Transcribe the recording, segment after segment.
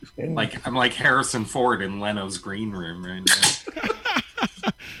I'm like Harrison Ford in Leno's green room right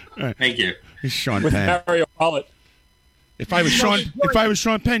now. Right. Thank you. He's Sean With Penn. Mario Wallet. If I was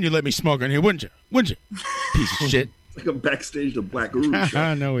Sean Penn, you'd let me smoke in here, wouldn't you? Wouldn't you? Piece of shit. It's like a backstage to Black Rouge.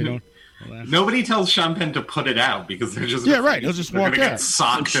 No, we don't. Nobody tells Sean Penn to put it out because they're just He'll just walk gonna out. get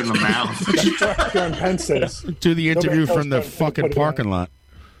socked in the mouth. Sean Penn says. Do the interview Nobody from the tells Sean to fucking put it parking lot.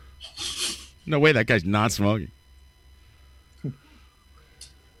 No way, that guy's not smoking.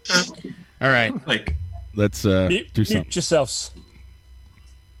 All right, let's do something. Mute yourselves.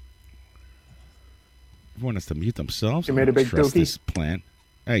 Everyone has to mute themselves. You made a big trust dookie. this plan.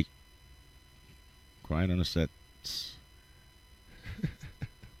 Hey, quiet on the set. Just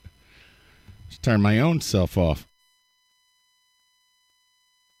turn my own self off.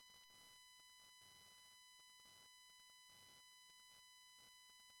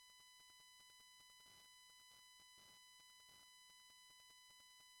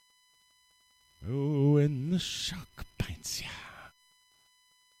 Oh, and the shock bites ya.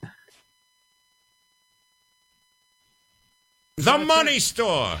 The Money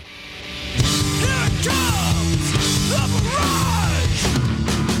Store. Here comes the barrage.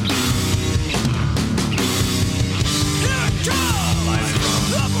 Here comes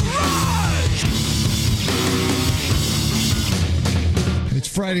the barrage. It's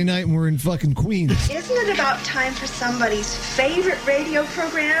Friday night and we're in fucking Queens. Isn't it about time for somebody's favorite radio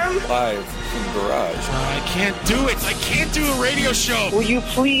program? Live from the garage. I can't do it. I can't do a radio show. Will you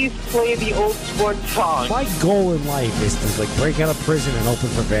please play the old sport song? My goal in life is to break out of prison and open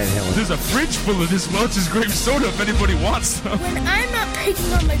for Van Halen. There's a fridge full of this Welch's grape soda if anybody wants some. When I'm not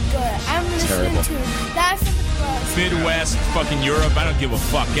picking on my gut, I'm listening to Live from the Garage. Midwest, fucking Europe, I don't give a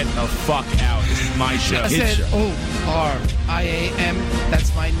fuck. Get the fuck out. This is my show. I said O-R-I-A-M.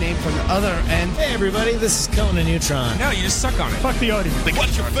 That's my name from the other end. Hey, everybody, this is Conan Neutron. No, you just suck on it. Fuck the audience.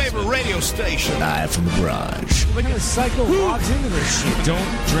 What's your favorite radio station? Live from the garage. Look at the psycho logs into this shit.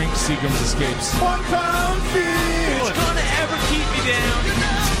 Don't drink Seagram's Escapes. 1 pound feet. It's gonna ever keep me down.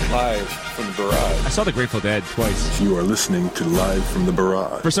 Live from the barrage. I saw The Grateful Dead twice. You are listening to Live from the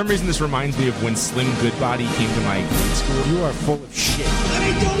Barrage. For some reason, this reminds me of when Slim Goodbody came to my grade school. You are full of shit. Let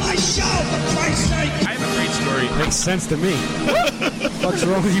me do my show, for Christ's sake. I have a great story. Makes sense to me. What's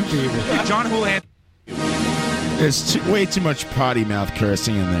wrong with you people? John Houlihan. There's way too much potty mouth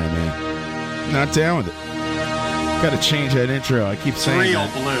cursing in there, man. Not down with it. Got to change that intro. I keep saying Real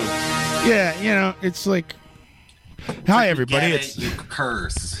that. blue. Yeah, it's like, hi everybody. You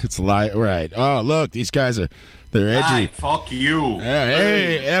curse. It's live, right? Oh, look, these guys they're edgy. Hi, fuck you.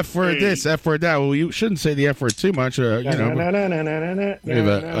 Hey, F word this, F word that. Well, you shouldn't say the F word too much, Fuck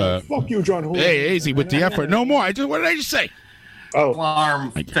you, John Houlihan. Hey, easy with the F word. No more. What did I just say? Oh,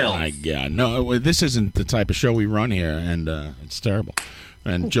 Farm filth. My God, no, this isn't the type of show we run here, and it's terrible.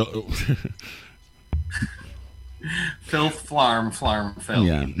 And Filth, flarm, filth.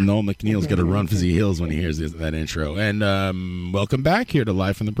 Yeah, Noel McNeil's got to run for the hills when he hears that intro. And welcome back here to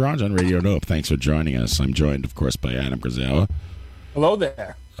Live from the Barrage on Radio Nope. Thanks for joining us. I'm joined, of course, by Adam Grazawa. Hello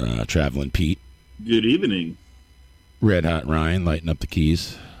there. Traveling Pete. Good evening. Red Hot Ryan, lighting up the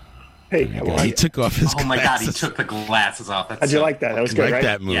keys. Hey, he took off his Oh my God, he glasses. took the glasses off. That's How'd you like that? That was good, like right?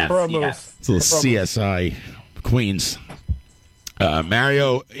 that move. Yes, Pro move. yes. It's a little CSI Queens.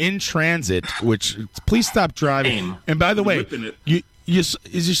 Mario in transit, which please stop driving. Same. And by the way, Whipping it. is your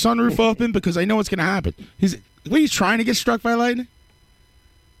sunroof open? Because I know what's going to happen. He's trying to get struck by lightning?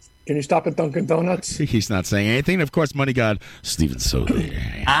 Can you stop at Dunkin' Donuts? He's not saying anything. And of course, Money God, Steven Soder.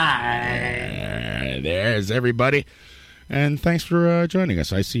 Hi. There's everybody. And thanks for joining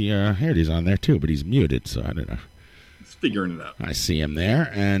us. I see Harry's on there too, but he's muted, so I don't know. He's figuring it out. I see him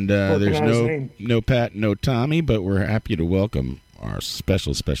there. And Working there's on his name. no Pat, no Tommy, but we're happy to welcome our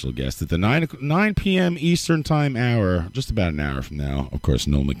special guest at the 9 p.m. Eastern Time hour, just about an hour from now. Of course,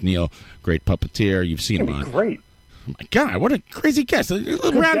 Noel McNeil, great puppeteer. You've seen him on. Great. Oh my God, what a crazy guest. A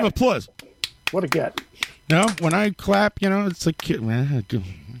little round of applause. What a get. No, when I clap, it's like, man.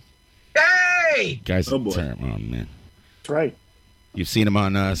 Hey! Guys, Oh, boy. oh man. That's right. You've seen him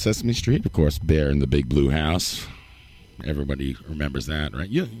on Sesame Street, of course, Bear in the Big Blue House. Everybody remembers that, right?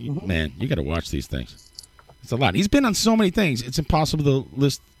 Man, you got to watch these things. It's a lot. He's been on so many things. It's impossible to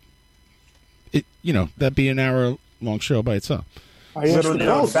list it. That'd be an hour-long show by itself. I asked Literally,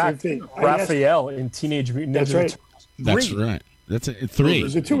 Bill, in fact, same thing. Raphael in Teenage Mutant Ninja That's right. That's Three. right. That's it. 3.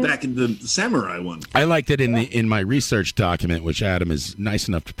 Is it 2? Back in the samurai one. I liked it in my research document, which Adam is nice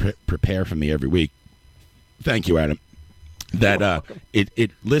enough to prepare for me every week. Thank you, Adam. That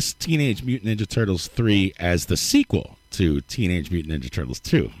it lists Teenage Mutant Ninja Turtles 3 as the sequel to Teenage Mutant Ninja Turtles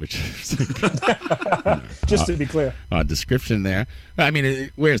 2, which is Just to be clear. Description there. I mean,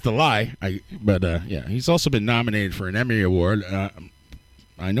 where's the lie? But he's also been nominated for an Emmy Award.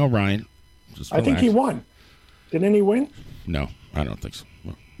 I know Ryan. Just I think he won. Didn't he win? No, I don't think so.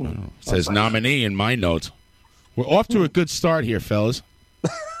 Well, I don't know. It says nominee in my notes. We're off to a good start here, fellas.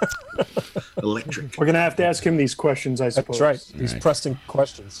 Electric. We're going to have to ask him these questions, I suppose. That's right. These pressing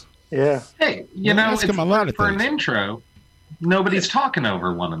questions. Yeah. Hey, Well, ask him a lot of for things. an intro, nobody's talking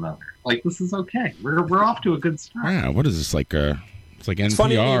over one another. Like, this is okay. We're off to a good start. Yeah, what is this, like it's like NPR. It's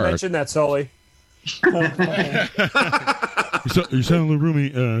funny you mentioned that, Sully. You sound a little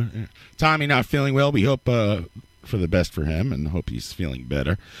roomy. Tommy not feeling well. We hope for the best for him and hope he's feeling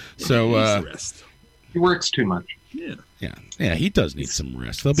better. So rest. He works too much. Yeah, he does need some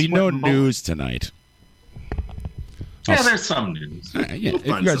rest. There'll be no news tonight. Yeah, there's some news. Yeah, if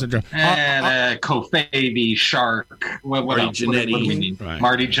you guys enjoy. Kofabi, Shark, what Marty else? What do we Jannetty. need? Right.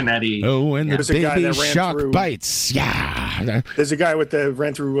 Marty Jannetty. Oh, and There's the a guy baby that ran shark through- bites. Yeah. There's a guy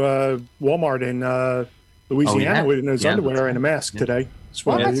ran through Walmart in Louisiana in his underwear and a mask today.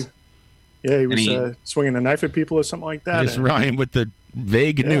 Swinging. Yeah, he was swinging a knife at people or something like that. Just Ryan with the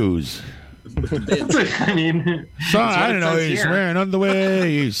vague news. I mean, So, I don't know. He's wearing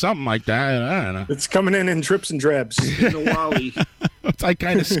underwear, something like that. I don't know. It's coming in drips and drabs. I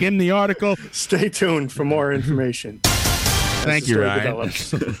kind of skimmed the article. Stay tuned for more information. Thank you, story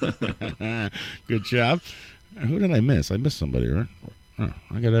Ryan. Good job. Who did I miss? I missed somebody, right? Oh,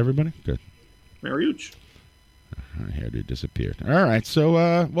 I got everybody? Good. Mariucci. My hairdo disappeared. All right, so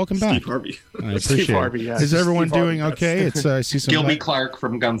welcome back. Steve Harvey. I appreciate Steve Harvey, it. yes. Is everyone Steve doing Harvey, okay? It's I see some. Gilby Clark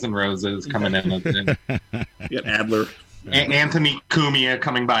from Guns N' Roses coming in. You got Adler. Anthony Cumia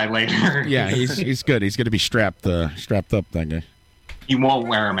coming by later. Yeah, he's good. He's going to be strapped up. That guy. He won't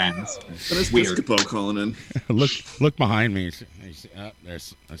wear a mask. There's Weird. Piscopo calling in. Look behind me.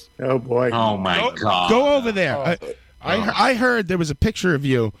 There's. Oh boy. Oh my God. Go over there. I heard there was a picture of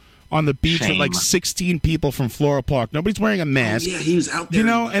you on the beach with like 16 people from Floral Park. Nobody's wearing a mask. Yeah, he was out there. You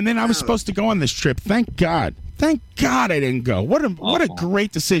know, and then I was supposed to go on this trip. Thank God I didn't go. What a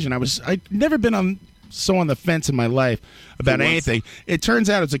great decision. I'd never been on the fence in my life about anything. It turns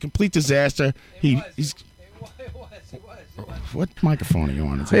out it's a complete disaster. He's what microphone are you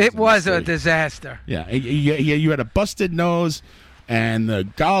on? It was a disaster. Yeah, you had a busted nose, and the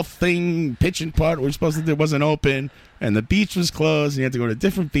golf thing, pitch and putt, we were supposed to do wasn't open, and the beach was closed, and you had to go to a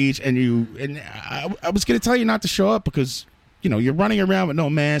different beach, and I was going to tell you not to show up because, you know, you're running around with no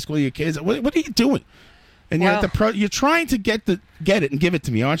mask with your kids. What are you doing? And you're trying to get it and give it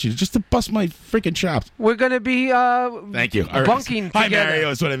to me, aren't you? Just to bust my freaking chops. We're going to be Thank you. bunking Hi, together. Mario.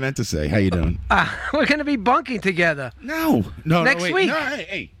 That's what I meant to say. How you doing? We're going to be bunking together. No, Next wait. week. No,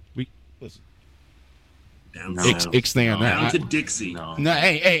 hey, listen. Down Ixnay on that. Down to Dixie. No,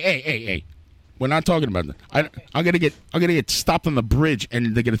 hey. We're not talking about that. I'm gonna get stopped on the bridge,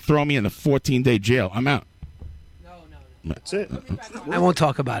 and they're gonna throw me in the 14-day jail. I'm out. That's it. I won't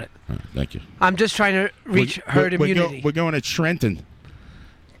talk about it. All right, thank you. I'm just trying to reach herd immunity. We're going to Trenton.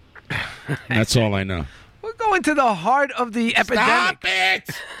 That's all I know. We're going to the heart of the epidemic. Stop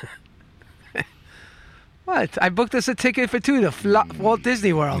it! What? I booked us a ticket for two to Walt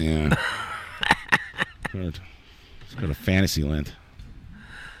Disney World. Yeah. Good. Let's go to Fantasyland.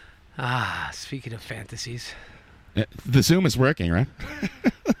 Speaking of fantasies. The Zoom is working, right?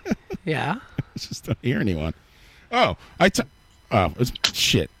 Yeah. I just don't hear anyone. Oh, it's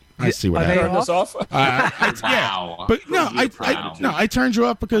shit. I see what Are they happened. Turn this off? Wow. But I turned you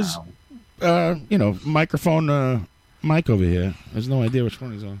off because microphone mic over here. There's no idea which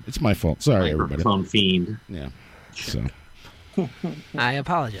one he's on. It's my fault. Sorry, everybody. Microphone fiend. Yeah. So I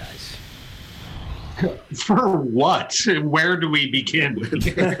apologize. For what? Where do we begin?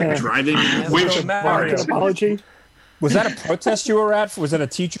 Driving. Which Mario, apology? Was that a protest you were at? Was that a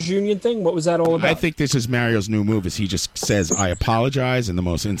teachers union thing? What was that all about? I think this is Mario's new move. Is he just says I apologize in the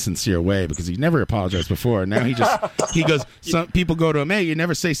most insincere way because he never apologized before. Now he goes. Some people go to him, hey, you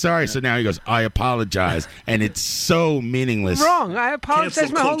never say sorry. So now he goes, I apologize, and it's so meaningless. Wrong. I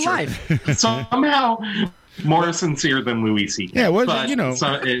apologize my whole life. Somehow more sincere than Louis C.K. Yeah, well, but, you know.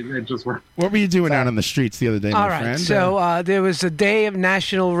 so it just worked. What were you doing out on the streets the other day, my All right. friend? So there was a day of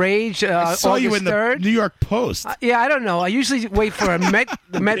national rage. I saw August you in the 3rd. New York Post. Yeah, I don't know. I usually wait for the Met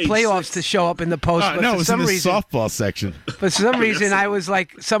playoffs to show up in the Post. But no, it for was some in the reason, softball section. For some reason, I was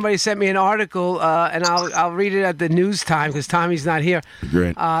like, somebody sent me an article, and I'll read it at the news time because Tommy's not here.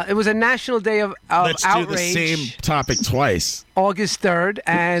 Great. It was a national day of Let's outrage. do the same topic twice. August 3rd,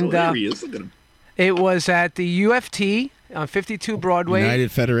 and there he is. Look at him. it was at the UFT on 52 Broadway.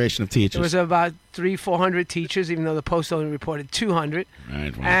 United Federation of Teachers. There was about 400 teachers, even though the Post only reported 200.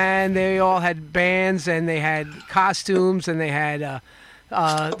 Right, wow. And they all had bands, and they had costumes, and they had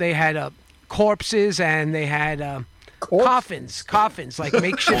corpses, and they had coffins, like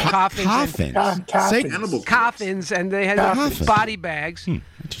makeshift coffins. Coffins, and they had body bags.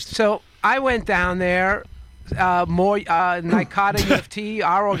 So I went down there. NICADA UFT,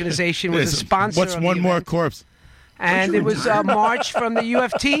 our organization, was a sponsor. What's of one the more event. corpse? And it was a march from the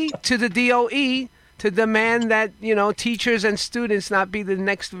UFT to the DOE to demand that, teachers and students not be the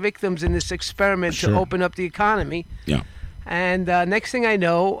next victims in this experiment to open up the economy. Yeah. And next thing I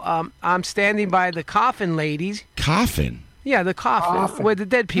know, I'm standing by the coffin ladies. Coffin? Yeah, the coffin where the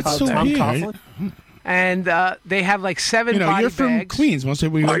dead people That's so are. weird. And they have like 7 body you're bags. from Queens. Most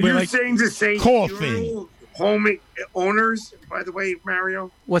of Are you like saying to say coffin funeral home owners, by the way, Mario?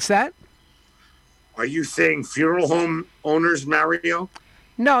 What's that? Are you saying funeral home owners, Mario?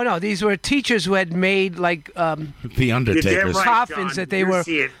 No. These were teachers who had made like the Undertakers coffins that they were.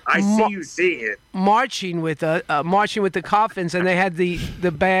 See it. I see you see it. Marching with the coffins, and they had the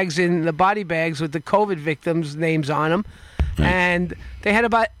bags in the body bags with the COVID victims' names on them, and they had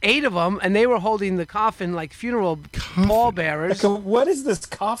about 8 of them, and they were holding the coffin like funeral pallbearers. What is this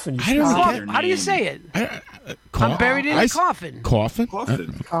coffin? I don't know. How do you say it? I'm buried in a coffin. Coffin?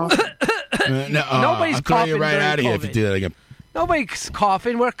 Nobody's I'll throw you coughing right during out of here if COVID. you do that again. Nobody's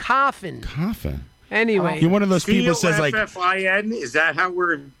coughing. We're coughing. Coffin. Anyway, you're one of those people who says like COFFIN. Is that how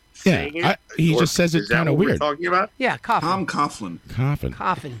we're saying it? He just says it kind of weird. We're talking about? Yeah, coffin. Tom Coughlin.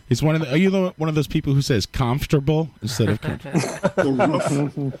 Coffin. He's one of the. Are you one of those people who says comfortable instead of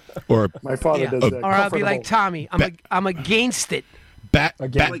comfortable? Or my father does that. Or I'll be like Tommy. I'm against it.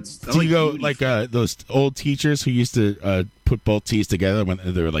 Do you go like those old teachers who used to put both T's together when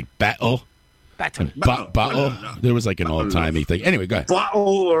they were like battle? Battle. There was like an old timey thing. Anyway, go ahead. Battle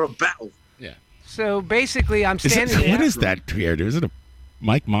or a battle. Yeah. So basically, I'm standing there. What is that hairdo? Is it a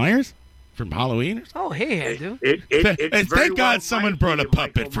Mike Myers from Halloween? Oh, hey, hairdo. Thank God someone brought a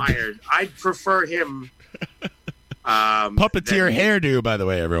puppet for Myers. I'd prefer him. Puppeteer hairdo, by the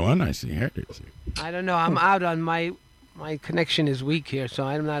way, everyone. I see hairdos. I don't know. I'm out on my connection is weak here, so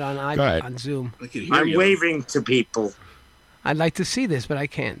I'm not on Zoom. I'm waving to people. I'd like to see this, but I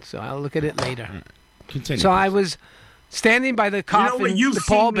can't, so I'll look at it later. Continue. So I was standing by the coffin, the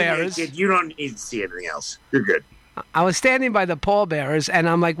pallbearers. You don't need to see anything else. You're good. I was standing by the pallbearers, and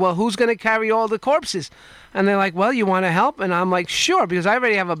I'm like, well, who's going to carry all the corpses? And they're like, well, you want to help? And I'm like, sure, because I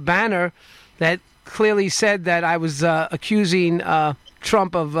already have a banner that clearly said that I was accusing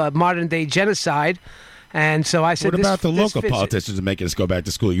Trump of modern-day genocide. And so I said, what about the local politicians that making us go back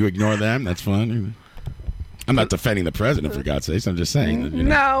to school? You ignore them? That's fine. I'm not defending the president, for God's sakes. I'm just saying. That,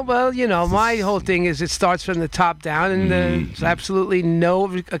 No, well, my whole thing is it starts from the top down, and there's absolutely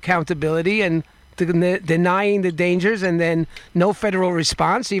no accountability and denying the dangers, and then no federal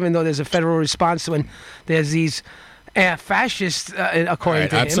response, even though there's a federal response when there's these fascists, according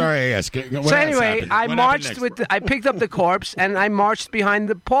to him. I'm sorry I asked. So anyway, I marched I picked up the corpse, and I marched behind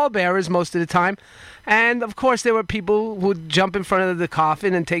the pallbearers most of the time. And, of course, there were people who would jump in front of the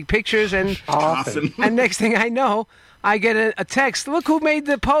coffin and take pictures. And next thing I know, I get a text. Look who made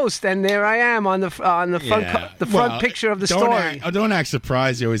the post, and there I am on the front picture of the story. Don't act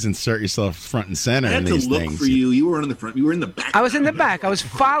surprised. You always insert yourself front and center in these things. I had to look for you. You were in the front. You were in the back. I was in the back. I was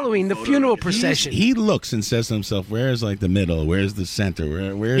following the funeral procession. He looks and says to himself, "Where's like the middle? Where's the center?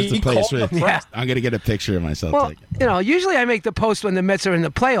 Where's the place? I'm gonna get a picture of myself." Well, usually I make the post when the Mets are in the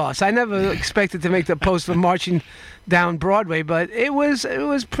playoffs. I never expected to make the post when marching down Broadway, but it was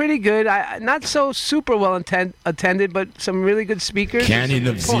pretty good. Not so super well attended, but some really good speakers. Canyon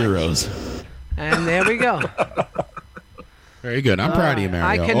of Zeros. And there we go. Very good. I'm proud of you, Mario.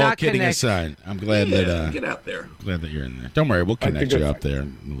 I cannot All kidding connect. aside, I'm glad that get out there. Glad that you're in there. Don't worry, we'll connect you up there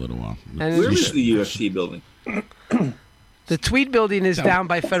in a little while. Where is the UFC building? The Tweed building is down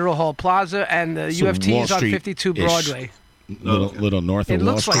by Federal Hall Plaza, and the UFC is on 52 Broadway. Little north of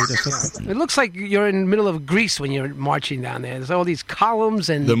Wall Street or something? It looks like you're in the middle of Greece when you're marching down there. There's all these columns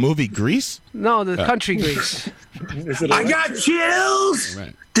and... The movie Grease? No, the country Grease. I got chills.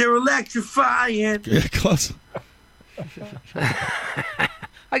 Right. They're electrifying. Close.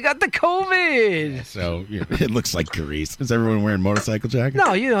 I got the COVID. So it looks like Grease. Is everyone wearing motorcycle jackets?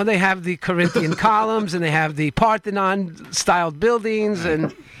 No, they have the Corinthian columns, and they have the Parthenon-styled buildings,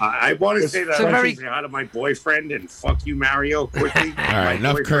 and... I want to say that I want to say hi to my boyfriend and fuck you, Mario, quickly. All right,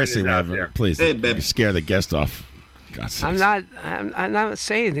 enough cursing, please. Hey, You scare the guest off. I'm not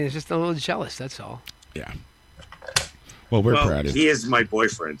saying anything. It's just a little jealous, that's all. Yeah. Well, we're proud of you. He is my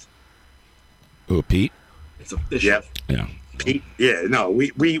boyfriend. Who, Pete? It's official. Yeah. Yeah, no,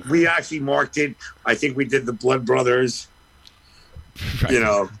 we actually marked it. I think we did the Blood Brothers. Right. You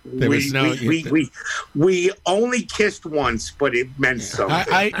know, we only kissed once, but it meant something.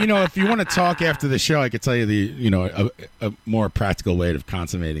 If you want to talk after the show, I could tell you a more practical way of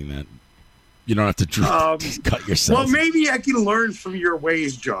consummating that. You don't have to cut yourself. Well, maybe I can learn from your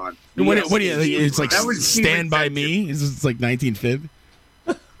ways, John. What do you? It's like Stand By Me. It's like 1950.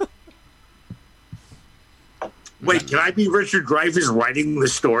 Wait, can I be Richard Dreyfuss writing the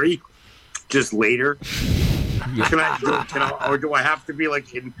story just later? Can I, or do I have to be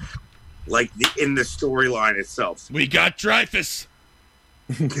like in the storyline itself? We got Dreyfuss.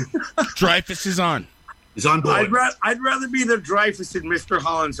 Dreyfuss is on. He's on board. I'd rather be the Dreyfuss in Mr.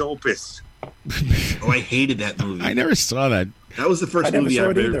 Holland's Opus. I hated that movie. I never saw that. That was the first movie I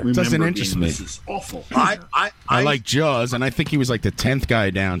ever remember. Doesn't interest me. This is awful. I like Jaws, and I think he was like the 10th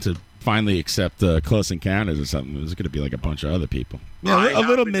guy down to finally accept Close Encounters or something. There's going to be like a bunch of other people. Yeah, a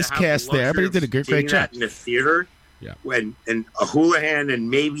little miscast there, but he did a great job. In the theater, and a Houlihan and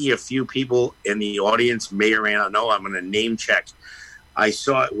maybe a few people in the audience may or may not know. I'm going to name check. I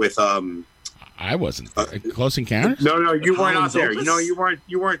saw it with I wasn't Close Encounters. No, you weren't out there. You know, you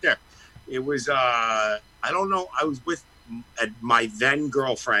weren't there. It was I don't know. I was with my then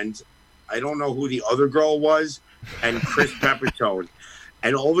girlfriend. I don't know who the other girl was, and Chris Pepitone.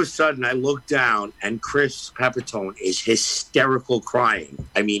 And all of a sudden, I look down, and Chris Pepitone is hysterical crying.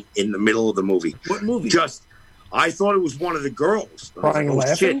 I mean, in the middle of the movie. What movie? I thought it was one of the girls. Crying and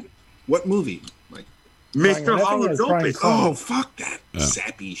laughing? Shit. What movie? Like Mr. Holland's Opus. Oh, fuck that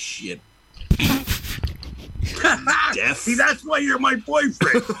sappy shit. Death. See, that's why you're my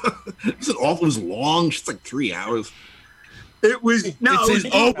boyfriend. It was long. Just like 3 hours. It was his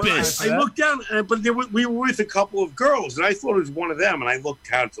Opus. I looked down, but we were with a couple of girls, and I thought it was one of them. And I looked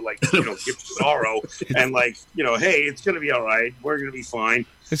down to give sorrow, and hey, it's gonna be all right. We're gonna be fine.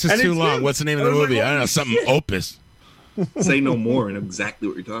 This is too long. What's the name of the movie? I don't know. Something Opus. Say no more. And exactly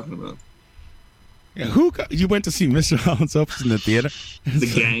what you're talking about. Yeah, you went to see Mr. Holland's Opus in the theater? The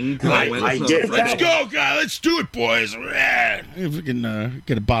gang. I did. Let's go, guys. Let's do it, boys. If we can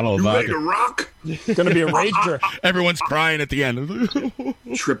get a bottle of vodka. You ready to rock? It's going to be a rager. Everyone's crying at the end.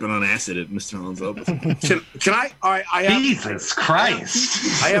 Tripping on acid at Mr. Holland's Opus. Can I? I have, Jesus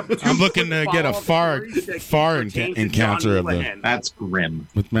Christ! I have. I'm looking to get a far encounter of the. That's grim.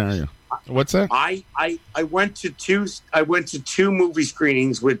 With Mario. What's that? I went to two movie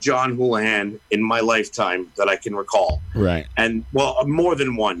screenings with John Houlihan in my lifetime that I can recall. Right. And more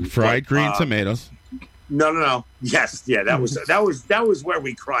than one. Fried green tomatoes. No. Yes, yeah, that was where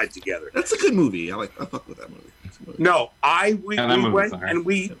we cried together. That's a good movie. I fuck with that movie. No, we went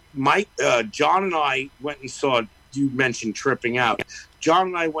and John and I went and saw. You mentioned tripping out. John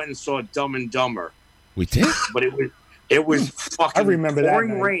and I went and saw Dumb and Dumber. We did, but it was fucking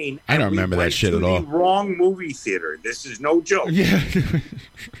pouring rain. I don't remember that shit at all. The wrong movie theater. This is no joke. Yeah.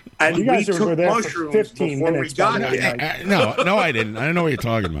 And you guys were there for 15 minutes. We got there. No, I didn't. I don't know what you're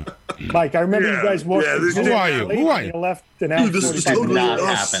talking about. Mike, I remember you guys walked. Who are you? You left an hour. This is totally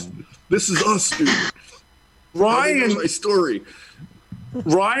us. This is us, dude. Ryan, my story.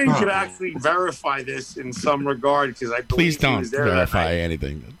 Ryan could actually verify this in some regard because I believe please don't he was there verify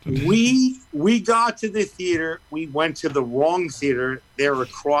anything. We got to the theater. We went to the wrong theater. They're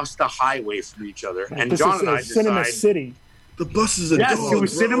across the highway from each other. And John and I decided Cinema City. The bus is a dog. Yes, it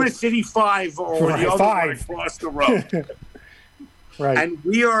was Cinema City 5 or the other one across the road. Right. And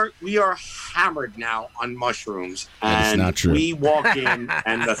we are hammered now on mushrooms. That is not true. We walk in,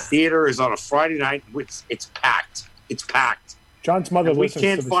 and the theater is on a Friday night. It's packed. It's packed. John's mother listens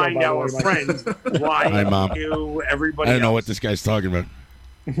to the show. We can't find our friends. Hi, Mom. You, everybody. I don't know else. what this guy's talking about.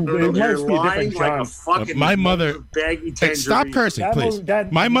 It must be a different John. Like a my mother. Hey, stop cursing, please.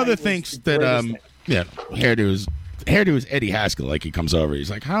 My mother thinks that hairdo is Eddie Haskell. Like he comes over,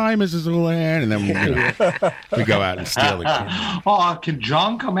 he's like, "Hi, Mrs. Houlihan," and then we go out and steal the car. Oh, can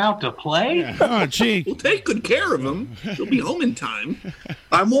John come out to play? Yeah. Oh, gee. We'll take good care of him. He'll be home in time.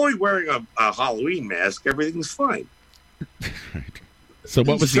 I'm only wearing a Halloween mask. Everything's fine. So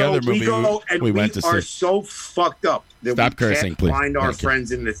what was the other movie we went to see? We are so fucked up that Stop we cursing, can't please. find our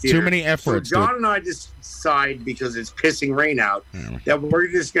friends in the theater. Too many F words. So John and I just decide, because it's pissing rain out, that we're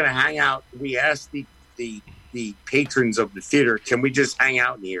just going to hang out. We asked the patrons of the theater, can we just hang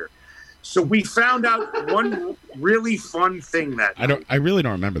out in here? So we found out one really fun thing that night. I really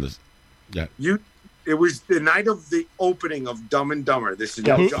don't remember this. Yeah. It was the night of the opening of Dumb and Dumber. This is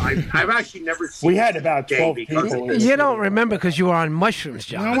I've actually never seen. We had about 12 people. You don't remember because you were on mushrooms,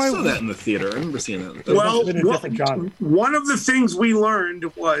 John. I saw that in the theater. I remember seeing that. Well, one of the things we learned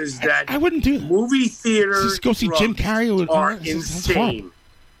was that I wouldn't do that. Movie theaters Just go see Jim Carrey are insane.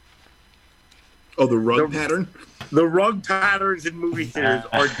 Oh, the rug pattern? The rug patterns in movie theaters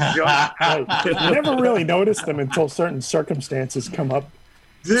are just... You never really notice them until certain circumstances come up.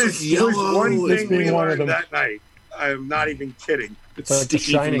 This was one thing we learned that night. I'm not even kidding. It's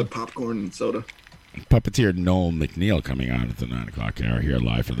sticky from the popcorn and soda. Puppeteer Noel McNeil coming on at the 9 o'clock hour here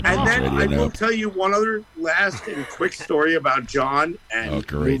live for the And Bronx then Radio I will Nope. tell you one other last and quick story about John and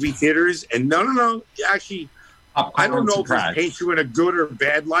great. movie theaters. And no. Actually, I don't know if it paints you in a good or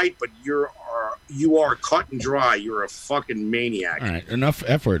bad light, but you are cut and dry. You're a fucking maniac. All right, enough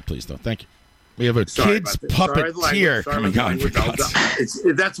F word, please, though. Thank you. We have a kid's puppeteer coming on.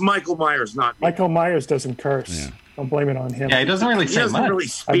 That's Michael Myers, not me. Michael Myers doesn't curse. Yeah. Don't blame it on him. Yeah, he doesn't really say much. Really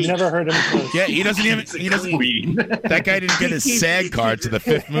I've never heard him curse. Yeah, he doesn't even. He doesn't. That guy didn't get his SAG card to the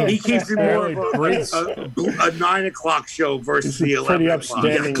 5th movie. He keeps it more of a 9 o'clock show versus the 11 o'clock.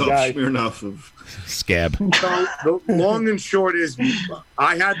 Pretty upstanding guy. Enough of Scab. So the long and short is,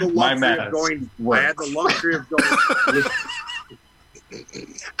 I had the luxury of going. I had the luxury of going.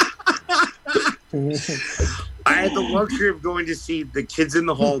 I had the luxury of going to see The Kids in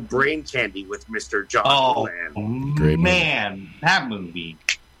the Hall Brain Candy with Mr. John Land. Great man, that movie.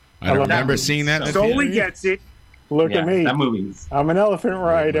 I don't remember seeing that. Totally gets it. Look at me. That movie's. I'm an elephant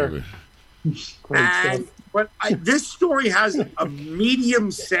rider. But this story has a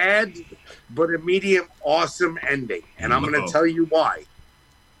medium sad, but a medium awesome ending. And I'm going to tell you why.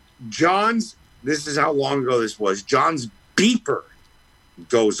 This is how long ago this was. John's beeper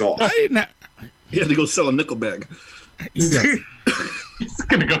goes off. He had to go sell a nickel bag. He's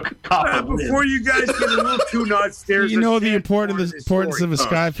gonna go pop before you guys get a little too nuts. You know the importance of a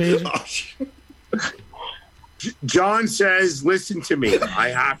sky phaser? John says, "Listen to me. I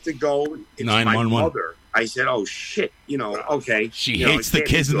have to go. It's 911. my mother." I said, "Oh shit. Okay." She hates the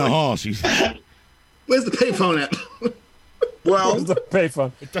kids in the hall. Where's the payphone at? Well, Where's the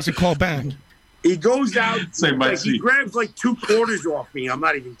payphone? It doesn't call back. He goes out. He grabs like 2 quarters off me. I'm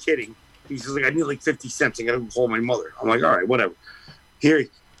not even kidding. He's like, I need like 50 cents. I got to call my mother. I'm like, all right, whatever. Here,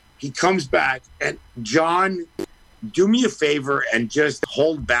 he comes back. And John, do me a favor and just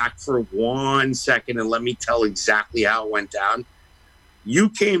hold back for 1 second and let me tell exactly how it went down. You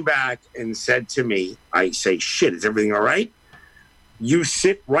came back and said to me, I say, shit, is everything all right? You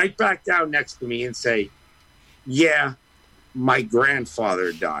sit right back down next to me and say, yeah, my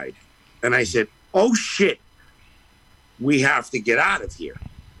grandfather died. And I said, oh, shit, we have to get out of here.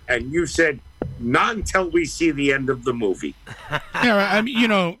 And you said, not until we see the end of the movie. Yeah, I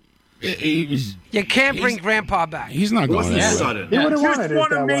mean, you can't bring Grandpa back. He's not going anywhere. He would have wanted it. Just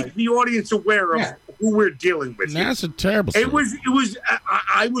want to make the audience aware of who we're dealing with. That's a terrible story. It was.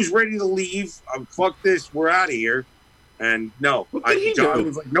 I was ready to leave. Fuck this. We're out of here. And no, John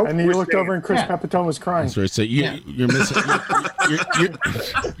was like, nope. And you looked over and Chris Pepitone was crying. That's right. So you're missing.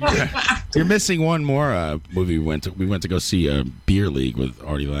 You're missing one more movie. We went to go see Beer League with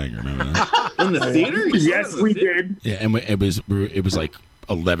Artie Lang. Remember that? In the theater? Yes, we did. Yeah, and it was like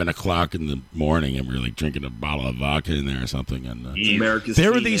 11 o'clock in the morning, and we were like drinking a bottle of vodka in there or something. And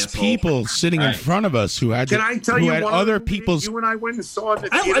there were these people sitting in front of us who had other people's. You and I went and saw in the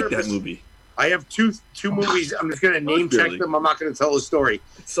theater. I like that movie. I have two movies. I'm just going to name check them. I'm not going to tell the story.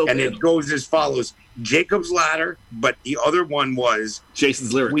 It goes as follows: Jacob's Ladder, but the other one was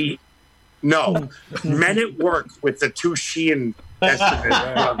Jason's Lyric. Men at Work with the two Sheehan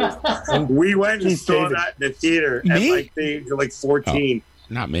brothers. We went and saw that in the theater at like the age of like 14.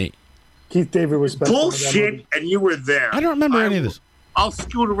 Oh, not me. Keith David was bullshit, and you were there. I don't remember any of this. I'll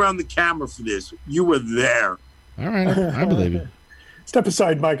scoot around the camera for this. You were there. All right, I believe it. Step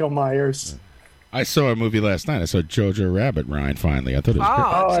aside, Michael Myers. I saw a movie last night. I saw Jojo Rabbit, Ryan, finally. I thought it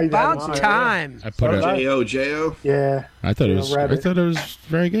was it's about time. I put J.O. Yeah. I thought it was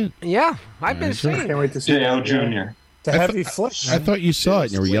very good. Yeah, I've been seeing it. Can't wait to see J.O. Jr. It's a heavy flick. I thought you saw it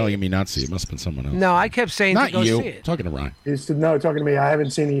and you were yelling at me not to see it. It must have been someone else. No, I kept saying not to go you. see it. Talking to Ryan. No, talking to me. I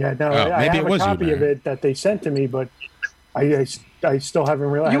haven't seen it yet. No, I maybe have it was a copy of it that they sent to me, but I still haven't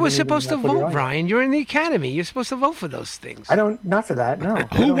realized. You were supposed to vote, Ryan. You're in the Academy. You're supposed to vote for those things. Not for that, no.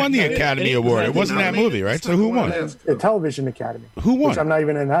 Who won the Academy Award? It wasn't that movie, right? So who won? The Television Academy. Who won? Which I'm not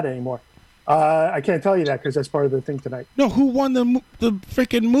even in that anymore. I can't tell you that because that's part of the thing tonight. No, who won the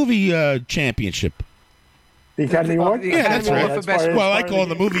freaking movie championship? The Academy Award? Yeah, that's right. Well, I call it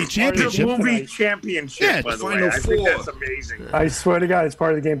the movie championship. The movie championship, by the way. I think that's amazing. I swear to God, it's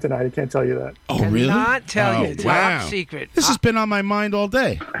part of the game tonight. I can't tell you that. Oh, really? Cannot tell you. Wow. Top secret. This has been on my mind all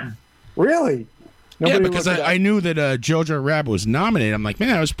day. Really? Yeah, because I knew that Jojo Rabbit was nominated. I'm like, man,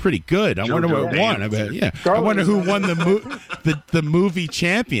 that was pretty good. I wonder what won. I wonder who won the movie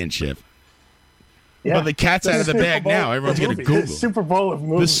championship. Yeah. But the cat's out of the bag now. Everyone's going to Google. The Super Bowl of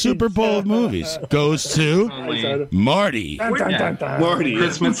movies. The Super Bowl of movies goes to Marty. Marty.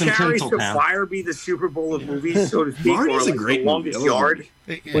 Christmas in Chariots of Tinseltown. Fire be the Super Bowl of movies, so to speak. Marty's or a great the longest movie. yard.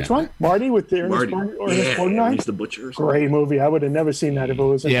 Which one? Marty with the Ernest Borgnine? He's the butcher. Great movie. I would have never seen that if it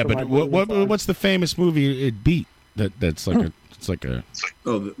wasn't. Yeah, for but my what's the famous movie it beat? That's like a. It's like a.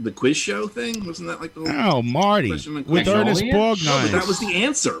 Oh, the quiz show thing? Wasn't that like the? Oh, Marty with Ernest Borgnine. No, but that was the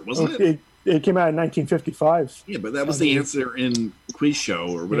answer, wasn't it? It came out in 1955. Yeah, but that was the answer in Quiz Show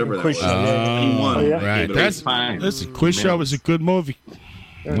or whatever that was. He won. Right. That's fine. Listen, Quiz Show was a good movie.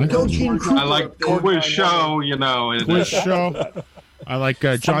 I like Quiz Show, Quiz Show. I like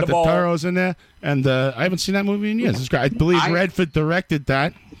John Turturro's in there, and I haven't seen that movie in years. It's great. I believe Redford directed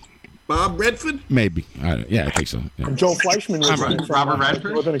that. Bob Redford? Maybe. I think so. Yeah. And Joel Fleischman was Robert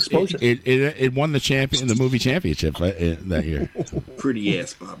Redford with an exposure. It won the movie championship that year. Pretty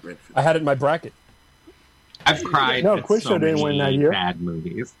ass Bob Redford. I had it in my bracket. I've cried. No, at Quiz so Show didn't many win that year. Bad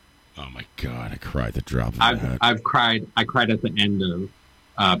movies. Oh my God! I cried the drop of my head. I've cried. I cried at the end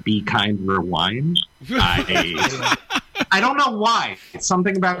of Be Kind, Rewind. I don't know why. It's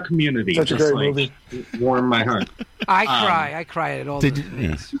something about Community. Such a just great movie. Warmed my heart. I cry. I cry at all. Did you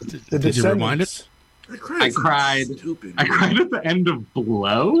rewind it? I cried at the end of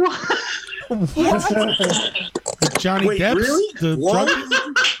Blow. Johnny Depp. Really?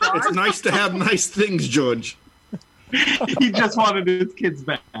 It's nice to have nice things, George. He just wanted his kids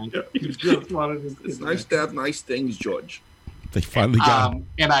back. It's nice to have nice things, George. They finally got him.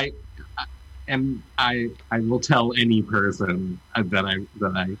 And I will tell any person that I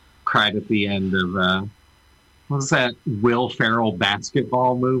cried at the end of what was that Will Ferrell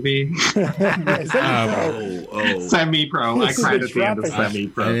basketball movie? Semi-Pro. I cried at the end of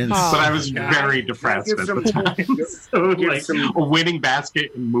Semi-Pro, but I was very depressed at the time. So like a winning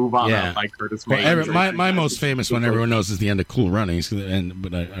basket and Move On Up by Curtis Mayfield. My most famous one everyone knows is the end of Cool Runnings,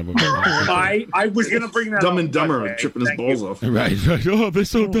 but I was gonna bring that Dumb up, and Dumber tripping his balls off. Right. Oh, they're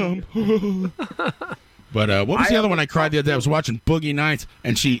so dumb. But what was the other one I cried the other day? I was watching Boogie Nights,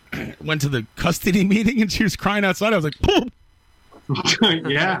 and she went to the custody meeting, and she was crying outside. I was like, "Poop!"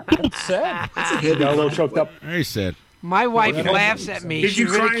 Yeah, it's sad. That's a little choked up. Very sad. My wife laughs at me. Did you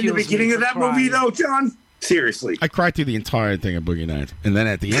cry in the beginning of that movie, though, John? Seriously, I cried through the entire thing of Boogie Nights, and then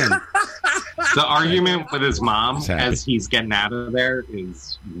at the end, the argument with his mom as he's getting out of there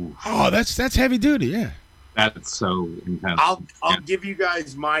is. Oh, that's heavy duty. Yeah. That's so intense. I'll give you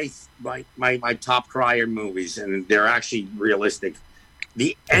guys my top crier movies, and they're actually realistic.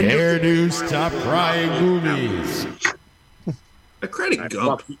 The end Hairdo's top crying movies. I cried at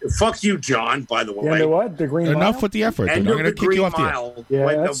Gump. Fuck you, John. By the way, You know what? The Green Mile? Enough with the effort. End I'm of going the to kick you Green off the air. Mile. Yeah,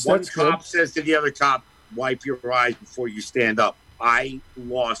 when the that's one good. cop says to the other cop, "Wipe your eyes before you stand up." I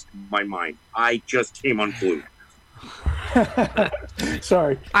lost my mind. I just came unglued.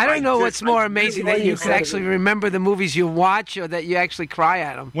 Sorry. I don't know what's more amazing, that you can actually remember the movies you watch or that you actually cry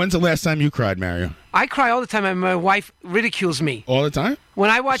at them. When's the last time you cried, Mario? I cry all the time, and my wife ridicules me. All the time?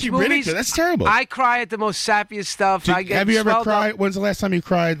 When I watch She movies, ridicules- that's terrible. I cry at the most sappiest stuff. I get Have you ever swelled cried? up. When's the last time you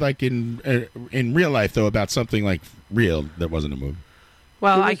cried, like in real life, though, about something like real that wasn't a movie?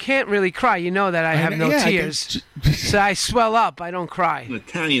 Well, I can't really cry. You know that I have no yeah, I tears. So I swell up. I don't cry. An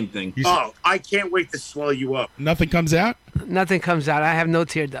Italian thing. Oh, I can't wait to swell you up. Nothing comes out? Nothing comes out. I have no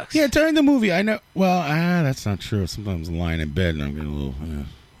tear ducts. Yeah, during the movie, I know. Well, that's not true. Sometimes I'm lying in bed and I'm getting a little.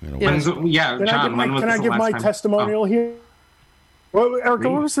 John. Can I give my testimonial here? Well, Erica,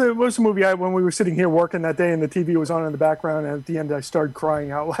 what was the movie when we were sitting here working that day and the TV was on in the background, and at the end I started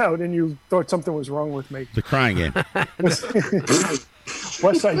crying out loud and you thought something was wrong with me? The crying game.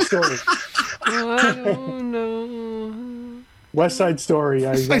 West Side Story. I don't know. West Side Story.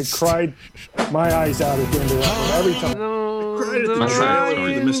 I cried my eyes out at the end of that one every time. Cried at the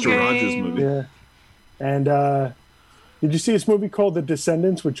trailer, the Mr. Rogers movie. Yeah. And did you see this movie called The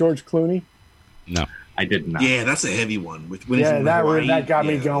Descendants with George Clooney? No. I did not. Yeah, that's a heavy one. That got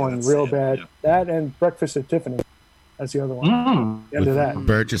me going real bad. Yeah. That and Breakfast at Tiffany. That's the other one. The end of that.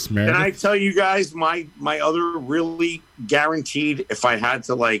 Burgess Meredith. Can I tell you guys my other really guaranteed, if I had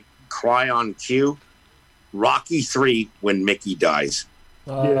to like cry on cue, Rocky 3 when Mickey dies.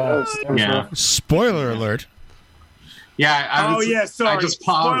 Yeah. Spoiler alert. Yeah. Sorry. I just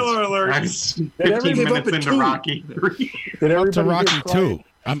paused. Spoiler alert. I was 15 minutes into Rocky 3. Up to Rocky 2.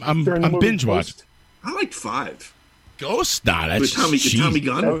 I'm binge watched. I liked 5. Ghost? Nah, that's With Tommy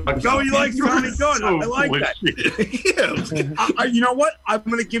Gunn. Oh, you like Tommy Gunn? I like that. Yeah. You know what? I'm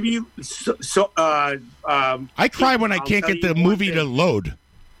going to give you. I cry when I can't get the movie to load.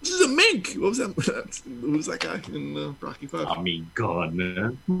 This is a mink. What was that? Who was that guy in Rocky V? Tommy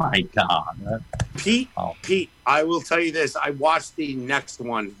Gunn. My God. Pete, I will tell you this. I watched the next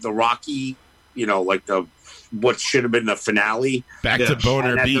one, the Rocky, like what should have been the finale. Back to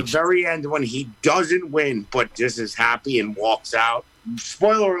Boner and Beach. At the very end, when he doesn't win, but just is happy and walks out.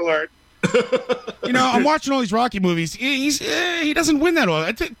 Spoiler alert. I'm watching all these Rocky movies. He doesn't win that all.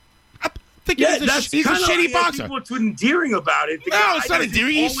 I think he's a shitty boxer. What's endearing about it? No, it's not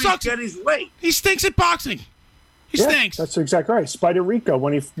endearing. He sucks. Get his way. He stinks at boxing. He stinks. That's exactly right. Spider Rico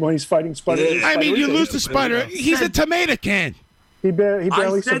when he's fighting Spider. Yeah. I mean, you lose to Spider. He's a tomato can. He barely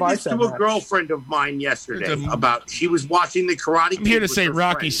survived that. I said this to a girlfriend of mine yesterday about she was watching the Karate Kid. I'm here to say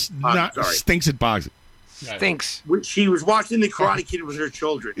Rocky stinks at boxing. Stinks. She was watching the Karate Kid with her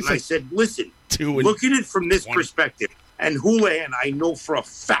children, and I said, "Listen, look at it from this perspective." And Houlihan, I know for a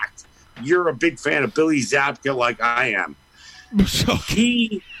fact you're a big fan of Billy Zabka, like I am.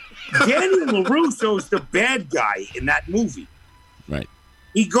 Daniel LaRusso's the bad guy in that movie. Right.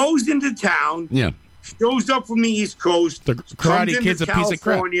 He goes into town. Yeah. Shows up from the East Coast. The Karate Kid's a piece of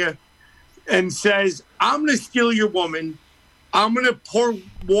crap. And says, "I'm going to steal your woman. I'm going to pour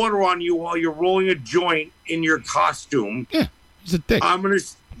water on you while you're rolling a joint in your costume. Yeah, he's a dick. I'm going to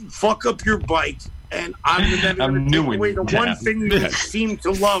fuck up your bike, and I'm going to take away the one thing you seem to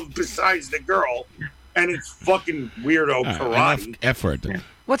love besides the girl, and it's fucking weirdo karate." Effort. Yeah.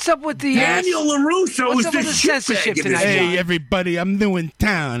 What's up with the Daniel LaRusso? What's up with the censorship tonight? Hey, everybody, I'm new in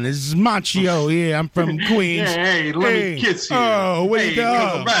town. This is Machio here. I'm from Queens. Hey, let me kiss you. Oh, where you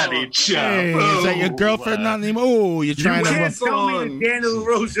go? Hey, is that your girlfriend? Not anymore. Oh, you're trying to. You can't tell me that Daniel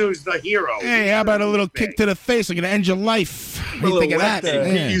LaRusso is the hero. Hey, how about a little kick to the face? I'm going to end your life. What do you think of that?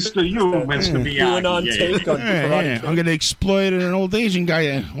 He used to you, Mr. Miyagi. I'm going to exploit an old Asian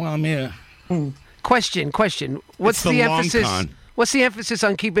guy while I'm here. Question. What's the emphasis? What's the emphasis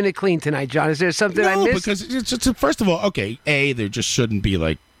on keeping it clean tonight, John? Is there something I missed? Because it's first of all, okay, A, there just shouldn't be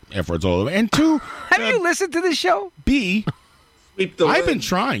like F-words all over. And two, have you listened to the show? B, I've been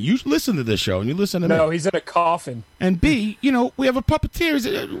trying. You listen to this show and you listen to me. No, he's in a coffin. And B, we have a puppeteer.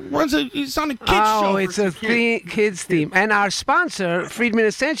 He's on a kids show. Oh, it's a kids theme. And our sponsor, Friedman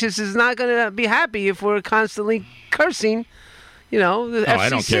and Sanchez, is not going to be happy if we're constantly cursing. The FCC I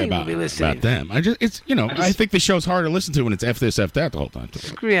don't care about them. I think the show's hard to listen to when it's F this, F that the whole time.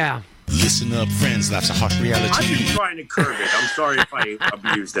 Yeah. Listen up, friends. That's a hot reality. I've been trying to curb it. I'm sorry if I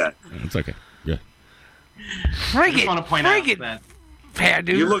abused that. It's okay. Yeah. I just want to point out that hair,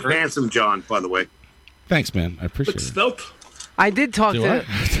 dude. You look handsome, John, by the way. Thanks, man. I appreciate it. Svelte. I did talk to...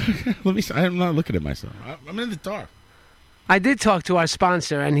 Let me see. I'm not looking at myself. I'm in the dark. I did talk to our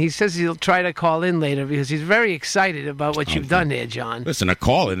sponsor, and he says he'll try to call in later because he's very excited about what you've done here, John. Listen, a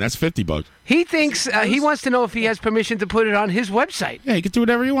call-in, that's $50. He thinks he wants to know if he has permission to put it on his website. Yeah, he can do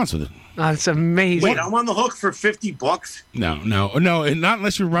whatever he wants with it. Oh, that's amazing. Wait, I'm on the hook for $50? No, not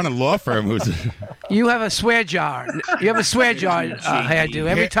unless you run a law firm. You have a swear jar. You have a swear jar, Hairdo.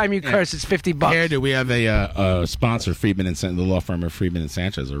 Every time you curse, it's $50. Hairdo, we have a sponsor, Friedman and the law firm of Friedman and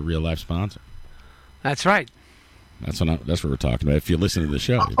Sanchez, a real-life sponsor. That's right. That's what we're talking about. If you listen to the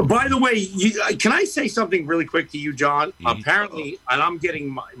show. By the way, can I say something really quick to you, John? Apparently, and I'm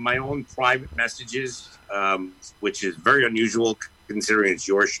getting my own private messages, which is very unusual considering it's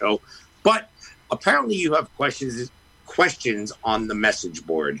your show. But apparently, you have questions on the message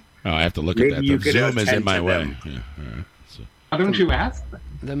board. Oh, I have to look at that. The Zoom is in my way. Yeah. All right. Why don't you ask them?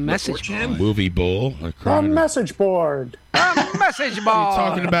 The message board. Movie bowl. The message board. The message board. You're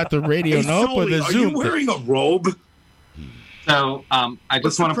talking about the radio note or the Zoom? Are you wearing a robe? So I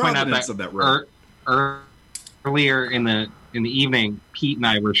just want to point out that earlier in the evening, Pete and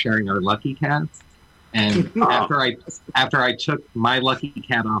I were sharing our Lucky Cats, and after I took my Lucky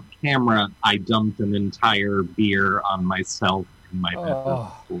Cat off camera, I dumped an entire beer on myself in my bedroom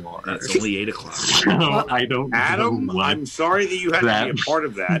floor. It's only 8 o'clock. So I don't. Adam, I'm sorry that you had to be a part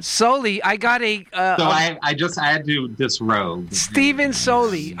of that. Soli, I got a. I had to disrobe. Stephen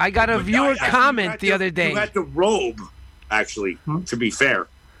Soli, I got a viewer comment the other day. You had to robe. Actually, to be fair.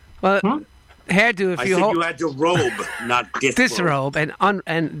 Well, Hairdo, if you said you had to robe, not disrobe, and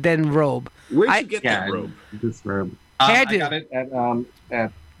then robe. Where'd you get that robe? Disrobe. Hairdo. I got it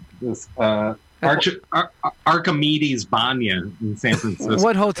at this Archimedes Banya in San Francisco.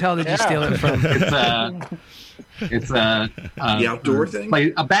 What hotel did you steal it from? It's the outdoor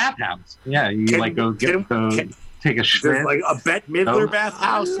thing, a bathhouse. Yeah, you take a shrimp. Like a Bette Midler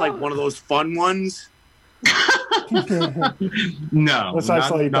bathhouse, like one of those fun ones. No, Let's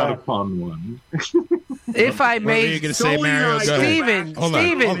isolate not a that. fun one. If I What were you may, going to say, Mario? Go ahead. Steven, Hold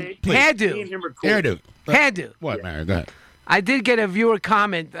on, please. hairdo. Hairdo. What, Mario? Go ahead. I did get a viewer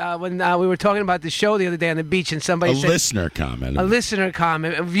comment when we were talking about the show the other day on the beach, and somebody said... listener comment. A listener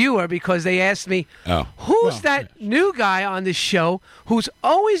comment, a viewer, because they asked me, who's that new guy on the show who's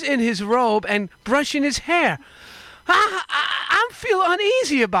always in his robe and brushing his hair? I'm feeling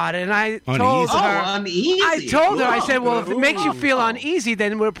uneasy about it, and I told her. Uneasy. I told her. I said, "Well, if it makes you feel uneasy,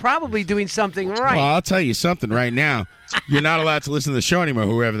 then we're probably doing something right." Well, I'll tell you something right now. You're not allowed to listen to the show anymore,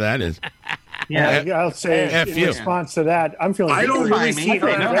 whoever that is. Yeah, I'll say in response to that, I'm feeling. I don't really see her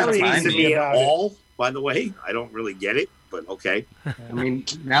very as easy at about it. all. By the way, I don't really get it, but okay. I mean,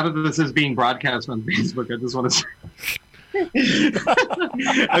 now that this is being broadcast on Facebook, I just want to say.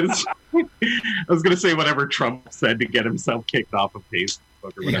 I was going to say whatever Trump said to get himself kicked off of Facebook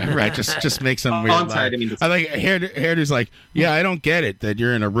or whatever. Yeah, right. Just make some weird. I'm sorry, I mean, I like Hairdo's like, yeah, I don't get it that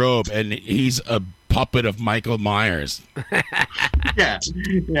you're in a robe and he's a puppet of Michael Myers. Yeah.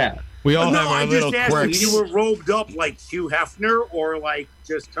 We all no, have our I little just asked quirks. if you were robed up like Hugh Hefner or like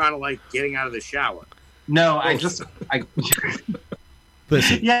just kind of like getting out of the shower. No, I listen.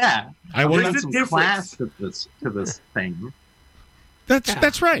 Yeah, I want want some class to this thing.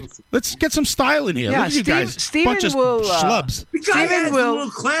 That's right. Let's get some style in here. Yeah, Look at you guys, bunch of schlubs. The guy Steven has will- a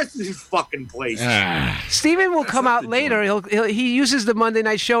little class in his fucking place. Steven will come out later. He uses the Monday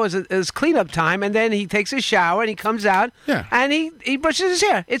night show as cleanup time, and then he takes a shower and he comes out. Yeah. And he brushes his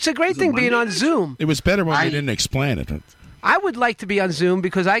hair. It's a great thing being on Zoom. It was better when we didn't explain it. I would like to be on Zoom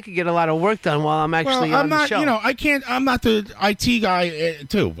because I could get a lot of work done while I'm actually on the show. I can't. I'm not the IT guy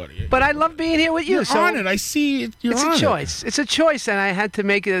too, buddy. But I love being here with you. You're so on it. I see it. You're it's on a it. choice. It's a choice, and I had to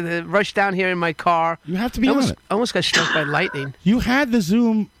make a rush down here in my car. You have to be I on it. almost got struck by lightning. You had the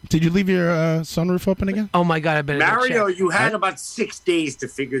Zoom. Did you leave your sunroof open again? Oh my God! I better go Mario, check. you had about 6 days to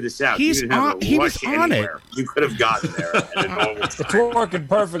figure this out. He's you didn't have on- to he was rush on it. anywhere. You could have gotten there at a normal time. It's working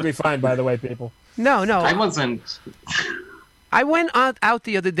perfectly fine, by the way, people. No. I wasn't. I went out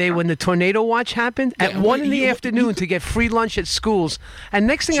the other day when the tornado watch happened at 1 in the afternoon to get free lunch at schools. And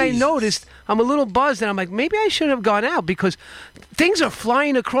next thing I noticed, I'm a little buzzed, and I'm like, maybe I should have gone out because things are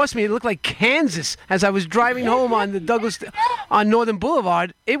flying across me. It looked like Kansas as I was driving home on on Northern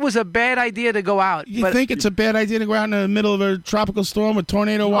Boulevard. It was a bad idea to go out. You think it's a bad idea to go out in the middle of a tropical storm with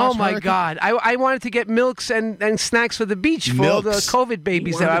tornado watch? Oh my hurricane? God! I wanted to get milks and snacks for the beach for all the Milks. COVID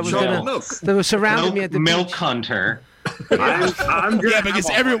babies that were surrounding me at the Milk beach. hunter. Yeah, because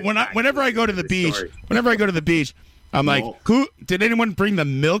whenever I go to the beach, I'm like, who did anyone bring the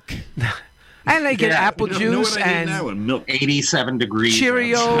milk? And they get apple You know juice what I need and now? Milk. 87 degrees.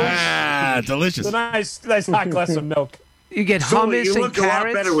 Cheerios. Delicious. It's a nice hot glass of milk. You get Sully, hummus you and look a lot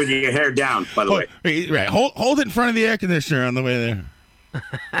carrots. better with your hair down, by the way. Right, hold it in front of the air conditioner on the way there.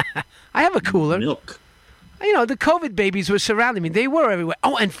 I have a cooler. Milk. You know, the COVID babies were surrounding me. They were everywhere.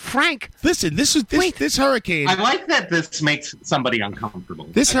 Oh, and Frank. Listen, this hurricane. I like that this makes somebody uncomfortable.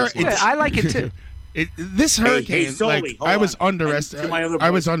 I like it too. This hurricane, Sully, hold I was on. And to my other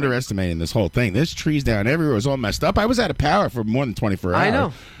underestimating this whole thing. There's trees down everywhere. It was all messed up. I was out of power for more than 24 hours. I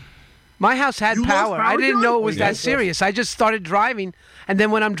know. My house had You lost power. I power, didn't John? know it was that Yes. serious. I just started driving, and then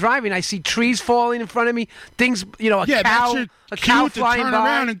when I'm driving, I see trees falling in front of me. Things, a that's cow, your a cow cue to flying turn by.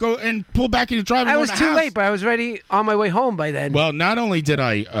 around and go and pull back in your driving. I was too late, but I was ready on my way home by then. Well, not only did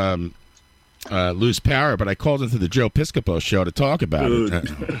I lose power, but I called into the Joe Piscopo show to talk about it.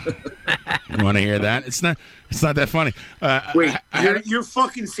 You want to hear that? It's not that funny. Wait, you're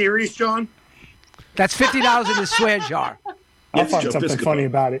fucking serious, John? That's $50 in the swear jar. I'll find something funny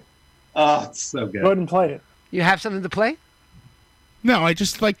about it. Oh, it's so good. Go ahead and play it. You have something to play? No, I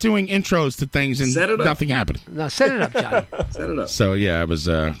just like doing intros to things and Set it up. nothing happened. No, set it up, Johnny. Set it up. So yeah, I was.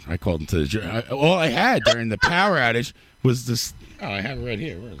 I called into the. All I had during the power outage was this. Oh, I have it right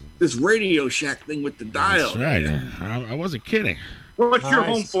here. Where is it? This Radio Shack thing with the dial. That's right. I wasn't kidding. What's your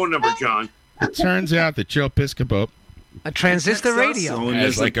home phone number, John? It turns out that Joe Piscopo A transistor radio.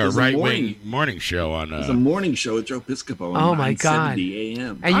 has like a right-wing morning show on. There's a morning show with Joe Piscopo. Oh, my God. 9:70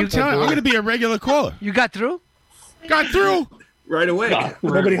 a.m. And I'm telling you, I'm going to be a regular caller. You got through? Got through right away.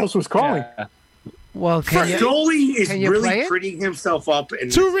 Nobody else was calling. Well, Sully is can you play really it? prettying himself up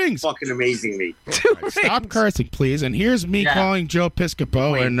and 2 rings. fucking amazing me. Stop cursing, please. And here's me calling Joe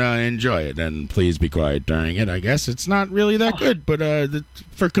Piscopo, and enjoy it. And please be quiet during it. I guess it's not really that good, but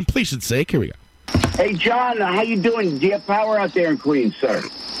for completion's sake, here we go. Hey, John, how you doing? Do you have power out there in Queens, sir?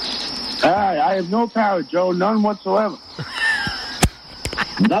 I have no power, Joe. None whatsoever.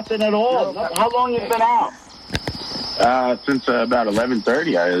 Nothing at all. How long you been out? Since about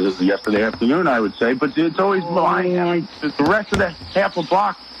 11:30, yesterday afternoon, I would say. But it's always the rest of the half a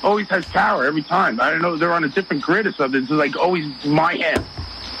block always has power every time. I don't know, they're on a different grid or something. It's like always my hand.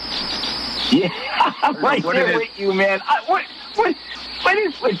 Yeah, I'm right there with you, man. What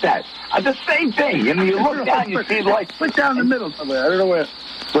is with that? The same thing. And you look down, you see like split down the middle somewhere. I don't know where.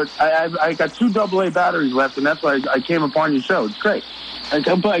 But I got 2 AA batteries left, and that's why I came upon your show. It's great. I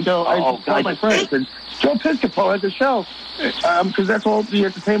tell my friends, and Joe Piscopo has a show, because that's all the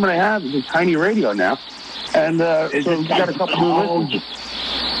entertainment I have is this tiny radio now. And so we got a couple new listeners.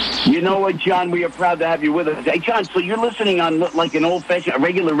 You know what, John? We are proud to have you with us. Hey, John, so you're listening on like an old-fashioned, a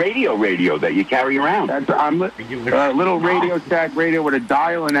regular radio that you carry around. I'm little Radio Shack radio with a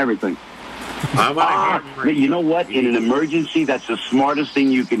dial and everything. You know what? In an emergency, that's the smartest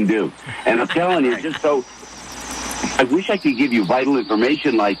thing you can do. And I'm telling you, just so... I wish I could give you vital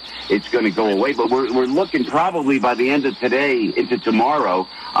information like it's going to go away, but we're looking probably by the end of today into tomorrow.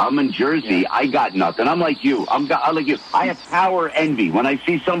 I'm in Jersey. I got nothing. I'm like you. I'm like you. I have power envy. When I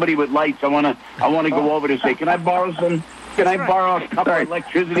see somebody with lights, I want to go over to say, can I borrow a couple of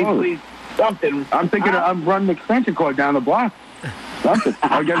electricity, please? Something. I'm thinking I'm running the extension cord down the block. Something.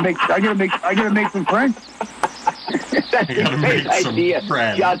 I gotta make some friends. That's a great idea.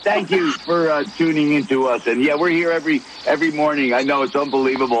 John, thank you for tuning into us. And yeah, we're here every morning. I know it's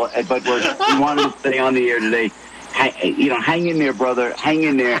unbelievable, but we wanted to stay on the air today. Hang in there, brother. Hang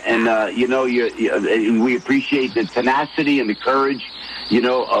in there. And, we appreciate the tenacity and the courage, and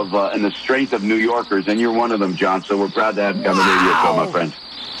the strength of New Yorkers. And you're one of them, John. So we're proud to have you on the radio show, my friend.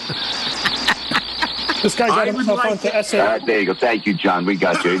 This guy got himself onto SA. There you go. Thank you, John. We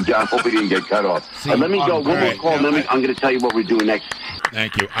got you. John, hope we didn't get cut off. Let me go. One more call. I'm going to tell you what we're doing next.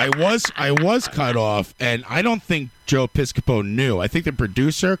 Thank you. I was cut off, and I don't think Joe Piscopo knew. I think the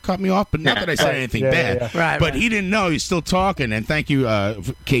producer cut me off, but not that I said anything bad. Yeah. But he didn't know. He's still talking, and thank you,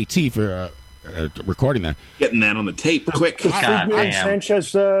 KT, for recording that. Getting that on the tape quick. Does Friedman and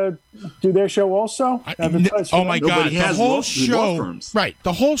Sanchez do their show also? Oh my God! The whole show, right?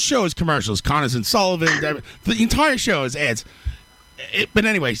 The whole show is commercials. Connors and Sullivan. The entire show is ads. But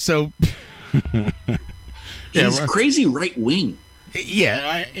anyway, so he's crazy right wing.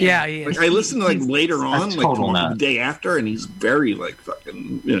 Yeah, yeah. Like, I listened to later on, the day after, and he's very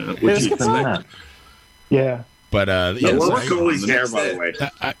fucking, what you expect. Yeah. But we're always there, by the way.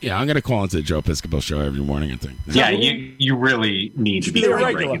 I'm going to call into the Joe Piscopo show every morning, I think. Yeah, you really need to be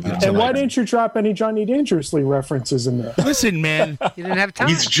regular. And why didn't you drop any Johnny Dangerously references in there? Listen, man, you didn't have time.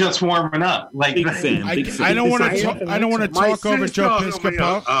 He's just warming up. Big fan. I don't want to talk over Joe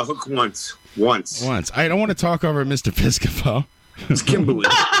Piscopo. Hook once. I don't want to talk over Mr. Piscopo. It's Kimberly.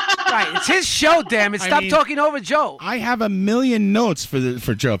 Right, it's his show, damn it. Stop talking over Joe. I have a million notes for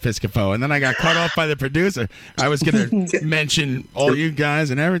Joe Piscopo, and then I got cut off by the producer. I was going to mention all you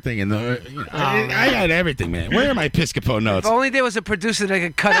guys and everything, and I had everything, man. Where are my Piscopo notes? If only there was a producer that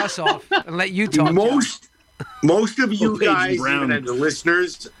could cut us off and let you talk. Most of you guys, even the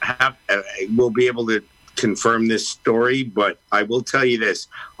listeners, will be able to confirm this story, but I will tell you this.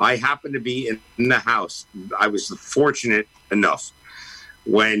 I happened to be in the house. I was fortunate enough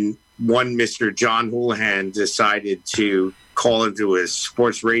when one Mr. John Houlihan decided to call into a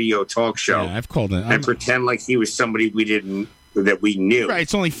sports radio talk show. Yeah, I've called it. And pretend like he was somebody that we knew. Right,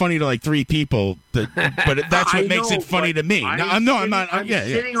 it's only funny to 3 people, but that's what makes it funny to me. I'm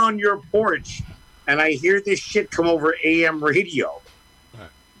sitting on your porch, and I hear this shit come over AM radio.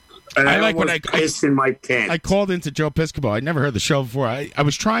 And I like when I pissed in my pants. I called into Joe Piscopo. I'd never heard the show before. I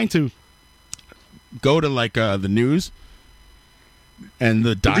was trying to go to the news and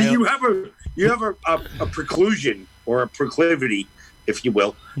the dial. You have a preclusion or a proclivity, if you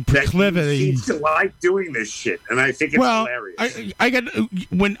will. Proclivity. That seems to like doing this shit, and I think it's hilarious.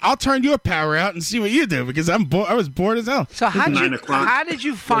 I'll turn your power out and see what you do because I'm I was bored as hell. So how did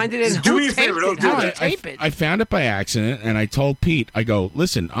you find it? And do me a favor, don't do that. I found it by accident, and I told Pete. I go,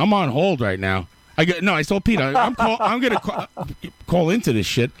 listen, I'm on hold right now. I told Pete I'm going to call into this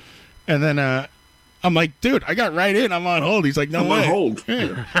shit, and then. I'm like, dude, I got right in. I'm on hold. He's like, no way. I'm on hold.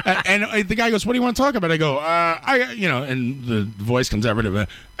 Yeah. and the guy goes, what do you want to talk about? I go, and the voice comes over to me.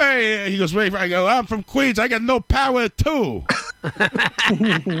 Hey, he goes, wait. I go, I'm from Queens. I got no power too.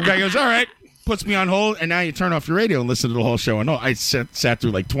 The guy goes, all right. Puts me on hold, and now you turn off your radio and listen to the whole show. And I sat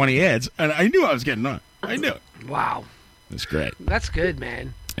through 20 ads, and I knew I was getting on. I knew it. Wow. That's great. That's good,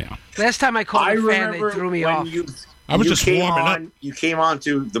 man. Yeah. Last time I called a fan, they threw me off. I was just warming up. You came on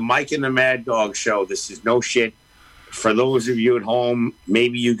to the Mike and the Mad Dog show. This is no shit. For those of you at home,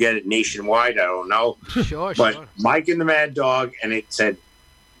 maybe you get it nationwide. I don't know. Sure. Mike and the Mad Dog, and it said,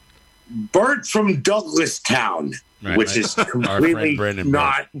 Bert from Douglastown. Right, which right. is Our friend completely Brendan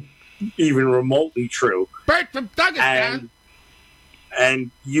not even remotely true. Bert from Douglas.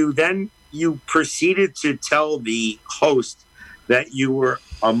 And you proceeded to tell the host that you were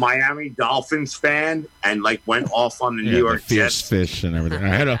a Miami Dolphins fan and like went off on the New York the fierce Jets. fish and everything. I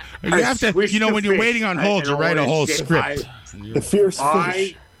had a. You have to. You know, when you're waiting on hold, you write a whole script. The fierce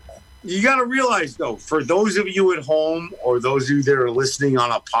fish. You got to realize, though, for those of you at home or those of you that are listening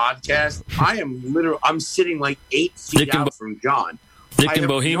on a podcast, I'm sitting like 8 feet out from John. Nick in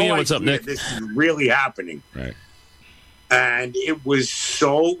Bohemia, what's up, Nick? This is really happening. Right. And it was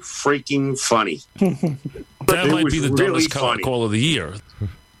so freaking funny. That might be the really dumbest call of the year.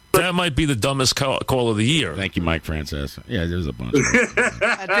 That might be the dumbest call of the year. Thank you, Mike Francis. Yeah, there's a bunch.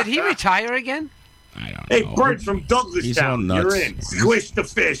 Did he retire again? I don't Hey, know. Bert from Douglastown, you're in. Squish the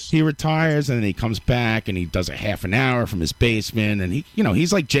fish. He retires and then he comes back and he does a half an hour from his basement and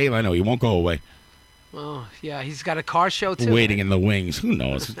he's like Jay Leno. He won't go away. Oh yeah, he's got a car show too. Waiting in the wings. Who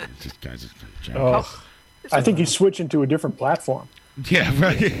knows? This guy's I think he's switching to a different platform. Yeah,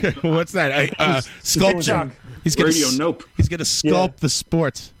 right. What's that? Sculpture. He's gonna Nope. He's gonna sculpt the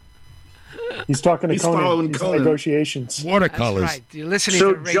sports. He's talking to He's Conan. following He's Conan. negotiations. Watercolors. That's right. You're listening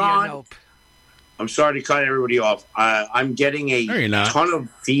So, to Radio John- Nope. I'm sorry to cut everybody off. I'm getting you're a not. ton of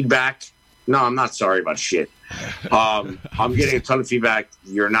feedback. No, I'm not sorry about shit. I'm getting a ton of feedback.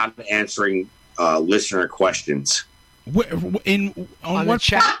 You're not answering listener questions. On the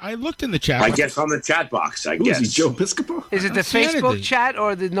chat? I looked in the chat. I guess on the chat box. I Who guess. is he, Joe Piscopo? Is it the see Facebook anything. chat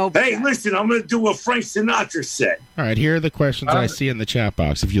or the Nope Hey, chat? listen, I'm going to do a Frank Sinatra set. All right, here are the questions I see in the chat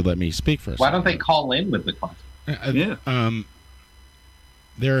box. If you let me speak first. Why don't they call in with the question? Yeah.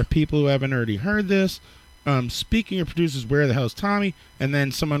 There are people who haven't already heard this. Speaking of producers, where the hell is Tommy? And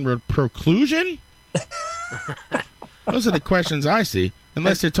then someone wrote proclusion. Those are the questions I see.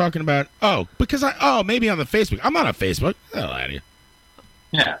 Unless they're talking about maybe on the Facebook. I'm not on Facebook. Get the hell out of here.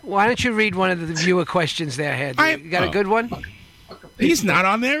 Yeah. Why don't you read one of the viewer questions there, Head? You got a good one? He's not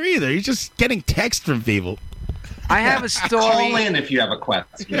on there either. He's just getting text from people. I have a story. Call in if you have a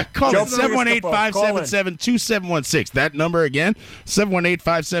question. Yeah, call in 718-577-2716. That number again,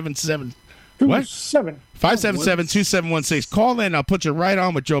 718-577. What? 577-2716. Call in. I'll put you right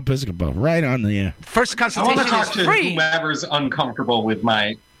on with Joe Piscopo. Right on the air. First I want consultation to talk is to free. whoever's uncomfortable with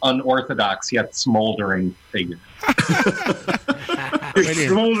my unorthodox yet smoldering figure.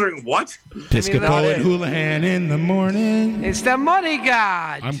 Smoldering what? Piscopo and Houlihan in the morning. It's the money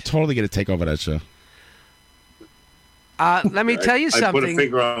god. I'm totally going to take over that show. Let me tell you I put a something.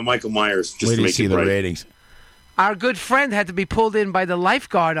 finger on Michael Myers just Wait to till you make see it the right. ratings. Our good friend had to be pulled in by the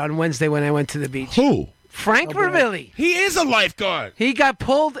lifeguard on Wednesday when I went to the beach. Who? Frank Vervilli. He is a lifeguard. He got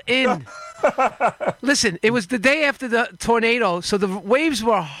pulled in. Listen, it was the day after the tornado, so the waves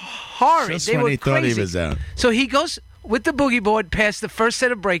were horrid. Just they when were he crazy. thought he was out. So he goes with the boogie board past the first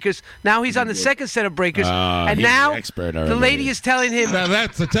set of breakers. Now he's on the second set of breakers, and he's now an expert the already. lady is telling him, Now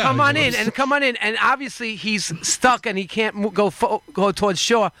that's the time. "Come on in," and come on in. And obviously he's stuck and he can't go towards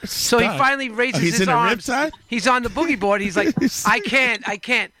shore. So he Stuck? finally raises He's his in a arms. riptide? He's on the boogie board. He's like, "I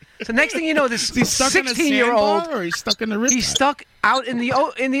can't." So next thing you know, this He's stuck in a 16-year-old, sandbar, or he's stuck in the riptide? he's stuck out in the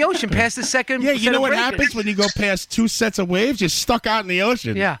ocean past the second. Yeah, you set know of what breakers. happens when you go past two sets of waves? You're stuck out in the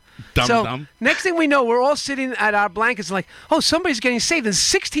ocean. Yeah. Dumb. So next thing we know, we're all sitting at our blankets like, oh, somebody's getting saved. And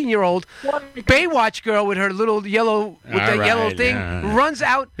 16-year-old Baywatch girl with her little yellow yellow thing runs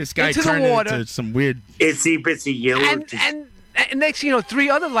out This guy into the turned water. into some weird. Itsy bitsy yellow. And next thing you know, 3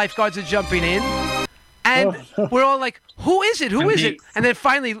 other lifeguards are jumping in. And we're all like, who is it? Who is it? And then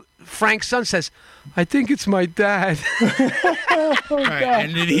finally, Frank's son says, I think it's my dad. Right,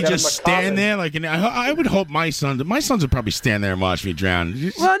 and did he just stand there like? I would hope my sons would probably stand there and watch me drown.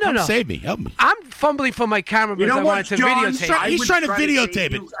 Just Well, no, come no. Save me, help me. I'm fumbling for my camera because You know I what, wanted to John? videotape. He's would trying to try videotape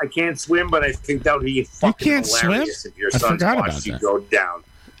save it. you. I can't swim, but I think that would be fucking can't hilarious swim? if your I sons forgot watched about you that. go down.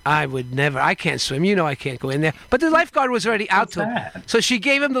 I would never. I can't swim. You know I can't go in there. But the lifeguard was already out to him. So she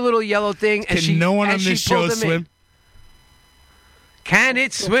gave him the little yellow thing. And Can no one and on she this show pulled him in. swim? Can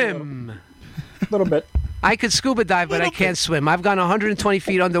it swim? A little bit. I could scuba dive, but I can't swim. I've gone 120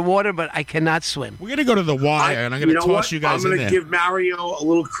 feet underwater, but I cannot swim. We're gonna go to the wire, and I'm gonna toss you guys I'm in going there. to give Mario a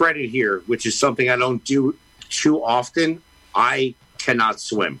little credit here, which is something I don't do too often. I cannot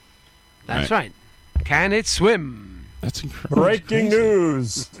swim. That's right. Can it swim? That's incredible. Breaking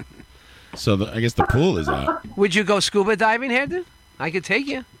news. So I guess the pool is out. Would you go scuba diving, Herden? I could take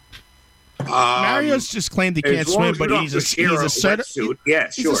you. Mario's just claimed he can't as long swim, as we but don't he's have to share a wetsuit. Yeah,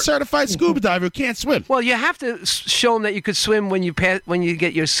 he's sure. a certified scuba diver who can't swim. Well, you have to show them that you could swim when you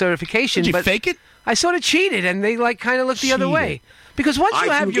get your certification. Did you but fake it? I sort of cheated, and they kind of looked the other way. Because once you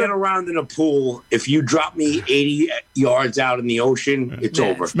I have can get around in a pool. If you drop me 80 yards out in the ocean, it's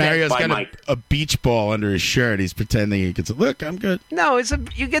over. Mario's Bye, got Mike. a beach ball under his shirt. He's pretending he gets. Look, I'm good. No,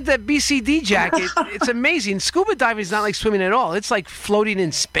 you get that BCD jacket. It's amazing. Scuba diving is not like swimming at all. It's like floating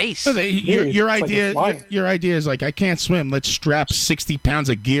in space. Your idea is like, I can't swim. Let's strap 60 pounds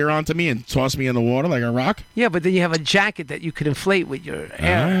of gear onto me and toss me in the water like a rock. Yeah, but then you have a jacket that you could inflate with your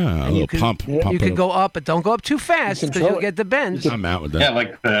air. A little pump. You could go up, but don't go up too fast because you'll get the bends. I'm out with that. Yeah,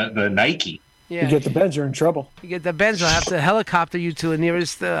 like the Nike. Yeah. You get the bends, you're in trouble. You get the bends, they'll have to helicopter you to the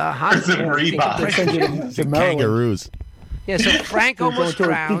nearest hospital. The kangaroos. Yeah, so Frank almost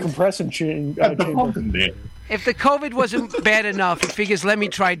drowned. Decompressing chamber. If the COVID wasn't bad enough, he figures, let me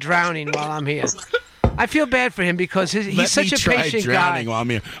try drowning while I'm here. I feel bad for him because he's such a patient guy. While I'm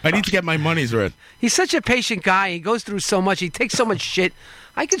here. I need to get my money's worth. He's such a patient guy. He goes through so much. He takes so much shit.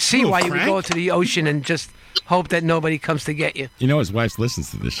 I could see why you would go to the ocean and just hope that nobody comes to get you. You know, his wife listens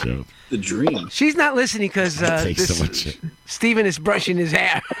to this show. The dream. She's not listening because so much shit. Steven is brushing his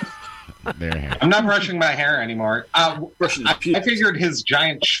hair. Their hair. I'm not brushing my hair anymore. I figured his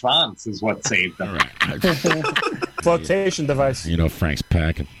giant schwanz is what saved him. Flotation device. You know, Frank's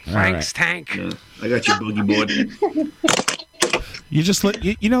packing. Frank's tank. Yeah, I got your boogie board. You just look.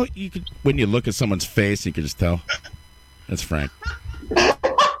 You know, you could when you look at someone's face, you can just tell. That's Frank.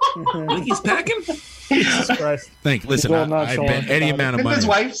 Think he's packing? Jesus Christ. Listen, I bet any amount of Did money. his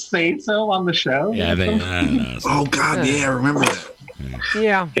wife say so on the show? Yeah, I don't know. Oh God, yeah, I remember that.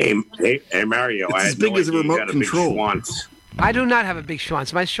 Yeah. Hey, Mario. It's I as had big no as a idea you remote got a big control. schwanz. I do not have a big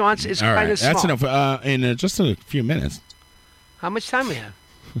schwanz. My schwanz is All kind right, of small. that's enough. In just a few minutes, How much time we have?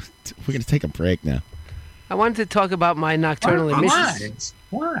 we're going to take a break now. I wanted to talk about my nocturnal emissions.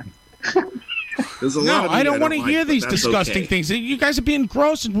 Why? There's a No, lot of I don't want to like, hear but these that's disgusting okay. things. You guys are being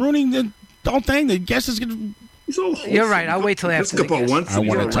gross and ruining the whole thing. The guest is going to. You're right. I'll wait till after the guest. I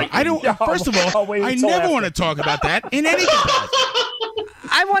want to talk. I don't. First of all, I never want to talk about that in any capacity.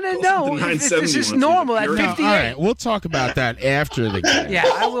 I want to know if this is normal at 58. All right, we'll talk about that after the game. Yeah,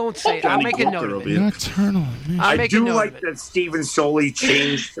 I won't say. I'll make a note of it. Nocturnal. I do like that Stephen Soley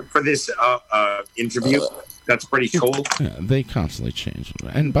changed for this interview. That's pretty cool. Yeah, they constantly change.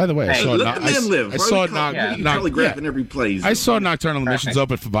 And by the way, I Hey, saw. let the man live. I saw telegraphing every place. I saw Nocturnal Emissions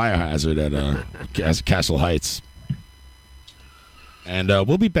open for Biohazard at Castle Heights. And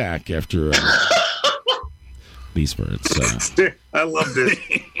we'll be back after these words. I love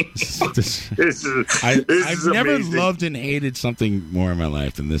this. I've never amazing. loved and hated something more in my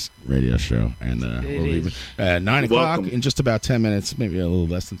life than this radio show. And we'll be 9 o'clock welcome. in just about 10 minutes, maybe a little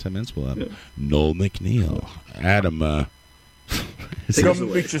less than 10 minutes. We'll have Noel McNeil, Adam. Go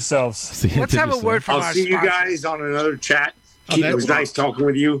meet yourselves. Let's have a word from I'll our see you sponsor. guys on another chat. Oh, It was nice talking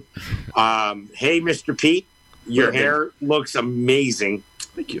with you. Hey, Mr. Pete, your hair looks amazing.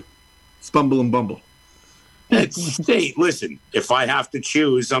 Thank you. Spumble and bumble. Hey, listen, if I have to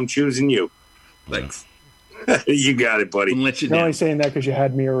choose, I'm choosing you. Thanks. You got it, buddy. Let you You're down. only saying that because you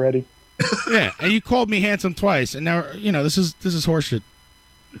had me already. Yeah, and you called me handsome twice, and now this is horseshit.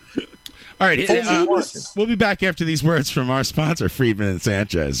 All right, we'll be back after these words from our sponsor, Friedman and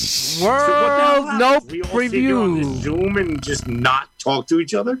Sanchez. World Nope We all sit here on this Preview. Zoom and just not talk to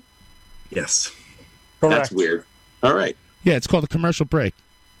each other? Yes. That's weird. All right. Yeah, it's called a commercial break.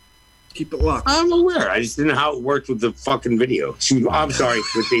 Keep it locked. I'm aware. I just didn't know how it worked with the fucking video. I'm sorry,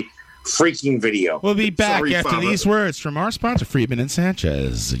 with the freaking video. We'll be back Sorry, after Father. these words from our sponsor, Friedman and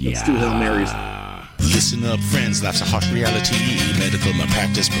Sanchez. Let's do Hail Marys. Listen up, friends, life's a hard reality. Medical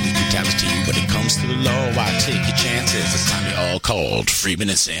malpractice, police brutality. When it comes to the law, why take your chances? It's time you all called Freeman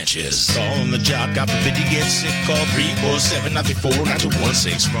and Sanchez. All on the job, got forbid you get sick. Call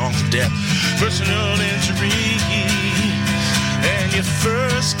 347-94-9216. Wrong to death, personal injury. And your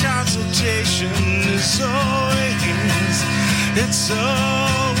first consultation is always, it's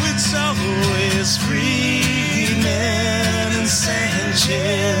always Freeman and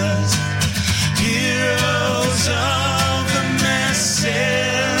Sanchez. Heroes of the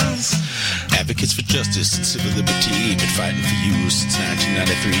masses. Advocates for justice and civil liberty. Been fighting for you since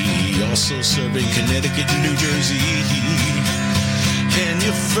 1993. Also serving Connecticut and New Jersey. And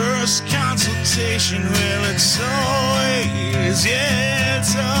your first consultation, well, it's always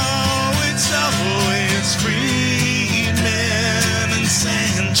Friedman and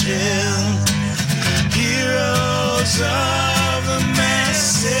Sanchez. Heroes of the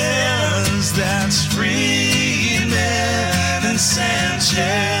masses, that's Friedman and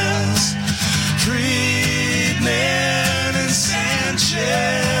Sanchez. Friedman and Sanchez.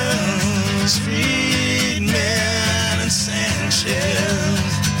 Friedman and Sanchez.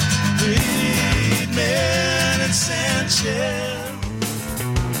 Friedman and Sanchez.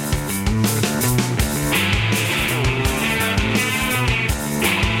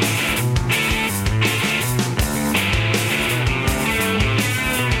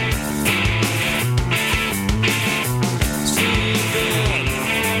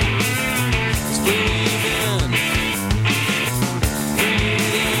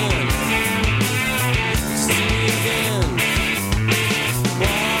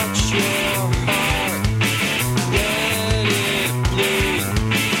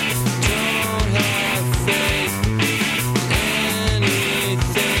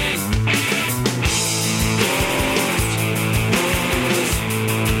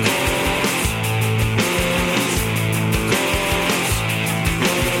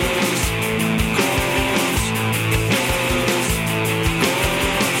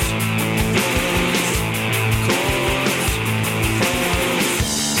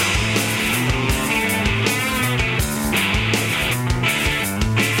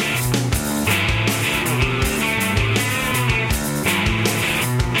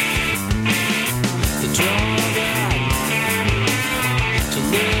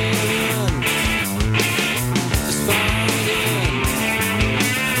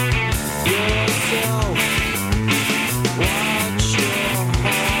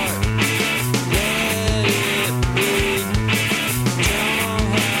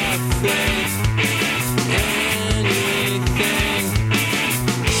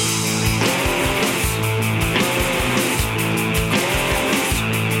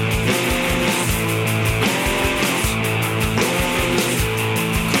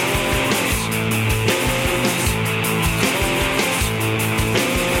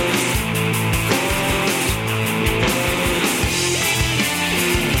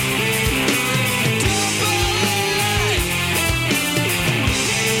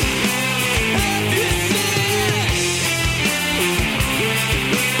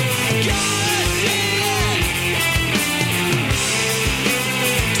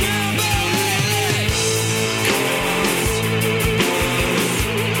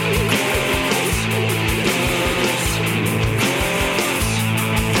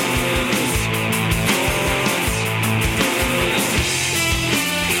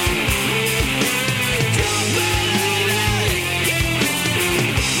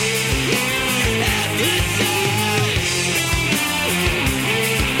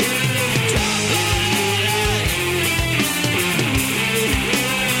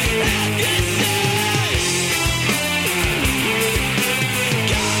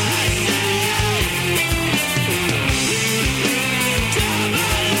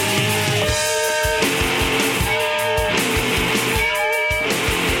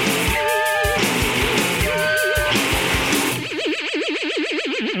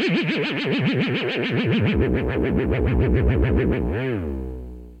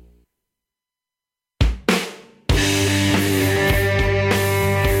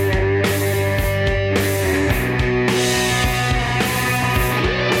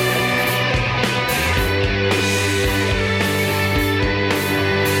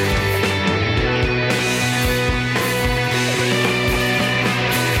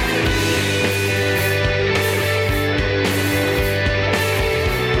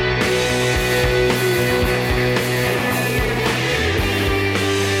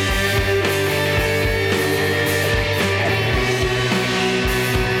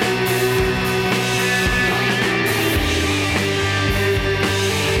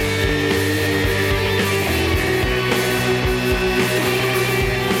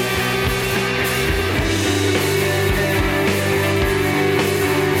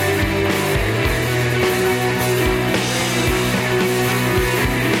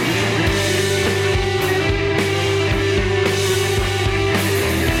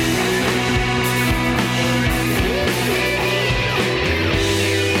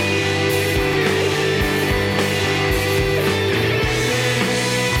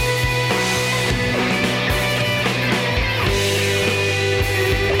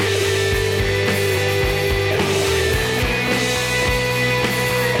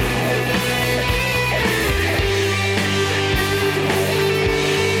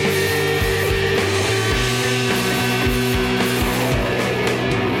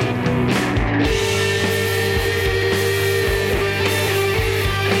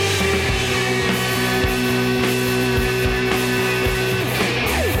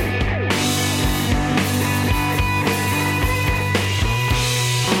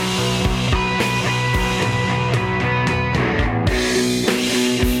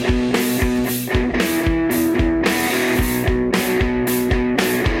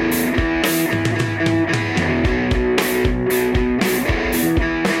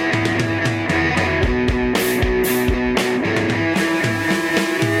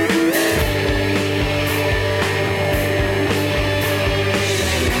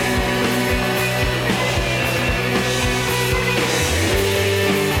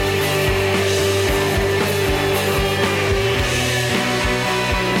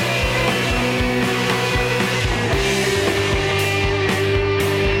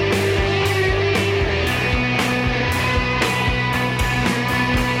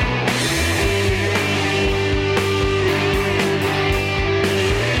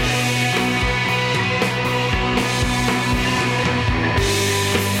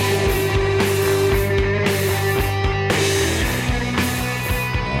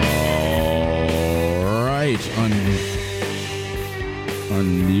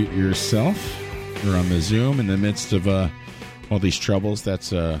 unmute yourself. You're on the Zoom in the midst of all these troubles.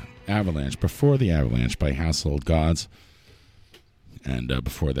 That's Avalanche. Before the Avalanche by Household Gods. And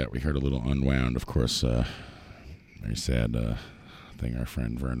before that, we heard a little Unwound. Of course, very sad thing. Our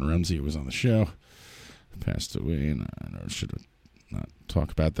friend Vern Rumsey was on the show. Passed away, and I should have not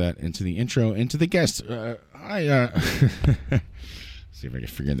talk about that into the intro, into the guest. See if I can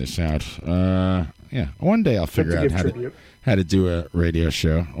figure this out. Yeah, one day I'll figure out how to do a radio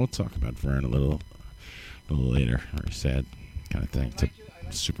show. We'll talk about Vern a little later. Very sad kind of thing.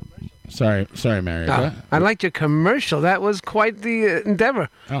 Sorry, Mario. I liked your commercial. That was quite the endeavor.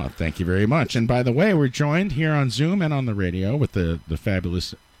 Oh, thank you very much. And by the way, we're joined here on Zoom and on the radio with the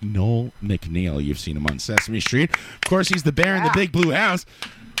fabulous Noel McNeil. You've seen him on Sesame Street. Of course, he's the bear in the big blue house.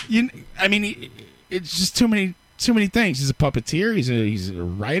 It's just too many things. He's a puppeteer. He's a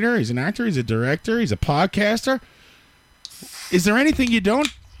writer. He's an actor. He's a director. He's a podcaster. Is there anything you don't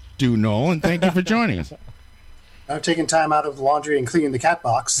do, Noel? And thank you for joining us. I've taken time out of laundry and cleaning the cat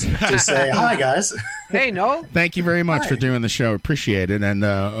box to say hi, guys. Hey, Noel. Thank you very much for doing the show. Appreciate it. And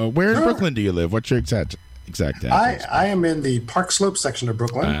where in Brooklyn do you live? What's your exact address? I am in the Park Slope section of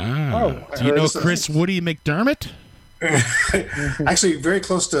Brooklyn. Do you know Chris Woody McDermott? Actually, very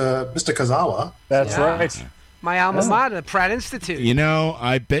close to Mr. Kazawa. That's right. My alma mater, the Pratt Institute. You know,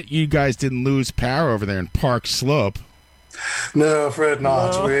 I bet you guys didn't lose power over there in Park Slope. No, afraid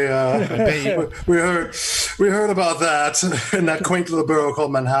not. No. We heard about that in that quaint little borough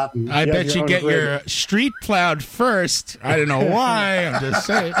called Manhattan. I bet you get your street plowed first. I don't know why. I'm just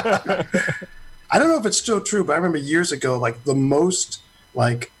saying. I don't know if it's still true, but I remember years ago, like the most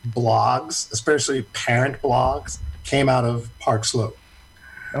blogs, especially parent blogs, came out of Park Slope.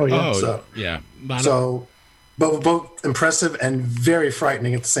 Oh yeah. Both impressive and very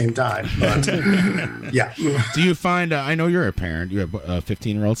frightening at the same time. But, yeah. Do you find, I know you're a parent, you have a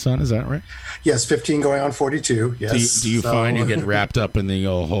 15-year-old son, is that right? Yes, 15 going on 42, yes. Do you find you get wrapped up in the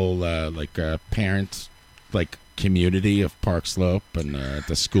whole, parent, community of Park Slope and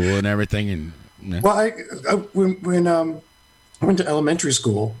the school and everything? And Well, when I went to elementary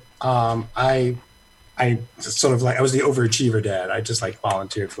school, I sort of I was the overachiever dad. I just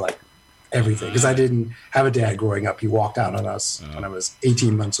volunteered for everything because I didn't have a dad growing up. He walked out on us when I was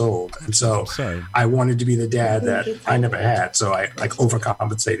 18 months old, and so I wanted to be the dad that I never had. So I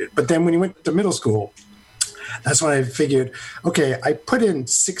overcompensated. But then when he went to middle school, that's when I figured, okay, I put in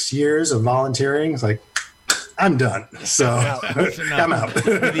 6 years of volunteering. It's I'm done. So I'm out.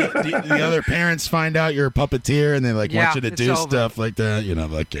 The other parents find out you're a puppeteer and they want you to do stuff like that.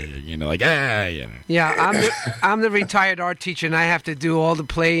 Yeah, I'm the retired art teacher and I have to do all the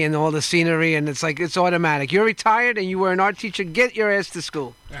play and all the scenery and it's automatic. You're retired and you were an art teacher. Get your ass to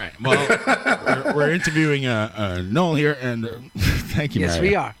school. All right. Well, we're interviewing Noel here, and thank you. Yes, Mario.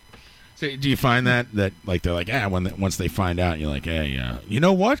 we are. So do you find that they're once they find out, you're hey, you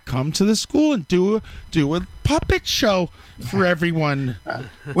know what? Come to the school and do a puppet show for everyone.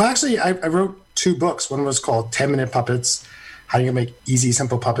 Well, actually, I wrote 2 books. One was called 10-Minute Puppets, How You Make Easy,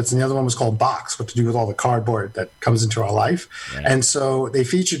 Simple Puppets, and the other one was called Box, what to do with all the cardboard that comes into our life. Right. And so they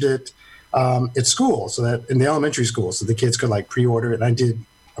featured it at school, so that in the elementary school, so the kids could pre-order it. And I did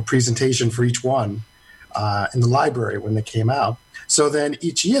a presentation for each one in the library when they came out. So then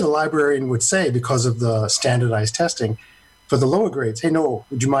each year the librarian would say, because of the standardized testing, for the lower grades, hey, Noel,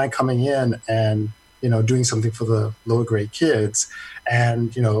 would you mind coming in and, doing something for the lower grade kids?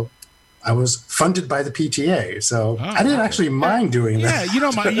 And, I was funded by the PTA, so I didn't actually mind doing that. Yeah, you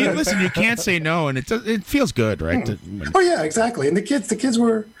don't mind. Listen, you can't say no, and it feels good, right? Oh, yeah, exactly. And the kids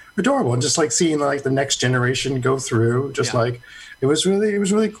were adorable, and just seeing the next generation go through, it was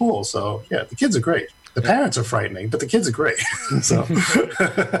really cool. So, yeah, the kids are great. The parents are frightening, but the kids are great. So,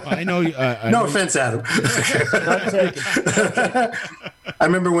 I know. No offense, Adam. I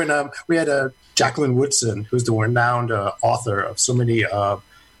remember when we had Jacqueline Woodson, who's the renowned author of so many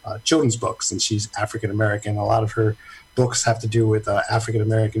children's books, and she's African American. A lot of her books have to do with African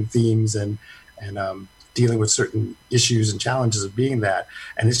American themes and dealing with certain issues and challenges of being that.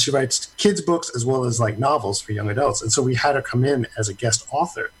 And she writes kids' books as well as novels for young adults. And so we had her come in as a guest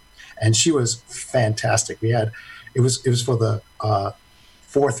author. And she was fantastic. It was for the 3rd,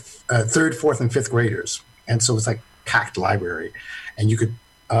 4th, and 5th graders, and so it was packed library, and you could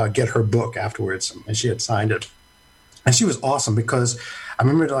get her book afterwards. And she had signed it, and she was awesome because I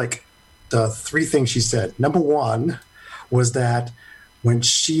remember the 3 things she said. Number 1 was that when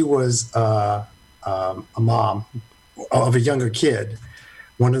she was a mom of a younger kid,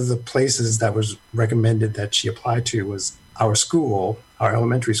 one of the places that was recommended that she apply to was our school, our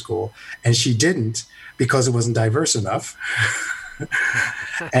elementary school, and she didn't because it wasn't diverse enough.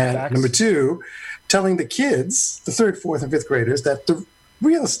 And number 2, telling the kids, the 3rd, 4th, and 5th graders, that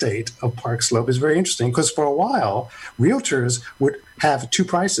real estate of Park Slope is very interesting because for a while, realtors would have two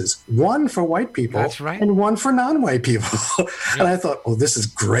prices, one for white people and one for non-white people. And I thought, oh, this is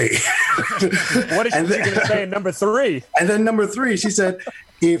great. What is she going to say in number 3? And then number 3, she said,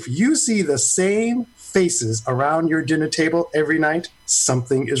 if you see the same faces around your dinner table every night,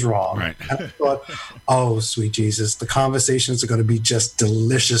 something is wrong. Right. And I thought, oh, sweet Jesus, the conversations are going to be just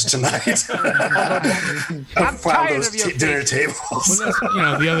delicious tonight. I'm tired of your dinner tables.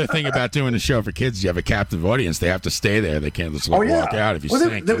 Well, the other thing about doing a show for kids, you have a captive audience. They have to stay there. They can't just walk out if you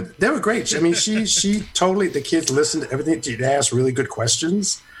sing. They were great. I mean, she totally, the kids listened to everything. She'd ask really good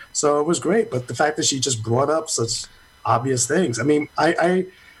questions. So it was great. But the fact that she just brought up such obvious things. I mean, I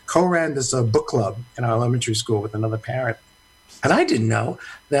co-ran this book club in our elementary school with another parent. And I didn't know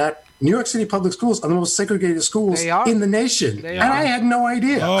that New York City public schools are the most segregated schools in the nation. And I had no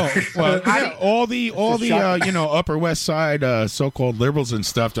idea. Oh, well, all the Upper West Side so-called liberals and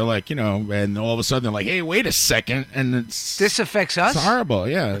stuff, they're like, and all of a sudden they're like, hey, wait a second. And this affects us? It's horrible,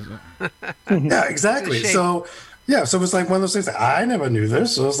 yeah. Yeah, exactly. So it was like one of those things. I never knew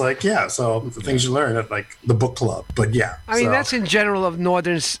this. So it was like, so the things you learn at like the book club. But I mean, that's in general of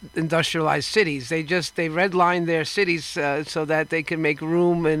northern industrialized cities. They redline their cities so that they can make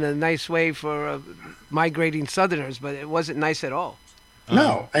room in a nice way for migrating Southerners. But it wasn't nice at all.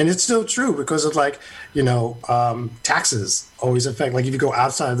 No, and it's still true because of like, taxes always affect, like if you go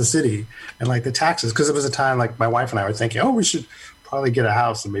outside of the city and like the taxes, because it was a time like my wife and I were thinking, oh, we should probably get a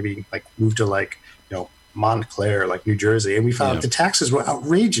house and maybe like move to like, Montclair, like New Jersey, and we found the taxes were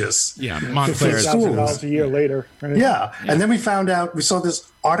outrageous. Yeah, Montclair is $1,000 a year later. Right? Yeah, and then we found out. We saw this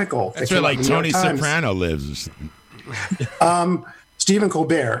article. That's where like Tony Soprano lives. Stephen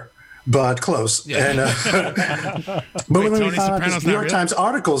Colbert, but close. Yeah. And, but when we found out this New York Times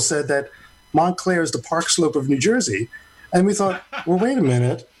article said that Montclair is the Park Slope of New Jersey, and we thought, well, wait a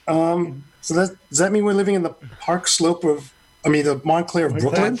minute. So does that mean we're living in the Park Slope of? I mean, the Montclair of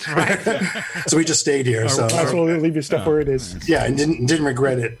Brooklyn. That's right. So we just stayed here. So that's why we leave your stuff where it is. Yeah, and didn't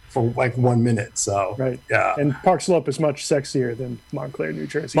regret it for like 1 minute. So yeah. And Park Slope is much sexier than Montclair, New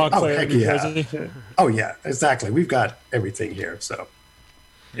Jersey. Montclair, New Jersey. Oh yeah, exactly. We've got everything here. So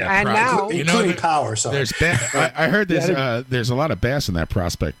yeah, and now including power. So there's I heard there's a lot of bass in that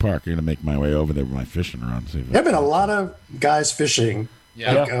Prospect Park. I'm gonna make my way over there with my fishing rod. There have been a lot of guys fishing.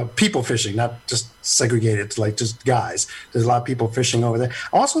 People fishing, not just segregated to like just guys. There's a lot of people fishing over there.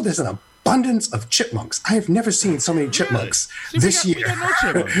 Also, there's an abundance of chipmunks. I have never seen so many chipmunks this year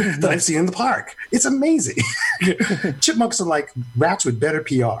that I've seen in the park. It's amazing. Chipmunks are like rats with better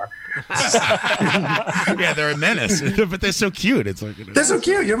PR. Yeah, they're a menace, but they're so cute. It's like they're so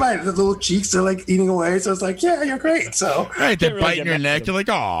cute. You're right. The little cheeks are like eating away. So it's like, yeah, you're great. So they're biting your neck. You're like,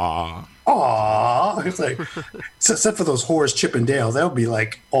 aw. Aww, it's like, except for those whores Chip and Dale, they'll be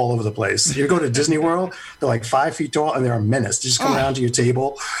like all over the place. You go to Disney World, they're like 5 feet tall and they're a menace. They just come around to your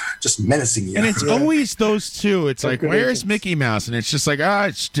table, just menacing you. And it's always those two. It's like, where's Mickey Mouse? And it's just like,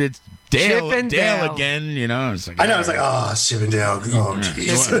 it's Dale again. It's like, I know. It's like, Chip and Dale. Oh,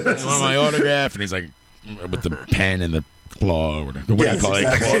 jeez. You want my autograph? And he's like, with the pen and the claw, or whatever. What do you call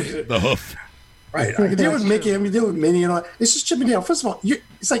it? The hoof. Right. I can deal with Mickey. I mean, deal with Minnie and all that. It's just Chip and Dale. First of all,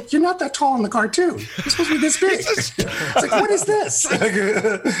 it's like you're not that tall in the cartoon. You're supposed to be this big. It's like, what is this?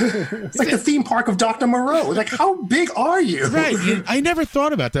 It's like the theme park of Dr. Moreau. Like, how big are you? Right. I never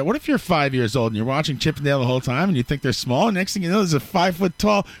thought about that. What if you're 5 years old and you're watching Chip and Dale the whole time and you think they're small? And next thing you know, there's a 5 foot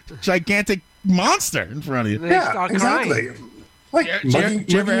tall, gigantic monster in front of you. Yeah, exactly. Like mugging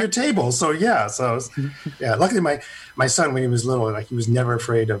your table. So luckily my son, when he was little, like he was never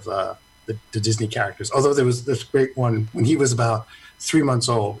afraid of the Disney characters. Although there was this great one when he was about 3 months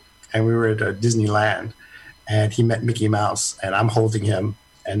old and we were at Disneyland and he met Mickey Mouse and I'm holding him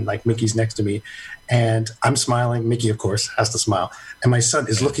and like Mickey's next to me and I'm smiling. Mickey, of course, has to smile. And my son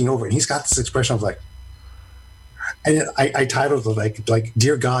is looking over and he's got this expression of like, and I titled it like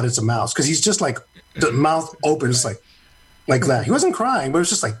Dear God, it's a mouse. Because he's just like, the mouth open, just like that. He wasn't crying, but it was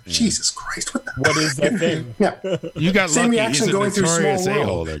just like, Jesus Christ, what is that thing? Yeah. You got same lucky. reaction going through Small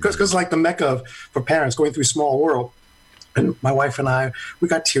World. Because like the mecca for parents going through Small World. And my wife and I, we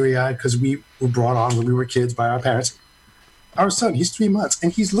got teary-eyed because we were brought on when we were kids by our parents. Our son, he's 3 months,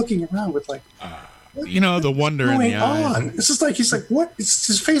 and he's looking around with like, the wonder in the eye. It's just like, he's like, what? It's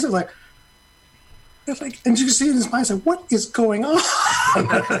his face is like, and you can see in his mind, like, what is going on?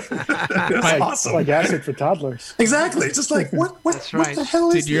 It's awesome. Like acid for toddlers. Exactly. It's just like, what the hell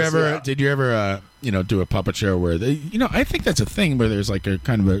is this? Did you ever, do a puppet show where I think that's a thing where there's like a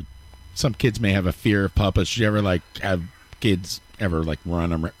kind of some kids may have a fear of puppets. Did you ever like have kids ever like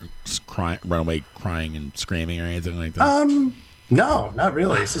run away crying and screaming or anything like that? No, not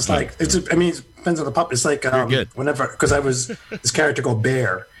really. It's just like it depends on the puppet. It's like whenever because I was this character called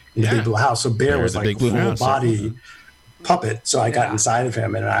Bear in the Big Blue House. So Bear was like a full body puppet. So I got inside of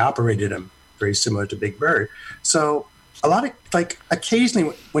him and I operated him very similar to Big Bird. So a lot of like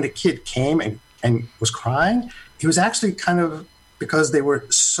occasionally when a kid came and was crying, it was actually kind of because they were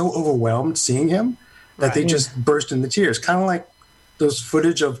so overwhelmed seeing him that they just burst into tears. Kind of like those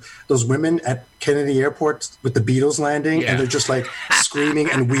footage of those women at Kennedy Airport with the Beatles landing, and they're just like screaming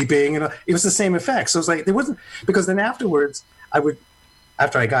and weeping. And it was the same effect. So it was like there wasn't because then afterwards,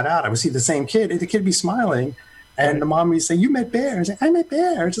 after I got out, I would see the same kid, and the kid would be smiling, and the mom would say, "You met Bear." I say, "I met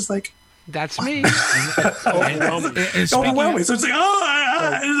Bear." It's just like that's me. Overwhelming. So it's like,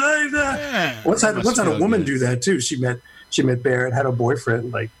 once had a woman do that too. She met Bear and had a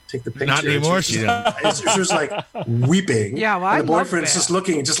boyfriend like take the picture. Not anymore. She was like weeping. Yeah, well, and the boyfriend's just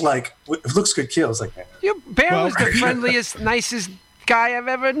looking, just like if looks good kills. Like Bear was the friendliest, nicest guy I've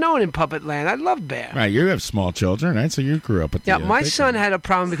ever known in Puppet Land. I love Bear. Right, you have small children, right? So you grew up with the my son had a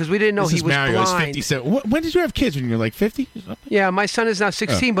problem because we didn't know he was Mario blind. Is 57. When did you have kids? When you were like 50? Yeah, my son is now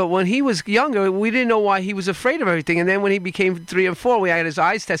 16, but when he was younger, we didn't know why he was afraid of everything. And then when he became 3 and 4, we had his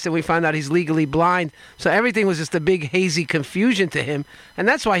eyes tested and we found out he's legally blind. So everything was just a big hazy confusion to him. And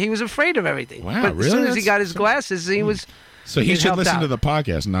that's why he was afraid of everything. Wow, but really? as soon as he got his glasses, he was... So he should listen to the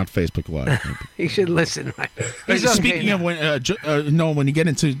podcast, not Facebook Live. He should listen. Right? Speaking of when you get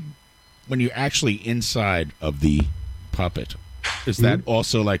into when you're actually inside of the puppet, is that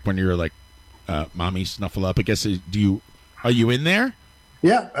also like when you're like, "Mommy, snuffle up"? I guess are you in there?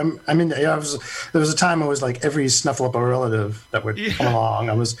 Yeah, I'm in. Yeah, there was a time I was like every snuffle up a relative that would come along.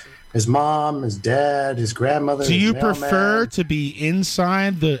 I was his mom, his dad, his grandmother. Do you prefer to be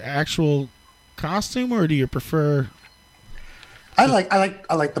inside the actual costume, or do you prefer? I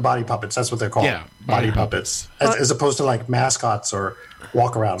like the body puppets. That's what they're called. Yeah, body puppets, as opposed to like mascots or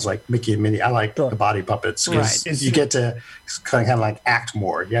walkarounds like Mickey and Minnie. I like the body puppets because you get to kind of like act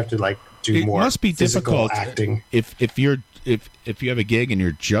more. You have to like do more. It must be difficult acting. If you have a gig and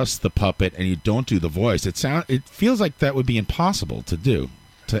you're just the puppet and you don't do the voice, it feels like that would be impossible to do,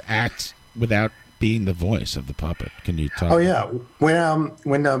 to act without being the voice of the puppet. Can you talk? Oh yeah,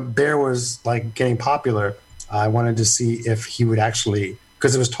 when Bear was like getting popular. I wanted to see if he would actually,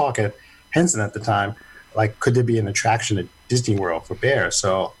 because there was talk at Henson at the time, like, could there be an attraction at Disney World for Bear?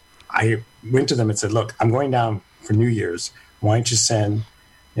 So I went to them and said, look, I'm going down for New Year's. Why don't you send,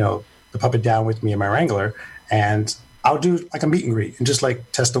 the puppet down with me and my Wrangler, and I'll do like a meet and greet and just like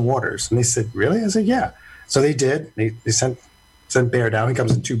test the waters. And they said, really? I said, yeah. So they did. They sent Bear down. He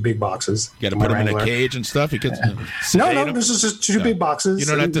comes in 2 big boxes. You got to put him in a cage and stuff. He gets no. This is just 2 big boxes. You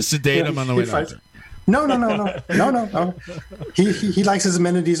don't have to sedate him on the way down. No. He likes his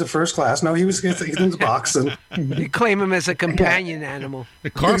amenities of first class. No, he was in his box, and you claim him as a companion animal. The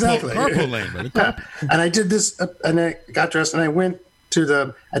carpool lane. And I did this, and I got dressed, and I went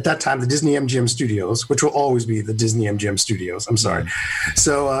to at that time the Disney MGM Studios, which will always be the Disney MGM Studios. I'm sorry.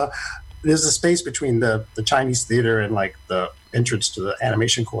 So there's a space between the Chinese theater and like the entrance to the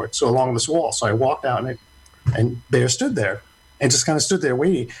animation court. So along this wall, so I walked out, and Bear stood there. And just kind of stood there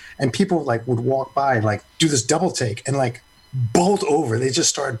waiting, and people like would walk by and like do this double take and like bolt over. They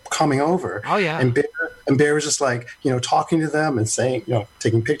just started coming over. Oh yeah. And Bear was just like talking to them and saying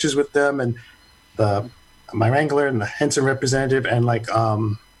taking pictures with them, and my Wrangler and the Henson representative and like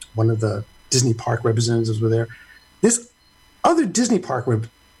one of the Disney Park representatives were there. This other Disney Park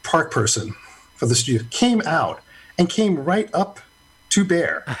person for the studio came out and came right up to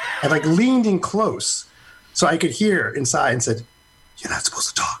Bear and like leaned in close. So I could hear inside and said, "You're not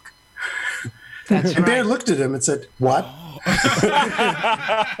supposed to talk." And Bear looked at him and said, "What?"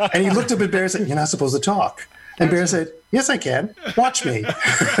 And he looked up at Bear and said, "You're not supposed to talk." And Bear said, "Yes, I can. Watch me."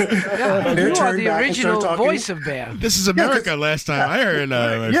 Yeah, Bear you are the original voice of Bear. This is America. Last time I heard.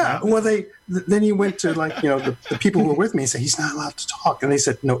 Well, then he went to like the people who were with me and said, "He's not allowed to talk." And they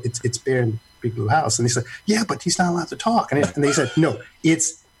said, "No, it's Bear in Big Blue House." And they said, "Yeah, but he's not allowed to talk." And they said, "No,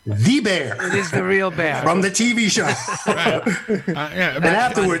 it's the Bear." It is the real Bear from the TV show. And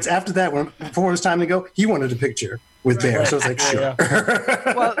afterwards, after that, before it was time to go, he wanted a picture with Bear. So I was like, sure.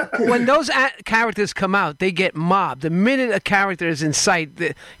 Well, when those characters come out, they get mobbed. The minute a character is in sight,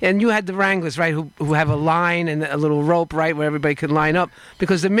 and you had the Wranglers, right, who have a line and a little rope, right, where everybody can line up.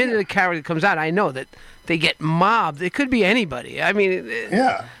 Because the minute a character comes out, I know that they get mobbed. It could be anybody. I mean,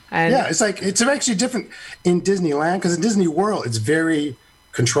 it's like it's actually different in Disneyland because in Disney World, it's very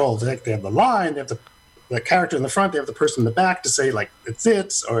controlled. They have the line, they have the character in the front, they have the person in the back to say like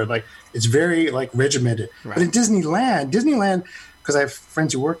it's or like it's very like regimented. Right. But in Disneyland because I have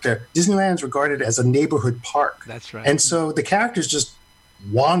friends who work there, Disneyland's regarded as a neighborhood park. That's right. And so the characters just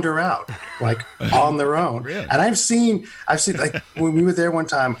wander out like on their own. Really? And I've seen like when we were there one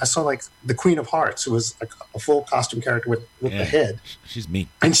time, I saw like the Queen of Hearts, who was like a full costume character with the head. She's mean.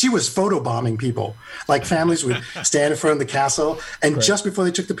 And she was photobombing people. Like families would stand in front of the castle, and just before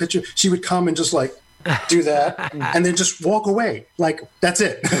they took the picture, she would come and just like do that and then just walk away. Like, that's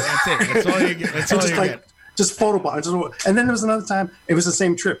it. That's it. That's all you get. That's all you get. Just photobomb. And then there was another time, it was the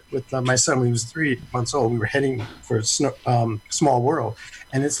same trip with my son when he was 3 months old. We were heading for Small World,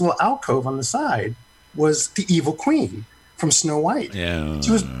 and this little alcove on the side was the evil queen from Snow White. Yeah.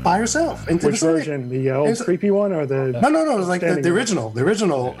 She was by herself. And which version? The old creepy one or the... No. It was like the original. The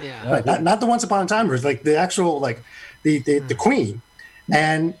original. Yeah. Not the Once Upon a Time. It was like the actual, like, the queen.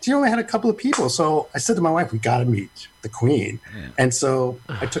 And she only had a couple of people. So I said to my wife, we got to meet the queen. Yeah. And so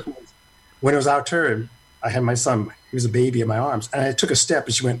I took... When it was our turn, I had my son, he was a baby in my arms, and I took a step,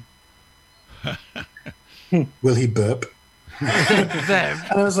 and she went, will he burp? And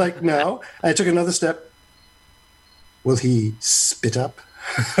I was like, no. And I took another step, will he spit up?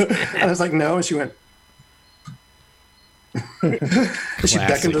 And I was like, no. And she went, she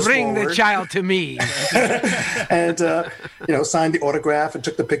beckoned us Bring forward. the child to me. And, signed the autograph and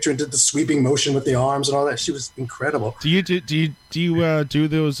took the picture and did the sweeping motion with the arms and all that. She was incredible. Do you do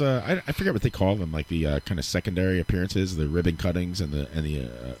those? I forget what they call them, like the kind of secondary appearances, the ribbon cuttings and the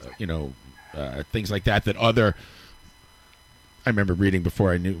things like that. That other, I remember reading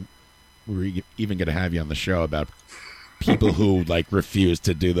before I knew we were even going to have you on the show about people who like refused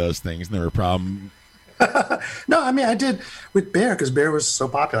to do those things, and there were problems. No, I mean, I did with Bear because Bear was so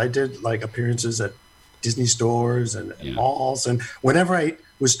popular. I did like appearances at Disney stores and malls, and whenever I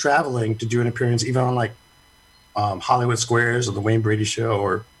was traveling to do an appearance, even on like Hollywood Squares or the Wayne Brady Show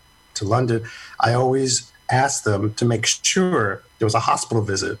or to London, I always asked them to make sure there was a hospital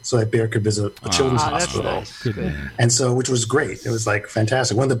visit so that Bear could visit a children's hospital. Nice. Good. And so, which was great. It was like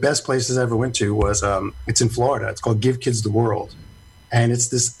fantastic. One of the best places I ever went to was it's in Florida. It's called Give Kids the World, and it's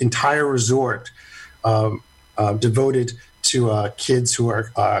this entire resort devoted to kids who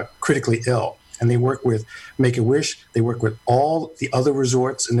are critically ill. And they work with Make-A-Wish. They work with all the other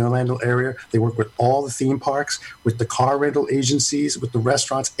resorts in the Orlando area. They work with all the theme parks, with the car rental agencies, with the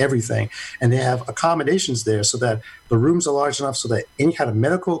restaurants, everything. And they have accommodations there so that the rooms are large enough so that any kind of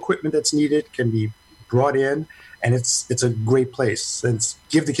medical equipment that's needed can be brought in. And it's a great place. It's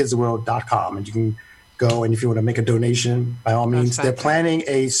GiveTheKidsTheWorld.com. And you can go, and if you want to make a donation, by all means. They're planning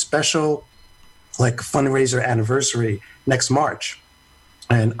a special fundraiser anniversary next March.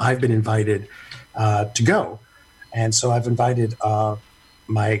 And I've been invited to go. And so I've invited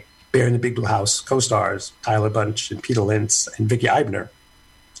my Bear in the Big Blue House co-stars, Tyler Bunch and Peter Lintz and Vicky Eibner.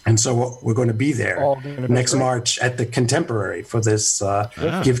 And so we're going to be there next March at the Contemporary for this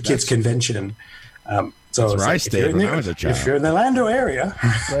Give Kids convention. So that's where I stayed when I was a child. If you're in the Orlando area,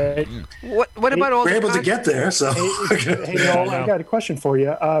 right. What about all? We're able to get there. So, hey, Noel, I got a question for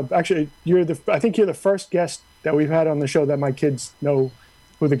you. Actually, I think you're the first guest that we've had on the show that my kids know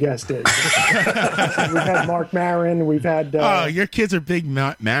who the guest is. We've had Mark Maron. We've had. Your kids are big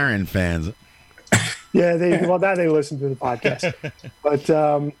Maron fans. Yeah, they listen to the podcast, but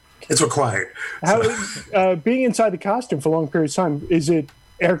it's required. How being inside the costume for long periods of time, is it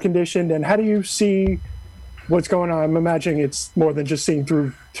air conditioned, and how do you see what's going on? I'm imagining it's more than just seeing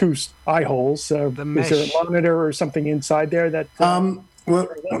through two eye holes. Is there a monitor or something inside there that?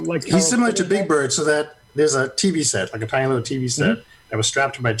 He's similar to Big Bird, so that there's a TV set, like a tiny little TV set that was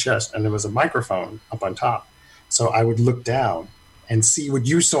strapped to my chest, and there was a microphone up on top. So I would look down and see what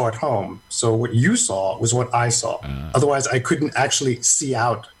you saw at home. So what you saw was what I saw. Otherwise, I couldn't actually see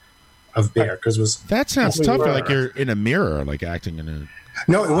out of Bear because it was. That sounds tough. Like you're in a mirror, like acting in a.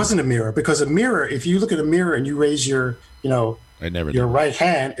 No, it wasn't a mirror, because a mirror, if you look at a mirror and you raise your, your right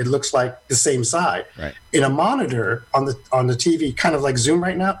hand, it looks like the same side. Right. In a monitor on the TV, kind of like Zoom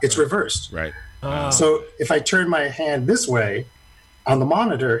right now, it's reversed. Right. So if I turn my hand this way on the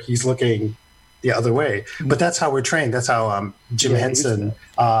monitor, he's looking the other way. But that's how we're trained. That's how Jim Henson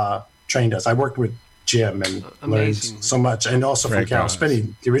trained us. I worked with Jim and learned so much, and also from Carol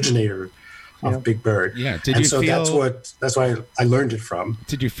Spinney, the originator of Big Bird. Yeah. That's why I learned it from.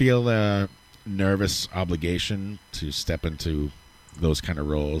 Did you feel a nervous obligation to step into those kind of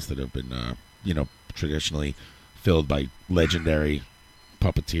roles that have been, traditionally filled by legendary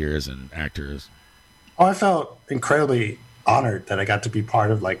puppeteers and actors? Oh, I felt incredibly honored that I got to be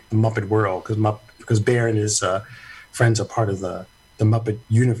part of like the Muppet world, because Bear and his friends are part of the Muppet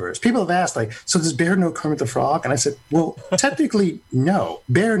universe. People have asked, like, so does Bear know Kermit the Frog? And I said, well, technically, no.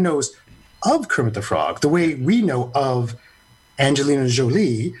 Bear knows of Kermit the Frog the way we know of Angelina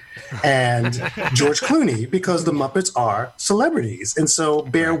Jolie and George Clooney because the Muppets are celebrities. And so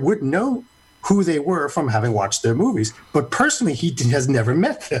Bear would know who they were from having watched their movies. But personally, he has never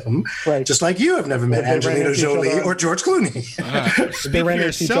met them, just like you have never met Angelina Jolie or George Clooney. They ran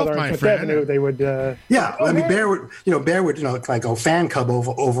into each other on Fifth Avenue. They would... yeah, I mean, Bear would, like go fan cub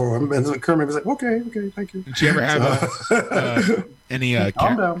over him. And Kermit was like, okay, thank you. Did you ever have any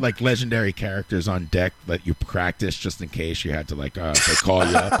like legendary characters on deck that you practiced just in case you had to like they call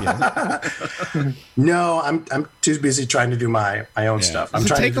you up? Yeah? No, I'm too busy trying to do my own stuff. Does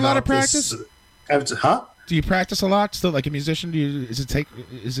it take a lot of practice? Huh? Do you practice a lot still? Like a musician, is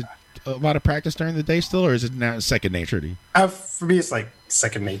it a lot of practice during the day still, or is it now second nature to you? For me, it's like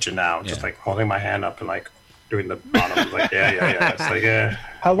second nature now. Just like holding my hand up and like doing the bottom. Like yeah. It's like yeah.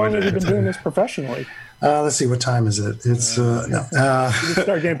 How long have you been doing this professionally? Let's see, what time is it? It's you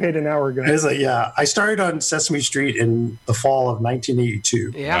started getting paid an hour ago. It's like, I started on Sesame Street in the fall of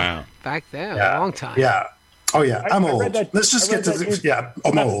 1982. Yeah, wow. Back then, a long time. Yeah. Oh yeah, I'm old. Let's just get to this. Yeah,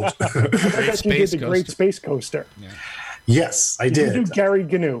 I'm old. I read that you did the Great Space Coaster. Yeah. Yes, I did. Did you do Gary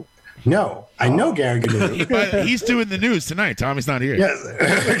Gnu? No, I know Gary Gnu. He's doing the news tonight. Tommy's not here. Yes.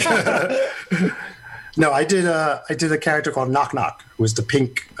 No, I did a character called Knock Knock, who was the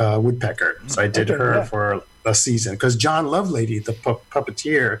pink woodpecker. So I did her for a season because John Lovelady, the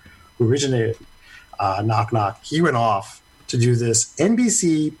puppeteer who originated Knock Knock, he went off to do this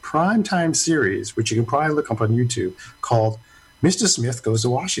NBC primetime series, which you can probably look up on YouTube, called Mr. Smith Goes to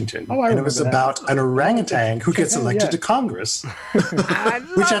Washington. And it was about an orangutan who gets elected to Congress,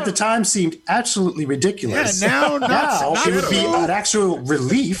 which at the time seemed absolutely ridiculous. Yeah, now it would be an actual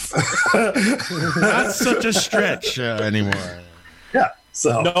relief. Not such a stretch anymore. Yeah.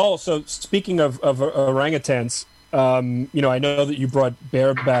 So speaking of orangutans, I know that you brought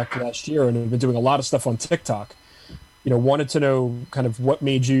Bear back last year and have been doing a lot of stuff on TikTok. Wanted to know kind of what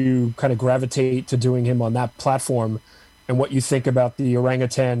made you kind of gravitate to doing him on that platform, and what you think about the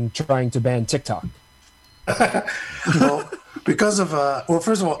orangutan trying to ban TikTok. Well, because of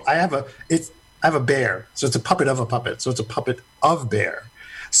first of all, I have a bear, so it's a puppet of a puppet, so it's a puppet of Bear.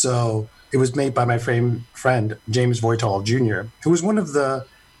 So it was made by my friend James Voital Jr., who was one of the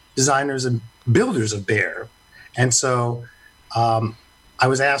designers and builders of Bear, and so I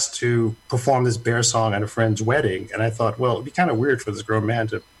was asked to perform this Bear song at a friend's wedding, and I thought, well, it'd be kind of weird for this grown man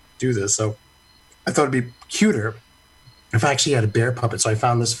to do this, so I thought it'd be cuter if I actually had a bear puppet. So I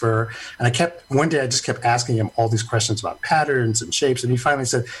found this fur, and one day I just kept asking him all these questions about patterns and shapes, and he finally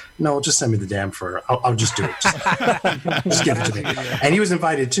said, no, just send me the damn fur. I'll just do it. Just give it to me. And he was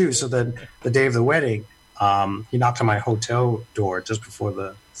invited too, so then the day of the wedding, he knocked on my hotel door just before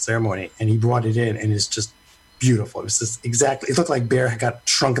the ceremony, and he brought it in, and it's just beautiful. It was just it looked like Bear got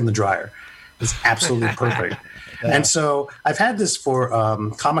shrunk in the dryer. It's absolutely perfect. And so I've had this for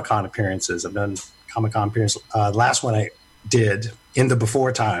Comic-Con appearances. I've done Comic-Con appearances. Last one I did in the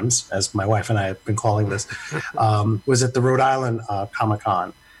before times, as my wife and I have been calling this, was at the Rhode Island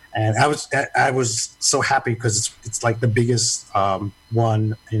Comic-Con. And I was so happy because it's like the biggest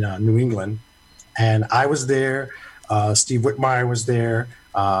one in New England. And I was there. Steve Whitmire was there.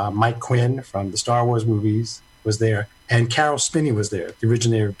 Mike Quinn from the Star Wars movies was there, and Carol Spinney was there, the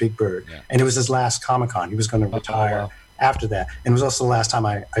originator of Big Bird. Yeah. And it was his last Comic-Con. He was going to retire after that. And it was also the last time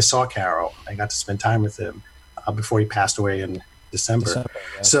I saw Carol. I got to spend time with him before he passed away in December.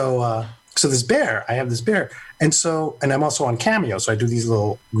 Yeah. So this bear, I have this bear. And I'm also on Cameo. So I do these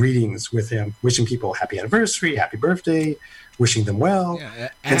little greetings with him, wishing people happy anniversary, happy birthday, wishing them well. Yeah,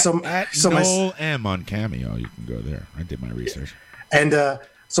 Noel M on Cameo. You can go there. I did my research. And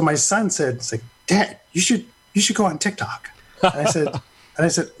so my son said, it's like, Dad, you should go on TikTok. And I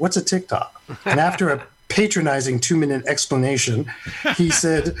said, what's a TikTok? And after a patronizing 2-minute explanation, he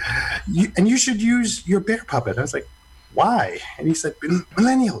said, you should use your bear puppet. I was like, why? And he said,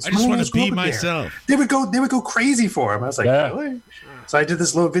 millennials. I just want to be myself. They would go crazy for him. I was like, really? So I did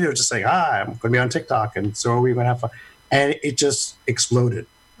this little video just saying, I'm going to be on TikTok, and so are we going to have fun. And it just exploded.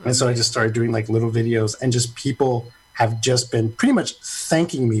 And so I just started doing like little videos, and just people have just been pretty much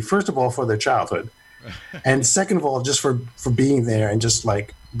thanking me, first of all, for their childhood. And second of all, just for being there and just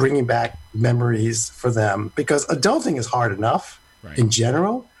like bringing back memories for them, because adulting is hard enough in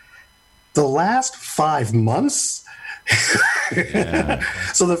general. The last 5 months.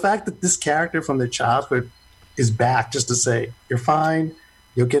 So the fact that this character from their childhood is back just to say, you're fine.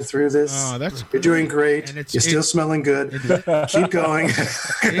 You'll get through this. You're doing great. You're still smelling good. Keep going.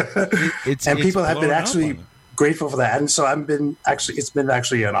 And people have been actually grateful for that. And so it's been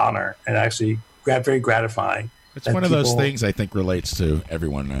actually an honor and actually very gratifying It's one of those things I think relates to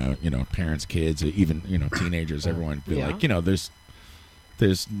everyone, parents, kids, even, teenagers, everyone be like,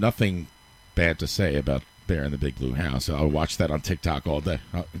 there's nothing bad to say about Bear in the Big Blue House. I'll watch that on TikTok all day.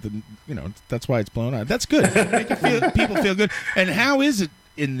 That's why it's blown out. That's good. People feel good. And how is it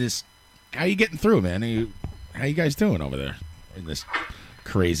in this? How are you getting through, man? How you guys doing over there in this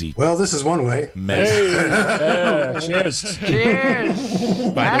crazy? Well, this is one way. Mess. Cheers.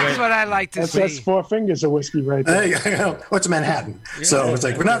 Cheers. That's what I like to see. That's 4 fingers of whiskey right there. What's Manhattan? So it's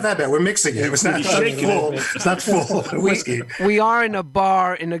like, we're not that bad. We're mixing it. It's not full. It's not full whiskey. We are in a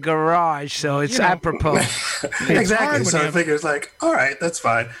bar in a garage, so it's apropos. Exactly. So I figure it's like, all right, that's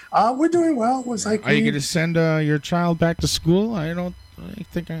fine. We're doing well. Are you going to send your child back to school? I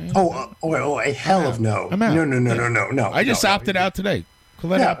think I am. A hell of no. I'm out. No. I just opted out today.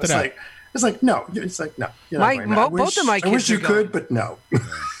 Colette opted out. It's like no. It's like no. Both of my kids. I wish you could, but no.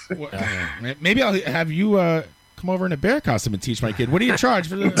 Maybe I'll have you come over in a bear costume and teach my kid. What do you charge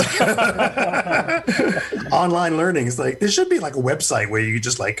for this? Online learning is like there should be like a website where you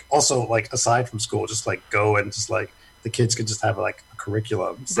just like also like aside from school just like go and just like the kids could just have like a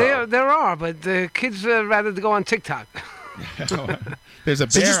curriculum. So. There are, but the kids rather go on TikTok. There's a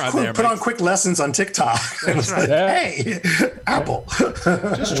bear on there. Put on quick lessons on TikTok. That's right. Hey, Apple.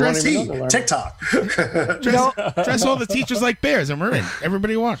 Just dress TikTok. Dress all the teachers like bears, and we're in.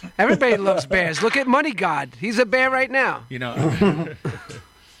 Everybody wants. Everybody loves bears. Look at Money God. He's a bear right now.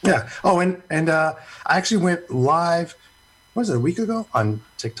 Yeah. Oh, and I actually went live. What was it, a week ago on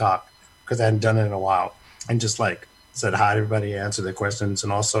TikTok because I hadn't done it in a while, and just like said hi to everybody, answered their questions,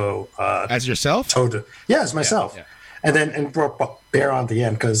 and also as yourself. As myself. Yeah. And then brought Bear on at the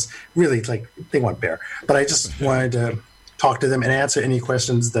end because really it's like they want Bear. But I just wanted to talk to them and answer any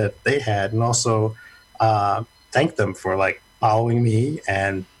questions that they had, and also thank them for like following me.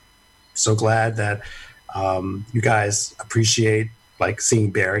 And so glad that you guys appreciate like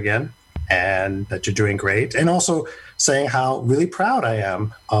seeing Bear again, and that you're doing great. And also saying how really proud I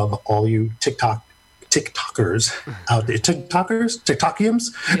am of all you TikTokers out there.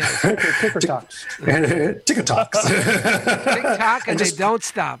 TikTokians? Yeah, TikToks. TikTok, and they don't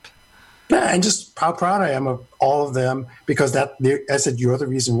stop. Yeah, and just how proud I am of all of them, because I said, you're the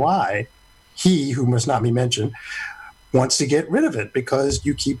reason why he, who must not be mentioned, wants to get rid of it, because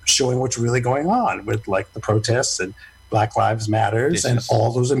you keep showing what's really going on with like the protests and Black Lives Matters and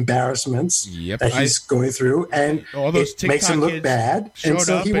all those embarrassments that he's going through, and all those it makes him look bad, and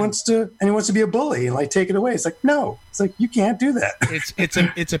so he wants to be a bully and like take it away. It's like, no, it's like you can't do that.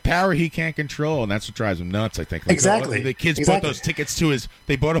 It's a power he can't control, and that's what drives him nuts. I think exactly. The kids bought those tickets to his.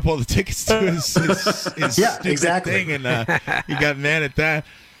 They bought up all the tickets to his stupid thing, and he got mad at that.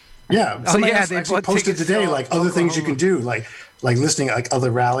 Yeah. Somebody else actually posted today like other things you can do, like listing like other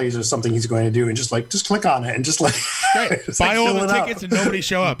rallies or something he's going to do, and just click on it and just like buy all the tickets and nobody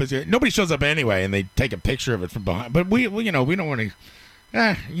show up. Nobody shows up anyway, and they take a picture of it from behind. But we don't want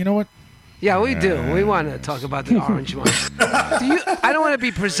to. You know what? Yeah, we do. We want to talk about the orange one. I don't want to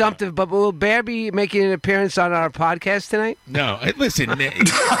be presumptive, but will Bear be making an appearance on our podcast tonight? No. Listen, why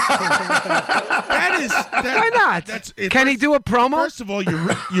not? Can he do a promo? First of all,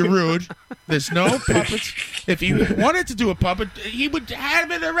 you're rude. There's no puppets. If he wanted to do a puppet, he would have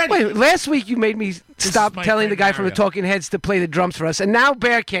it already. Wait, last week you made me stop telling the guy from the Talking Heads to play the drums for us, and now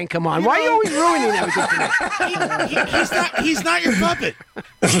Bear can't come on. Why are you always ruining everything for me? He's not your puppet.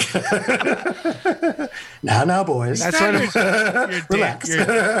 Now, boys. That's what relax.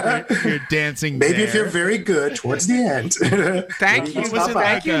 You're dancing. Maybe there. if you're very good towards the end. Thank you.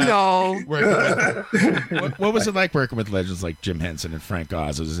 Thank you, Noel. What was it like working with legends like Jim Henson and Frank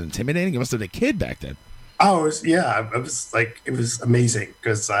Oz? Was it intimidating? You must have been a kid back then. Oh, it was amazing,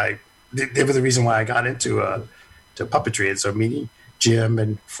 because they were the reason why I got into to puppetry. And so meeting Jim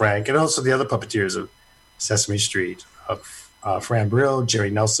and Frank, and also the other puppeteers of Sesame Street, of Fran Brill,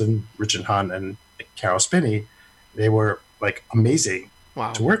 Jerry Nelson, Richard Hunt, and Carol Spinney, they were like amazing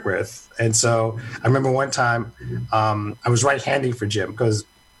to work with. And so I remember one time I was right-handing for Jim, because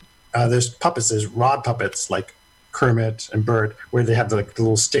there's puppets, there's rod puppets like Kermit and Bert, where they have the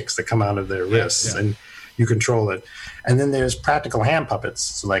little sticks that come out of their wrists, and you control it. And then there's practical hand puppets,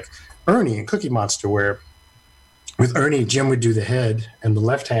 so like Ernie and Cookie Monster, where with Ernie, Jim would do the head and the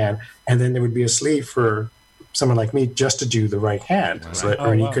left hand, and then there would be a sleeve for someone like me just to do the right hand, so that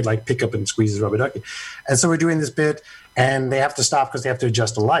Ernie could like pick up and squeeze his rubber ducky. And so we're doing this bit, and they have to stop because they have to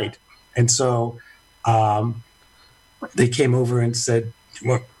adjust the light. And so they came over and said,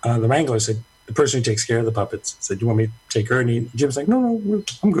 the Wrangler said, the person who takes care of the puppets said, do you want me to take Ernie? And Jim's like, no,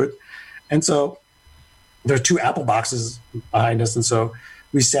 I'm good. And so there are 2 apple boxes behind us, and so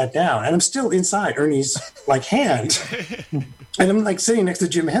we sat down, and I'm still inside Ernie's like hand, and I'm like sitting next to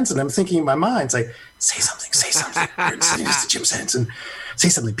Jim Henson. I'm thinking in my mind, it's like, say something. You're sitting next to Jim Henson. Say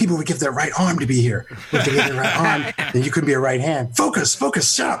something. People would give their right arm to be here. If they give their right arm, then you couldn't be a right hand. Focus,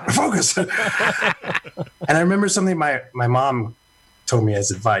 shut up, focus. And I remember something my mom told me as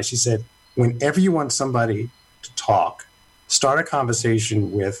advice. She said, whenever you want somebody to talk, start a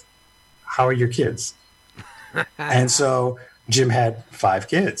conversation with, how are your kids? And so Jim had 5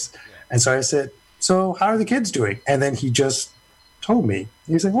 kids. And so I said, so how are the kids doing? And then he just told me.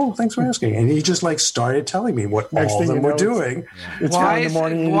 He's like, oh, thanks for asking. And he just like started telling me what all of them were doing. It's why in the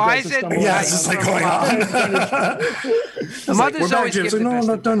morning. Why is it? Yeah, it's just like going on. The mother's always Jim's like, no, I'm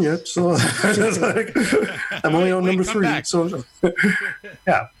not done yet. So like, I'm only on number 3. So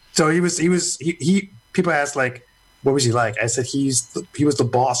yeah. So he people asked like, what was he like? I said, he was the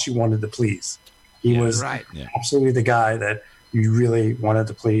boss you wanted to please. He was absolutely the guy that you really wanted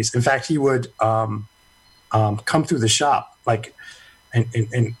to please. In fact, he would come through the shop like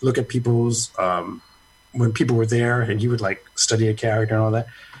and look at people's when people were there, and he would like study a character and all that.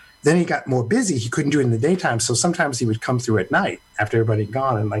 Then he got more busy. He couldn't do it in the daytime, so sometimes he would come through at night after everybody had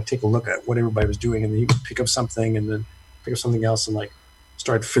gone and like take a look at what everybody was doing, and then he would pick up something and then pick up something else and like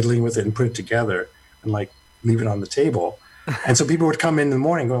start fiddling with it and put it together and like leave it on the table. And so people would come in the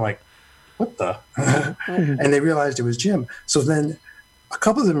morning going like, what the? And they realized it was Jim. So then a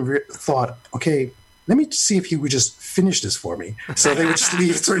couple of them thought, okay, let me see if he would just finish this for me. So they would just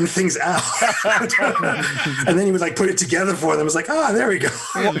leave certain things out. And then he would like put it together for them. It was like, there we go.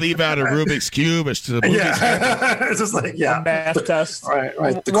 Leave out a Rubik's Cube. It's just like, math test. Right.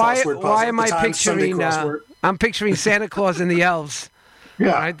 The why crossword puzzle, am I picturing, I'm picturing Santa Claus and the elves.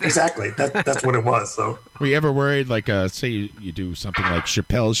 Yeah, right? Exactly. That's what it was. So, were you ever worried, like, say you do something like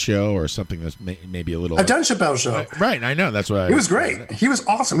Chappelle's Show or something that's maybe a little? I've done Chappelle's Show. Right, I know. That's why. He was great. He was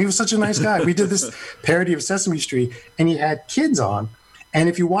awesome. He was such a nice guy. We did this parody of Sesame Street, and he had kids on. And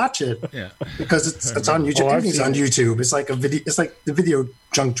if you watch it, because it's on YouTube, everything's on YouTube. It's like a video. It's like the video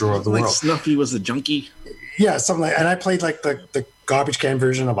junk drawer of the world. Snuffy was the junkie. Yeah, something like. And I played like the garbage can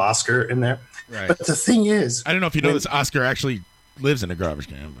version of Oscar in there. Right. But the thing is, I don't know if you know this. Oscar actually lives in a garbage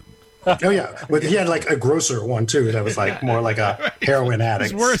can. Oh yeah, but he had like a grosser one too. That was like more like a heroin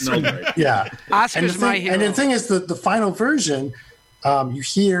addict. It's worse. Yeah, Oscar's my hero. And the thing is, the final version, you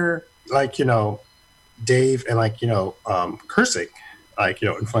hear like Dave and cursing,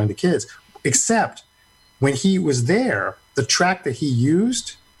 in front of the kids. Except when he was there, the track that he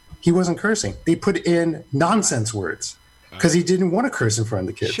used, he wasn't cursing. They put in nonsense words. Because he didn't want to curse in front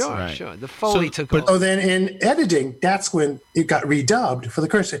of the kids. Sure. The Foley took over. Oh, then in editing, that's when it got redubbed for the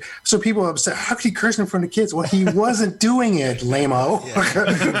curse. So people were upset, how could he curse in front of kids? Well, he wasn't doing it, lame-o.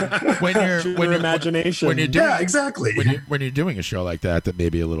 When you're imagination. When you're doing, exactly. When you're doing a show like that may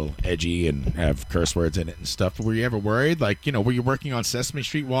be a little edgy and have curse words in it and stuff, were you ever worried? Like, were you working on Sesame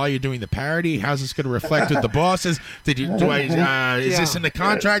Street while you're doing the parody? How's this going to reflect with the bosses? Is this in the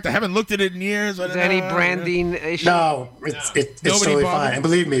contract? I haven't looked at it in years. Is there any branding issue? No. It's totally fine. And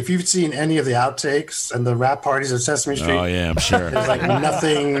believe me, if you've seen any of the outtakes and the rap parties of Sesame Street, oh yeah, I'm sure there's like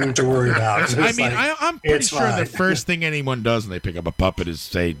nothing to worry about. I'm pretty sure the first thing anyone does when they pick up a puppet is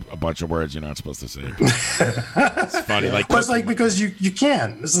say a bunch of words you're not supposed to say. It's funny, but it's like because you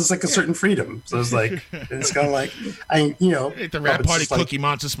can. This is like a certain freedom. So it's like it's kind of like the rap party, Cookie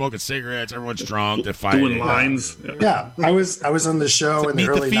Monster smoking cigarettes, everyone's drunk, they're fighting, doing lines. Yeah, I was on the show in the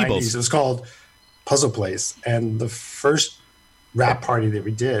early '90s. It was called Puzzle Place, and the first rap party that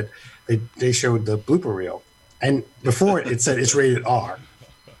we did, they showed the blooper reel, and before it said it's rated R,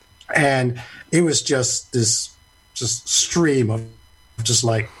 and it was just this stream of just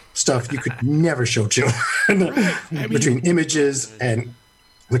like stuff you could never show children between images and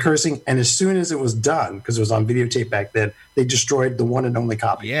the cursing. And as soon as it was done, because it was on videotape back then, they destroyed the one and only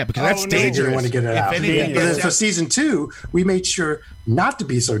copy. Yeah, because that's dangerous. They didn't want to get it out. But then for season 2, we made sure not to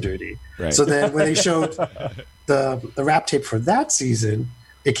be so dirty. Right. So then when they showed the rap tape for that season,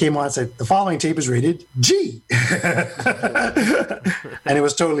 it came on and said, the following tape is rated G. And it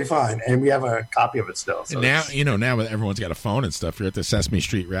was totally fine. And we have a copy of it still. So now, now everyone's got a phone and stuff, you're at the Sesame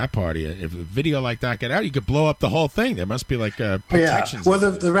Street rap party. If a video like that get out, you could blow up the whole thing. There must be like protections. Yeah.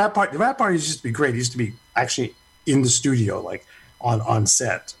 Well, the rap parties used to be great. It used to be actually in the studio, like on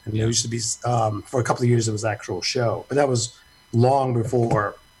set. And there used to be, for a couple of years, it was an actual show. But that was long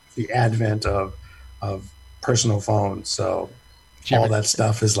before the advent of personal phones. So all that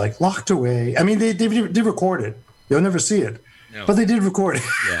stuff is like locked away. I mean, they did record it. You'll never see it, but they did record it.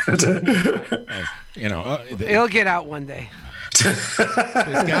 It'll get out one day. There's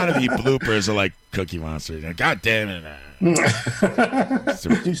got to be bloopers of like Cookie Monster. God damn it.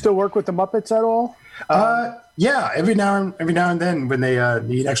 Do you still work with the Muppets at all? Yeah, every now and then when they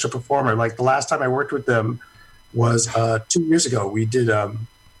need extra performer. Like the last time I worked with them was 2 years ago. We did the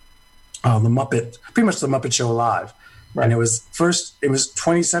Muppet, pretty much the Muppet Show live. Right. And it was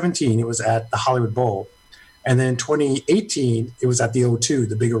 2017. It was at the Hollywood Bowl. And then 2018, it was at the O2,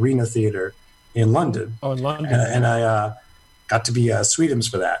 the big arena theater in London. Oh, in London. And I got to be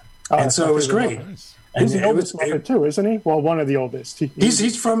Sweetums for that. And so it was great. Nice. He's the oldest Muppet too, isn't he? Well, one of the oldest.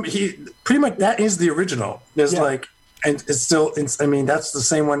 He's pretty much, that is the original. There's and it's still, I mean, that's the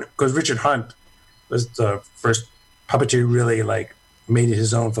same one, because Richard Hunt was the first puppeteer who really made it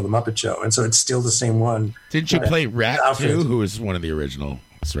his own for the Muppet Show. And so it's still the same one. Didn't you play Rat too, who was one of the originals,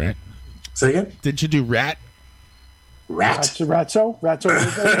 right? Say again? Didn't you do Rat? Ratso?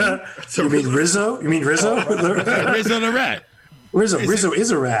 You mean Rizzo? Rizzo the Rat. Rizzo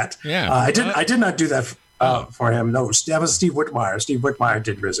is a rat. Yeah. I did not do that for him. No, that was Steve Whitmire. Steve Whitmire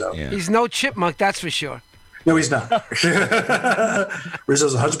did Rizzo. Yeah. He's no chipmunk, that's for sure. No, he's not.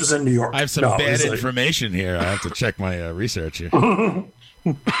 Rizzo's 100% New York. I have some bad information here. I have to check my research here.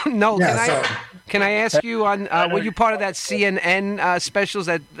 No, can I ask you on were you part of that CNN specials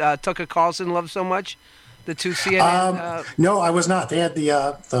that Tucker Carlson loved so much? The two CNN. No, I was not. They had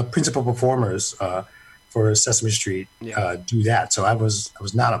the principal performers for Sesame Street do that, so I was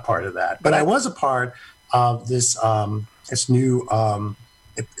not a part of that. But I was a part of this new.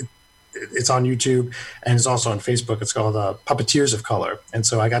 It's on YouTube and it's also on Facebook. It's called Puppeteers of Color, and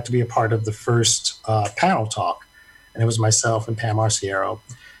so I got to be a part of the first panel talk, and it was myself and Pam Arciero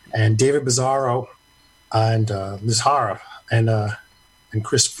and David Bizzaro and Liz Hara and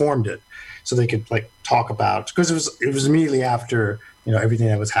Chris formed it. So they could talk about, because it was immediately after everything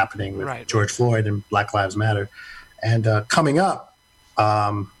that was happening with George Floyd and Black Lives Matter, and coming up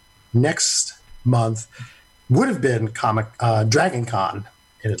next month would have been Dragon Con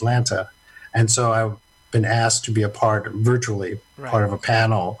in Atlanta, and so I've been asked to be a part of a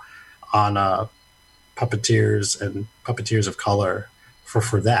panel on puppeteers and puppeteers of color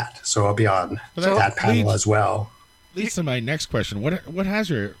for that. So I'll be on that panel as well. Leads to my next question. What has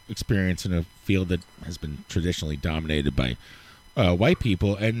your experience in a field that has been traditionally dominated by white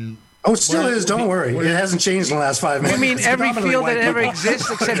people? And it still is. Don't worry. It hasn't changed in the last 5 minutes. You mean every field that ever exists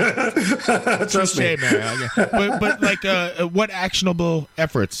except... Trust me. But what actionable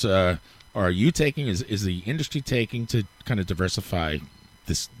efforts are you taking? Is the industry taking to kind of diversify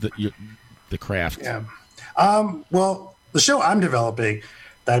the craft? Yeah. Well, the show I'm developing,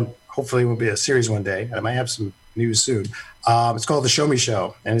 that hopefully will be a series one day, and I might have some news soon. It's called The Show Me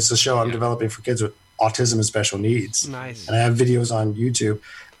Show, and it's a show I'm developing for kids with autism and special needs. Nice. And I have videos on YouTube.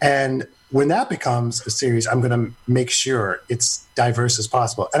 And when that becomes a series, I'm going to make sure it's diverse as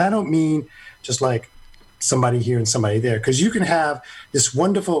possible. And I don't mean just somebody here and somebody there, because you can have this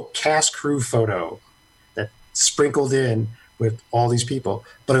wonderful cast crew photo that's sprinkled in with all these people.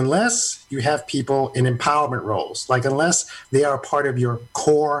 But unless you have people in empowerment roles, unless they are part of your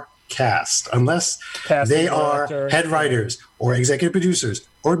core cast, unless they are head writers or executive producers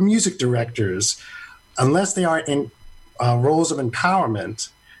or music directors, unless they are in roles of empowerment,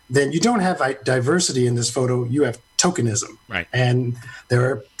 then you don't have diversity in this photo. You have tokenism. Right. And there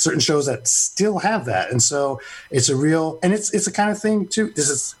are certain shows that still have that. And so it's a real, and it's a kind of thing too. This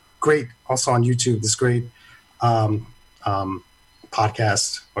is great also on YouTube, this great podcast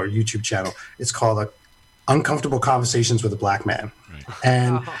or YouTube channel. It's called Uncomfortable Conversations with a Black Man. Right.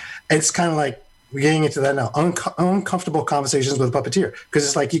 And it's kind of we're getting into that now. Uncomfortable conversations with a puppeteer,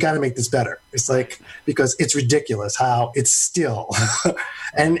 because it's you got to make this better. It's because it's ridiculous how it's still,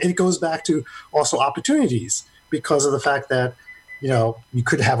 and it goes back to also opportunities, because of the fact that you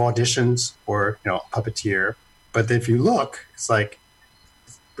could have auditions for a puppeteer, but if you look, it's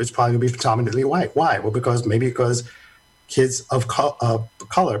it's probably gonna be predominantly white. Why? Well, because kids of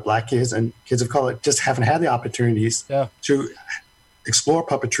color, Black kids and kids of color, just haven't had the opportunities to explore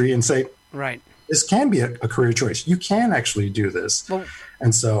puppetry and say, this can be a career choice. You can actually do this. Well,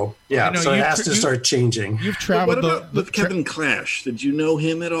 and so, so it has to start changing. You've traveled. What about with Kevin Clash? Did you know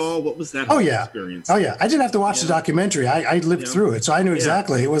him at all? What was that experience? Oh, yeah. I didn't have to watch the documentary. I lived through it, so I knew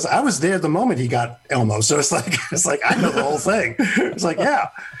exactly. I was there the moment he got Elmo, so it's I know the whole thing. It's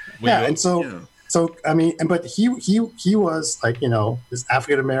and so... So I mean, but he was this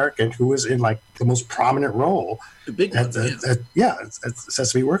African American who was in the most prominent role at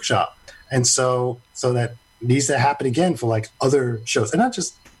Sesame Workshop, and so that needs to happen again for other shows, and not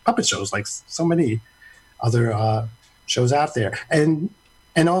just puppet shows, so many other shows out there, and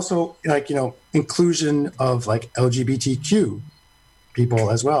also inclusion of LGBTQ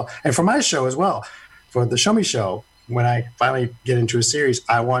people as well. And for my show as well, for the Show Me Show, when I finally get into a series,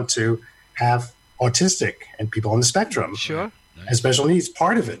 I want to have autistic and people on the spectrum and special needs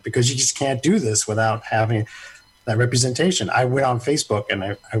part of it, because you just can't do this without having that representation. I went on Facebook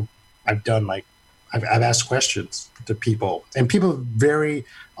and I've done I've asked questions to people, and people are very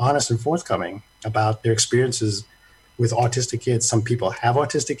honest and forthcoming about their experiences with autistic kids. Some people have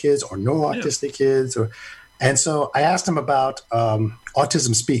autistic kids or no autistic kids, and so I asked them about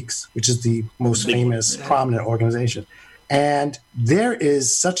Autism Speaks, which is the most famous, prominent organization. And there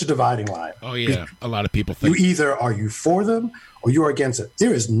is such a dividing line. Oh, yeah. A lot of people think. Are you for them or you are against it?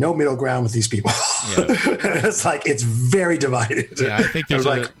 There is no middle ground with these people. Yeah. It's very divided. Yeah, I think there's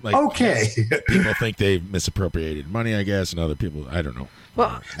okay. People think they misappropriated money, I guess, and other people, I don't know.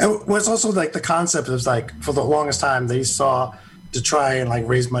 Well, it's also the concept is for the longest time, they saw to try and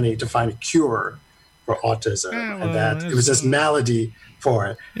raise money to find a cure for autism, and that it was this malady for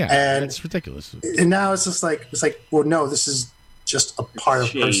it. Yeah, and it's ridiculous. And now it's just well, no, this is just a part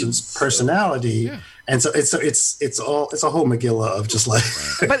of a person's personality, and so it's a whole Megillah of just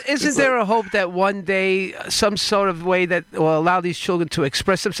But isn't there a hope that one day some sort of way that will allow these children to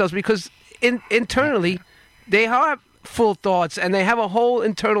express themselves, because internally they have full thoughts and they have a whole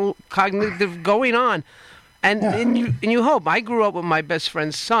internal cognitive going on. And you hope. I grew up with my best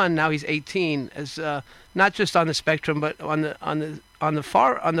friend's son. Now he's 18, as not just on the spectrum, but on the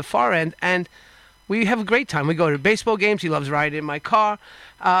far end. And we have a great time. We go to baseball games. He loves riding in my car.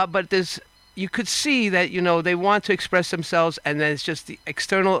 But you could see that they want to express themselves, and then it's just the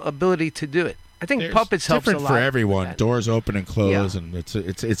external ability to do it. I think puppets helps a lot. Different for everyone. Doors open and close, and it's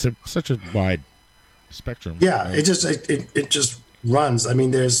such a wide spectrum. Yeah, right? it just runs. I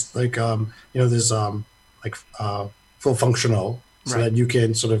mean, there's there's full functional, so that you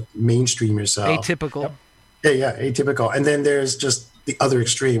can sort of mainstream yourself. Atypical. Yeah, atypical. And then there's just the other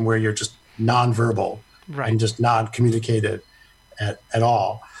extreme where you're just nonverbal and just non-communicative at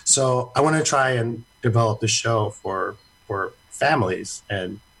all. So I want to try and develop the show for families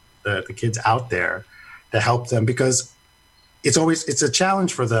and the kids out there to help them, because it's a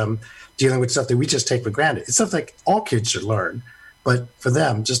challenge for them dealing with stuff that we just take for granted. It's stuff like all kids should learn, but for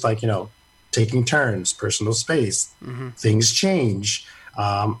them, just taking turns, personal space, things change,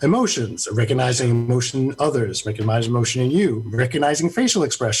 emotions, recognizing emotion in others, recognizing emotion in you, recognizing facial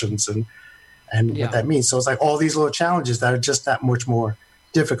expressions and what that means. So it's all these little challenges that are just that much more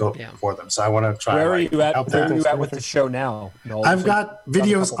difficult for them. So I want to try. Where are you at with the show now? I've got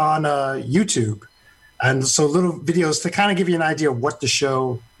videos on YouTube, and so little videos to kind of give you an idea of what the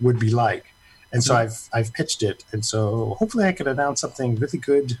show would be like. And so I've pitched it, and so hopefully I can announce something really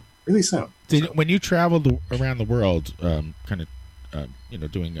good really soon. When you traveled around the world, doing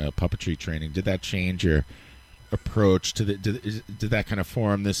puppetry training, did that change your approach to did that kind of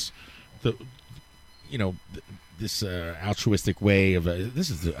form this altruistic way of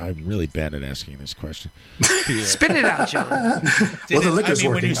I'm really bad at asking this question. Spit it out, John. The liquor's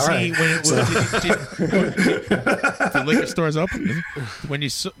working. The liquor store's open. When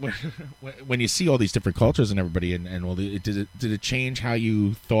you see all these different cultures and everybody, did it change how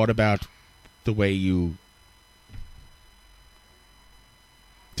you thought about the way you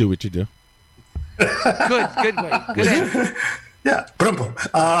do what you do? Good way. Good. Yeah. Boom.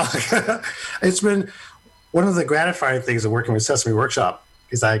 It's been one of the gratifying things of working with Sesame Workshop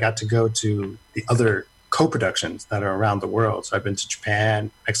is I got to go to the other co-productions that are around the world. So I've been to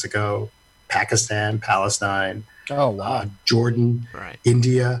Japan, Mexico, Pakistan, Palestine, Jordan,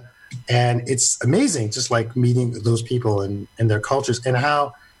 India. And it's amazing just meeting those people and their cultures, and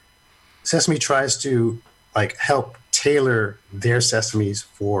how Sesame tries to help tailor their Sesames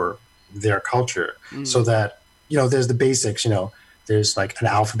for their culture, so that, there's the basics, there's an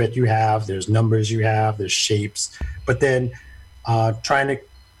alphabet you have, there's numbers you have, there's shapes, but then trying to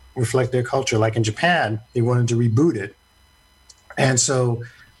reflect their culture. Like in Japan, they wanted to reboot it. And so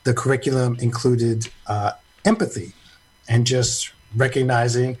the curriculum included empathy and just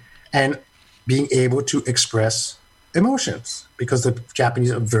recognizing and being able to express emotions, because the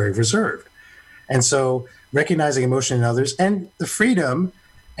Japanese are very reserved. And so recognizing emotion in others and the freedom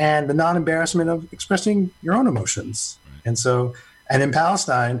and the non-embarrassment of expressing your own emotions. And in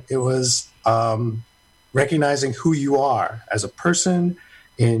Palestine, it was recognizing who you are as a person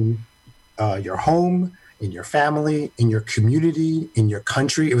in your home, in your family, in your community, in your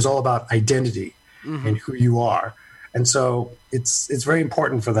country. It was all about identity and who you are. And so it's very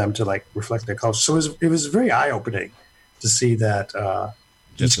important for them to reflect their culture. So it was very eye-opening to see that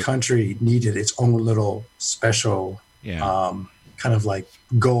each country needed its own little special kind of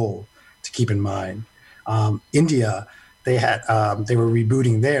goal to keep in mind. India they were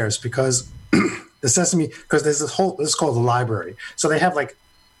rebooting theirs because the Sesame, because there's this is called the library. So they have like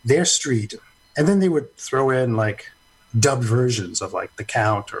their street, and then they would throw in like dubbed versions of like The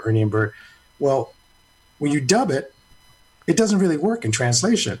Count or Ernie and Bert. Well, when you dub it, it doesn't really work in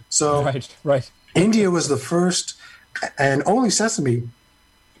translation. So right. India was the first and only Sesame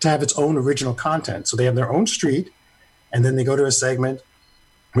to have its own original content. So they have their own street, and then they go to a segment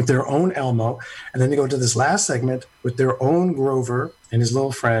with their own Elmo, and then they go to this last segment with their own Grover and his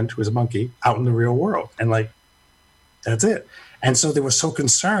little friend, who is a monkey, out in the real world. And like, that's it. And so they were so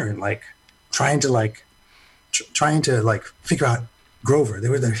concerned, like trying to figure out Grover. They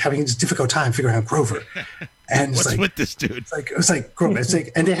were having this difficult time figuring out Grover. And what's with this dude? It was like Grover.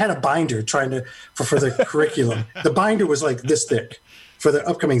 And they had a binder for the curriculum. The binder was like this thick for the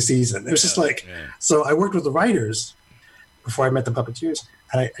upcoming season. It was just like, so I worked with the writers before I met the puppeteers,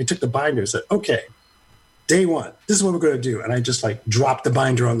 and I took the binder and said, okay, day one, this is what we're going to do. And I just like dropped the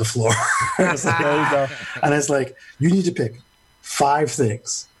binder on the floor. I was like, there you go. And I was like, you need to pick 5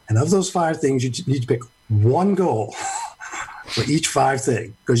 things. And of those 5 things, you need to pick one goal for each 5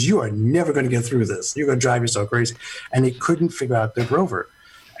 things, because you are never going to get through this. You're going to drive yourself crazy. And they couldn't figure out the Grover.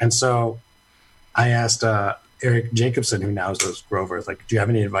 And so I asked Eric Jacobson, who now knows Grover, like, do you have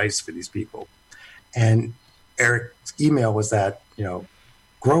any advice for these people? And Eric's email was that,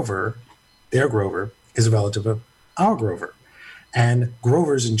 Grover, their Grover, is a relative of our Grover. And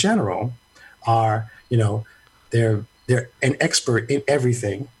Grovers in general are, they're an expert in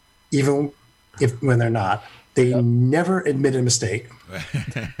everything, even when they're not. They never admit a mistake.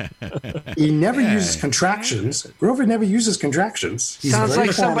 He never uses contractions. Grover never uses contractions. He's Sounds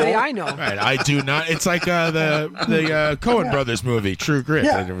like formal. somebody I know. Right, I do not. It's like the Coen Brothers movie, True Grit.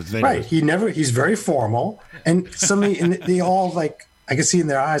 Yeah, right. He's very formal, and suddenly, they all like, I could see in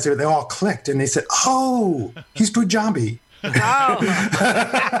their eyes, they all clicked, and they said, "Oh, he's Punjabi." I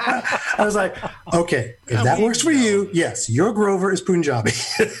was like, okay, if that works for you, yes, your Grover is Punjabi.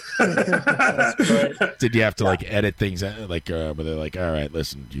 Did you have to like edit things like where they're like, all right,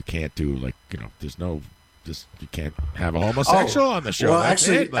 listen, you can't do like, there's no, just you can't have a homosexual on the show. Well, That's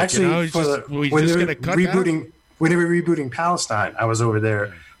actually, it. Like, when they were rebooting Palestine, I was over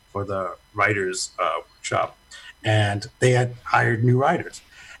there for the writers' workshop, and they had hired new writers,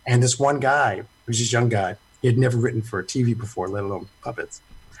 and this one guy, who's this young guy, he had never written for TV before, let alone puppets.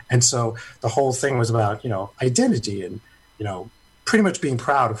 And so the whole thing was about, identity and, pretty much being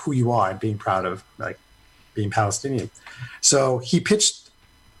proud of who you are and being proud of, like, being Palestinian. So he pitched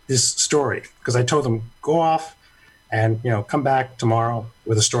this story because I told him, go off and, come back tomorrow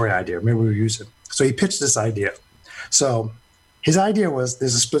with a story idea. Maybe we'll use it. So he pitched this idea. So his idea was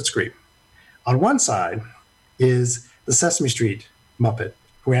there's a split screen. On one side is the Sesame Street Muppet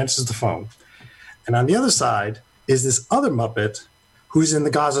who answers the phone. And on the other side is this other Muppet who's in the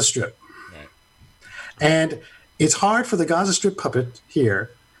Gaza Strip. Right. And it's hard for the Gaza Strip puppet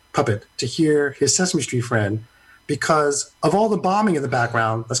to hear his Sesame Street friend because of all the bombing in the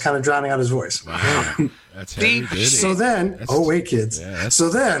background that's kind of drowning out his voice. Wow. That's heavy. So then, wait, kids. Yeah, so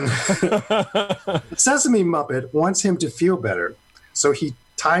then, Sesame Muppet wants him to feel better. So he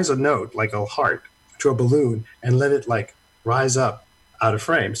ties a note, like a heart, to a balloon and let it like rise up out of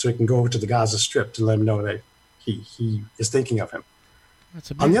frame so he can go over to the Gaza Strip to let him know that he is thinking of him.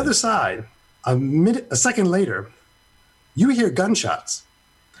 On the other side, a second later, you hear gunshots.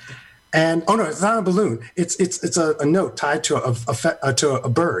 And no, it's not a balloon. It's a note tied to a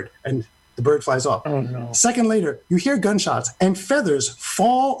bird, and the bird flies off. Oh, no. A second later, you hear gunshots, and feathers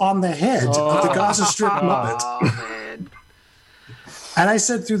fall on the head of the Gaza Strip Muppet. Man. And I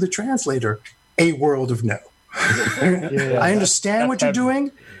said through the translator, a world of no. I understand what you're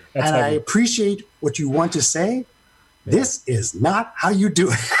doing, and I appreciate what you want to say. This is not how you do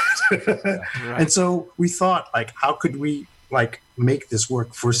it. Right. And so we thought, like, how could we like make this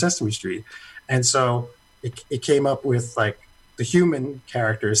work for Sesame Street? And so it came up with like the human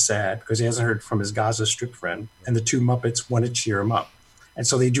character is sad because he hasn't heard from his Gaza Strip friend, and the two Muppets want to cheer him up. And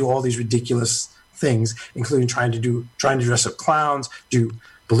so they do all these ridiculous things, including trying to dress up clowns, do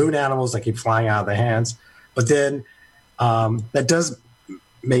balloon animals that keep flying out of their hands. But then that does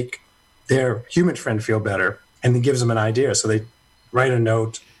make their human friend feel better, and then gives them an idea. So they write a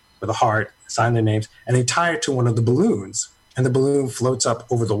note with a heart, sign their names, and they tie it to one of the balloons. And the balloon floats up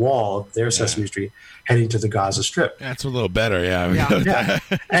over the wall of their Sesame Street, heading to the Gaza Strip. That's a little better, yeah.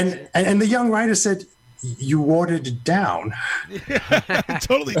 And the young writer said, you watered it down.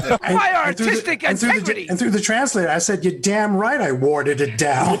 Totally. My artistic integrity. And through the translator, I said, "You're damn right. I watered it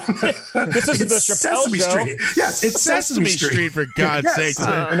down." This is the Chappelle Sesame Show. Street. Yes, it's Sesame Street, for God's sake.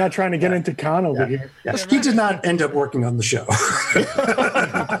 We're not trying to get into Khan over here. Yes. He did not end up working on the show.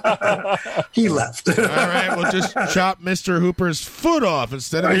 He left. All right, we'll just chop Mr. Hooper's foot off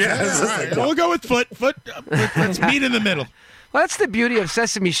instead of. Yes. All right, we'll go with foot. Let's meet in the middle. Well, that's the beauty of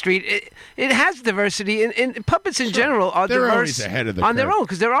Sesame Street. It has diversity, and puppets in general are They're diverse always ahead of the on their curve. own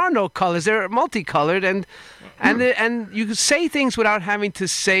because there are no colors. They're multicolored, and you can say things without having to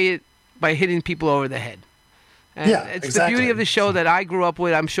say it by hitting people over the head. And it's exactly. the beauty of the show that I grew up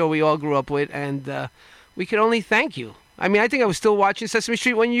with. I'm sure we all grew up with, and we can only thank you. I mean, I think I was still watching Sesame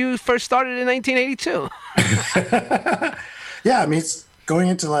Street when you first started in 1982. Yeah, I mean, it's going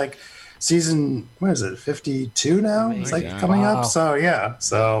into like season, what is it, 52 now? It's like coming up. So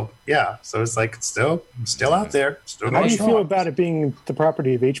so it's like it's still out there. Still How do you going feel strong. about it being the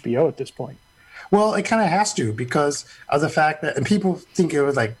property of HBO at this point? Well, it kind of has to because of the fact that, and people think it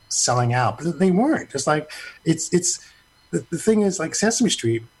was like selling out, but they weren't. It's like it's the thing is like Sesame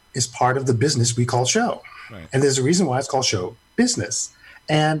Street is part of the business we call show, right. And there's a reason why it's called show business.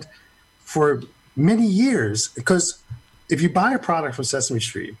 And for many years, because if you buy a product from Sesame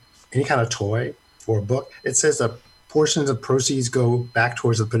Street, any kind of toy or a book, it says that portions of proceeds go back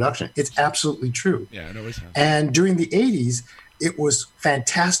towards the production. It's absolutely true. Yeah, I know it's And during the 80s, it was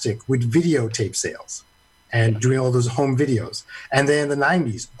fantastic with videotape sales and doing all those home videos. And then in the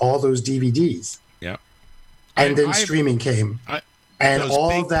 90s, all those DVDs. Yeah. And then streaming came. And those all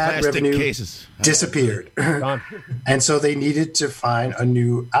big of that plastic revenue cases. disappeared. And so they needed to find a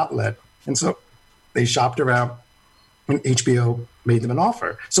new outlet. And so they shopped around, and HBO made them an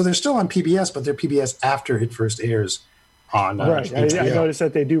offer. So they're still on PBS, but they're PBS after it first airs on Right. HBO. I noticed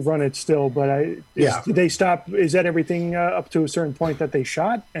that they do run it still, but did they stop? Is that everything up to a certain point that they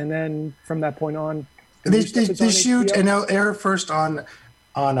shot? And then from that point on? They shoot and they'll air first on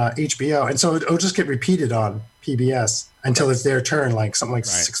HBO. And so it'll just get repeated on PBS until it's their turn, like something like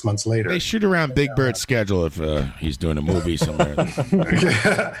 6 months later. They shoot around Big Bird's schedule if he's doing a movie somewhere.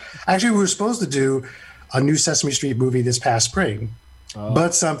 Actually, we were supposed to do a new Sesame Street movie this past spring,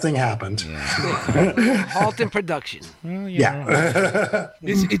 but something happened. Halt in production. Well, yeah.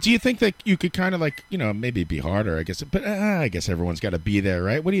 Do you think that you could kind of like, maybe it'd be harder, I guess, but I guess everyone's got to be there,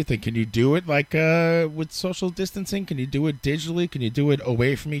 right? What do you think? Can you do it like with social distancing? Can you do it digitally? Can you do it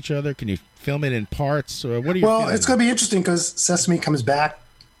away from each other? Can you film it in parts? Or what do you Well, it's going to be interesting because Sesame comes back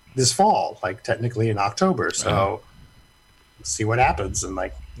this fall, like technically in October. So see what happens and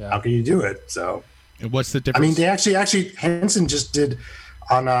like how can you do it? So. And what's the difference? I mean, they actually Henson just did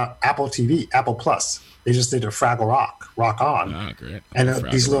on Apple TV, Apple Plus. They just did a Fraggle Rock On. Oh, great. And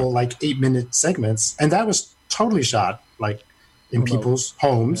these little like 8-minute segments. And that was totally shot like in people's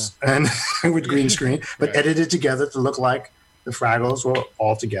homes and with green screen, but edited together to look like the Fraggles were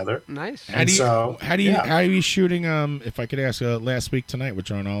all together. Nice. How are you shooting? If I could ask, last week tonight with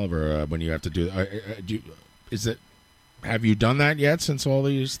John Oliver, when you have to have you done that yet since all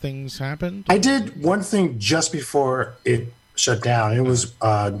these things happened? I did one thing just before it shut down. It was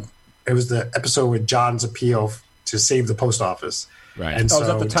the episode with John's appeal to save the post office. Right. And was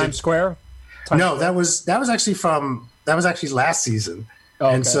that the Times Square? That was actually last season. Oh,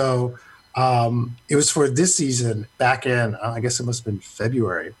 okay. And so it was for this season back in I guess it must have been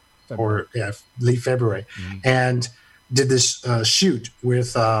February. Or late February, and did this shoot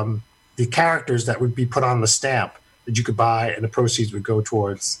with the characters that would be put on the stamp that you could buy, and the proceeds would go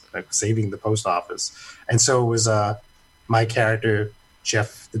towards saving the post office. And so it was my character,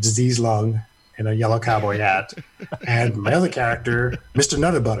 Jeff the Disease Lung, in a yellow cowboy hat, and my other character, Mr.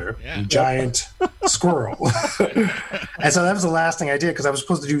 Nutterbutter, a giant squirrel. And so that was the last thing I did because I was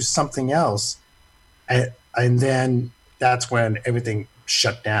supposed to do something else, and then that's when everything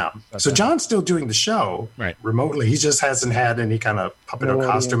shut down. So John's still doing the show remotely. He just hasn't had any kind of puppet or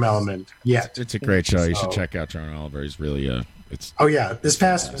costume element yet. It's a great show. You should check out John Oliver. He's really it's. Oh yeah, this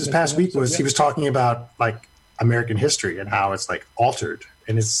past week he was talking about like American history and how it's like altered,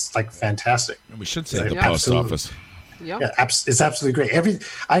 and it's like fantastic. And we should say the post office. Yeah, it's absolutely great.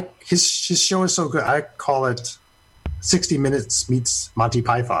 His show is so good. I call it 60 Minutes meets Monty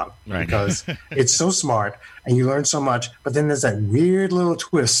Python because it's so smart and you learn so much, but then there's that weird little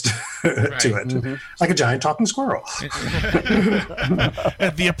twist to it, like a giant talking squirrel.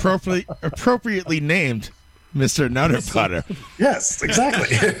 The appropriately named Mr. Nutterbutter. Yes,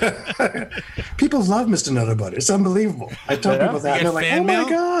 exactly. People love Mr. Nutterbutter. It's unbelievable. I tell people that, and they're like, "Oh my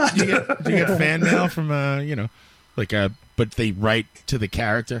god!" Do you get fan mail from but they write to the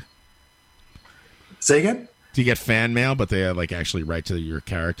character? Say again? Do you get fan mail, but they like actually write to your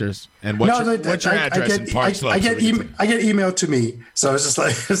characters? And what's your address in Park Slope? I get emailed to me, so it's just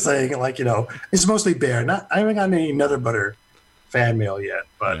like saying like it's mostly Bear. I haven't gotten any Another Butter fan mail yet,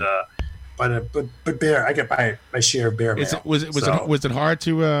 but Bear, I get my share of Bear mail. Was it hard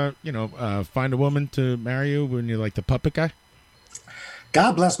to find a woman to marry you when you're like the puppet guy?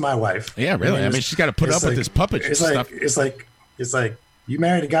 God bless my wife. Yeah, really. I mean, she's got to put up with this puppet stuff. It's like you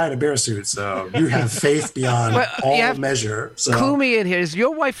married a guy in a bear suit, so you have faith beyond all measure. So. Clue me in here. Is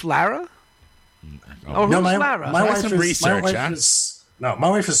your wife Lara? Or who's Lara? My wife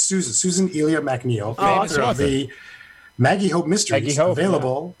is Susan. Susan Elia McNeil, author of the Maggie Hope Mysteries,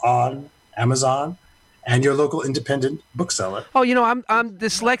 available on Amazon and your local independent bookseller. Oh, I'm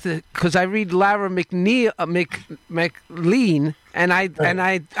dyslexic because I read Lara McLean, and I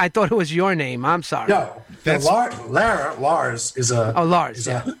thought it was your name. I'm sorry. No, Lars is a Lars.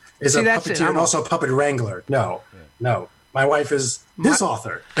 Is a puppeteer and also a puppet wrangler. No. My wife is this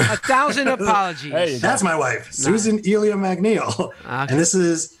author. 1,000 apologies. That's my wife, Susan Elia McNeil, okay. And this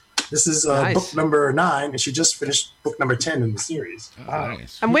is nice. Book number 9, and she just finished book number 10 in the series.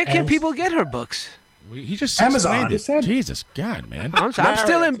 Nice. And where can people get her books? He just Amazon. Jesus, God, man! I'm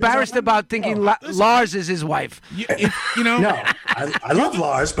still embarrassed about thinking Lars is his wife. No, I love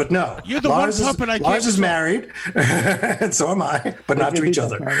Lars, but no. You're the Lars one puppet I can't. Lars is married, and so am I, but not to each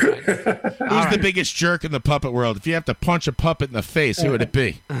other. Who's the biggest jerk in the puppet world? If you have to punch a puppet in the face, who would it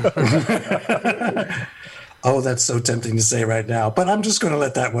be? Oh, that's so tempting to say right now, but I'm just going to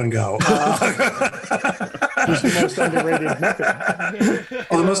let that one go. Who's the most underrated Muppet?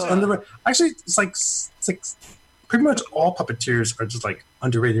 The most underrated. Actually, it's like pretty much all puppeteers are just like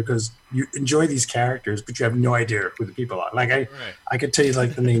underrated because you enjoy these characters, but you have no idea who the people are. Like I could tell you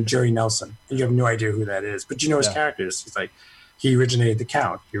like the name Jerry Nelson, and you have no idea who that is, but you know his characters. He's like he originated the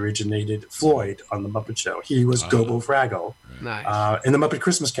Count. He originated Floyd on the Muppet Show. He was Gobo Fraggle. Nice. In the Muppet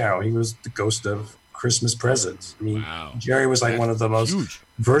Christmas Carol, he was the ghost of Christmas Presents. I mean, Jerry was like one of the most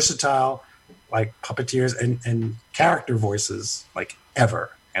versatile like puppeteers and character voices like ever.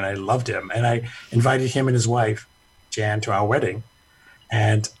 And I loved him. And I invited him and his wife, Jan, to our wedding.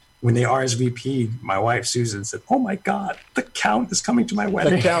 And when they RSVP'd, my wife, Susan, said, "Oh my God, the Count is coming to my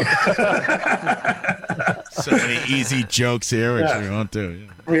wedding." The Count. So many easy jokes here, which we won't do.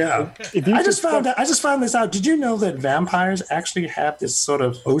 Yeah. I just found this out. Did you know that vampires actually have this sort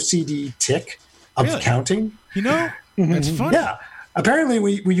of OCD tic of counting? That's funny. Yeah. Apparently,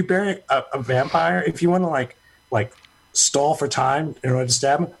 when you bury a vampire, if you want to like stall for time in order to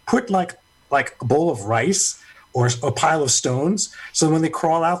stab him, put like a bowl of rice or a pile of stones. So when they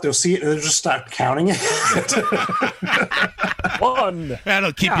crawl out, they'll see it and they'll just start counting it. One.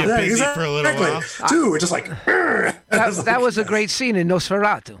 That'll keep you busy for a little while. 2, just like. That was a great scene in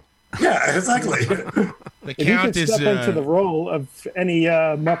Nosferatu. Yeah, exactly. The If you Count could is step into the role of any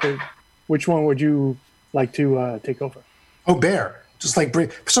Muppet, which one would you like to take over? Oh, Bear. Just like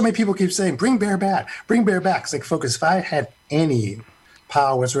so many people keep saying, bring Bear back. It's like, focus. If I had any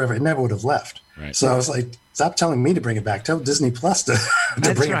power whatsoever, it never would have left. Right. So I was like, stop telling me to bring it back. Tell Disney Plus to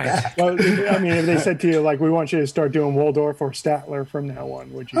bring it back. Well, I mean, if they said to you, like, we want you to start doing Waldorf or Statler from now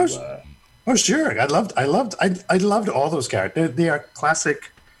on, would you? Oh, sure. I loved all those characters. They are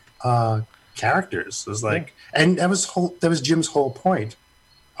classic characters. It was like, and that was Jim's whole point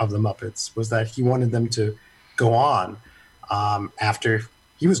of the Muppets, was that he wanted them to go on after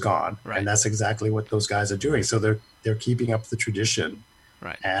he was gone, and that's exactly what those guys are doing. So they're keeping up the tradition,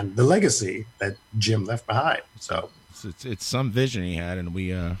 and the legacy that Jim left behind. So it's some vision he had, and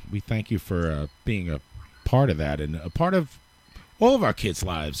we thank you for being a part of that and a part of all of our kids'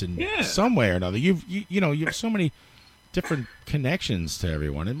 lives in some way or another. You have so many different connections to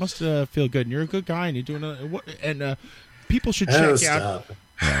everyone. It must feel good, and you're a good guy, and you're doing people should check out.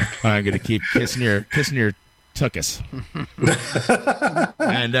 I'm going to keep kissing your tuchus.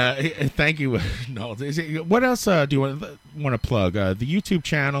 And thank you. No, what else do you want to plug? The YouTube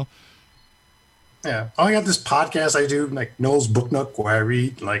channel. Yeah. Oh, I got this podcast I do, like Noel's Book Nook, where I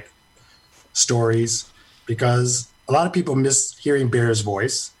read like stories, because a lot of people miss hearing Bear's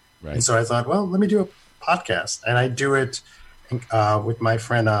voice. Right. And so I thought, well, let me do a podcast. And I do it with my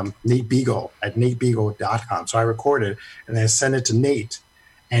friend Nate Beagle at natebeagle.com. So I record it and then I send it to Nate,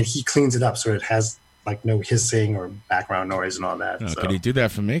 and he cleans it up so it has like no hissing or background noise and all that. So. Can you do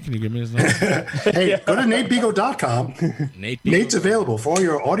that for me? Can you give me his number? Hey, go to natebeagle.com. Nate's available for all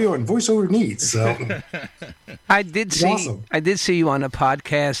your audio and voiceover needs. So I did see you on a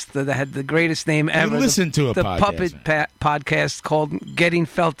podcast that had the greatest name ever. Listen to the podcast, puppet podcast called Getting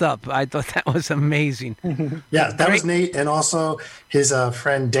Felt Up. I thought that was amazing. Yeah, that was Nate, and also his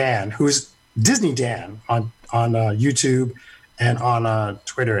friend Dan, who's Disney Dan on YouTube and on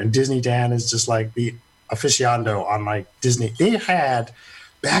Twitter. And Disney Dan is just like the aficionado on like Disney. They had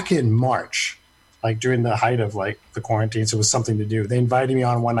back in March, like during the height of like the quarantine, so it was something to do. They invited me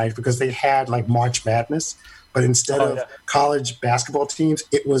on one night because they had like March Madness, but instead of college basketball teams,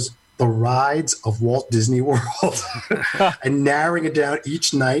 it was the rides of Walt Disney World and narrowing it down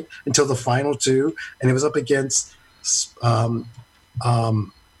each night until the final two. And it was up against Space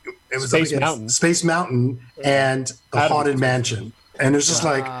Mountain and the Haunted Mansion. And it was just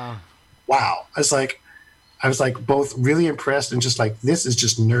like, wow. I was like both really impressed and just like, this is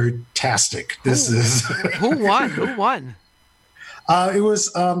just nerd-tastic. This is Who won? It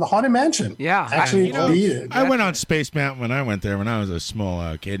was the Haunted Mansion. Yeah. Actually beat it. I went on Space Mountain when I went there when I was a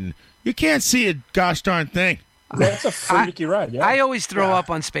small kid, and you can't see a gosh darn thing. That's a freaky ride. Yeah. I always throw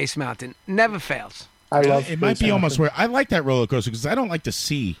up on Space Mountain. Never fails. I love it. Might be almost where I like that roller coaster because I don't like to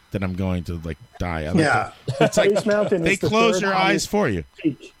see that I'm going to like die. I like it's like Space Mountain they is the close your third eyes for you.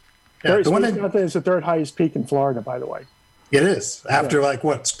 Peak. Yeah, Space Mountain is the third highest peak in Florida, by the way. It is. After like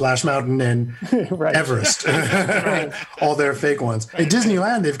what? Splash Mountain and Everest. All their fake ones. At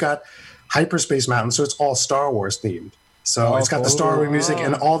Disneyland, they've got Hyperspace Mountain, so it's all Star Wars themed. So it's got the Star Wars music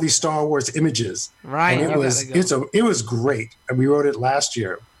and all these Star Wars images. Right. And it was great. And we rode it last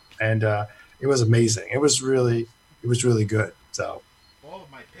year. And it was amazing. It was really good. So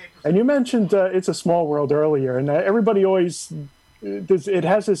And you mentioned It's a Small World earlier, and everybody always it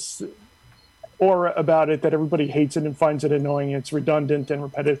has this aura about it that everybody hates it and finds it annoying. It's redundant and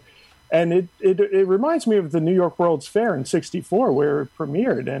repetitive, and it reminds me of the New York World's Fair in '64 where it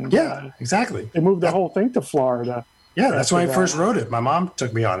premiered. And exactly. They moved the whole thing to Florida. Yeah, that's when I first rode it. My mom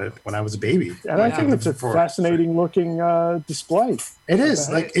took me on it when I was a baby. And I think it's a fascinating looking display. It is.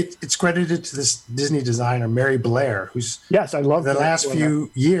 Like it's credited to this Disney designer, Mary Blair, who's I love the last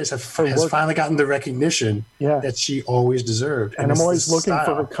few years has finally gotten the recognition that she always deserved. And I'm always looking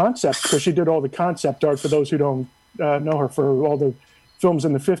for her concept because she did all the concept art for those who don't know her for all the films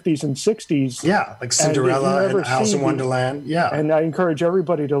in the 50s and 60s. Yeah, like Cinderella and Alice in Wonderland. Yeah. And I encourage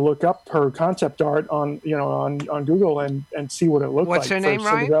everybody to look up her concept art on Google and see what it looked like. What's her name,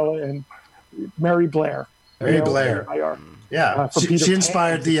 Ryan? Cinderella and Mary Blair. Mary Blair. Yeah. She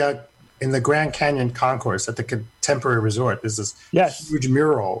inspired in the Grand Canyon Concourse at the Contemporary Resort. There's this huge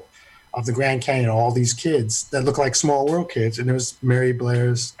mural of the Grand Canyon, all these kids that look like Small World kids, and it was Mary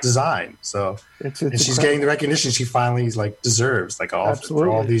Blair's design. So, and she's getting the recognition she finally deserves, for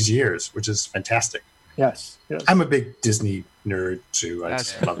all these years, which is fantastic. Yes. I'm a big Disney nerd too. I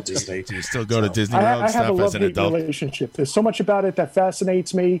just love Disney. Do you still go to Disney World stuff as an adult? Relationship. There's so much about it that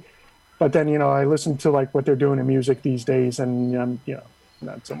fascinates me, but then I listen to what they're doing in music these days, and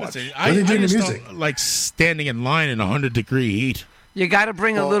not so much. I just don't like standing in line in 100-degree heat. You got to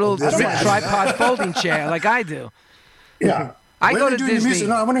bring a little tripod folding chair like I do. Yeah. I go to Disney.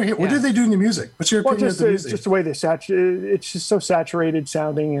 No, I want to hear. What do they do in the music? What's your opinion of the music? It's just the way they saturate. It's just so saturated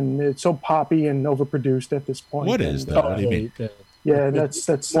sounding, and it's so poppy and overproduced at this point. What is that? What do you mean? Yeah,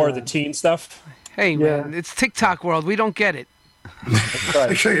 that's more of the teen stuff. Hey, man, it's TikTok world. We don't get it.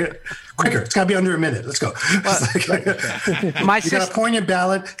 Quicker. It's got to be under a minute. Let's go. You got a poignant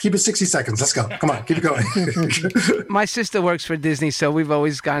ballad. Keep it 60 seconds. Let's go. Come on. Keep it going. My sister works for Disney, so we've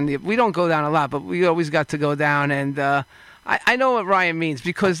always gone. We don't go down a lot, but we always got to go down. And I know what Ryan means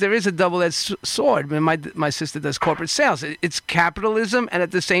because there is a double-edged sword. When my sister does corporate sales, it's capitalism, and at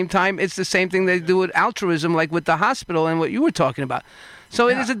the same time, it's the same thing they do with altruism, like with the hospital and what you were talking about. So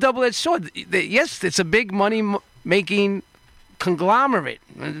it is a double-edged sword. Yes, it's a big money-making conglomerate.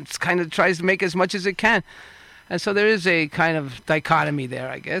 It kind of tries to make as much as it can. And so there is a kind of dichotomy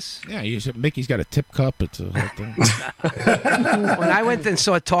there, I guess. Yeah, Mickey's got a tip cup. It's a whole thing. When I went and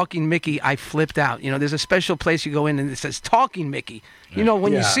saw Talking Mickey, I flipped out. There's a special place you go in and it says Talking Mickey.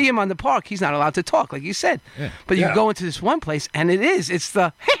 When you see him on the park, he's not allowed to talk, like you said. Yeah. But you go into this one place, and it's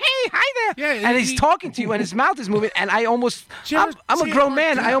the, hey, hi there. Yeah, and he's talking to you, and his mouth is moving, and I'm a grown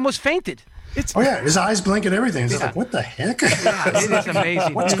man. I almost fainted. His eyes blink and everything. It's like, what the heck? Yeah, it is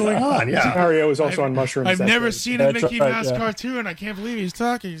amazing. What's going on? Yeah. Mario is also on mushrooms. I've never seen a Mickey Mouse cartoon. I can't believe he's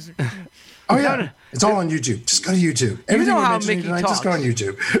talking. It's all on YouTube. Just go to YouTube. Everything we're mentioning tonight, just go on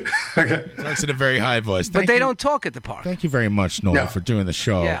YouTube. Okay. Talks in a very high voice. But they don't talk at the park. Thank you very much, Noel, for doing the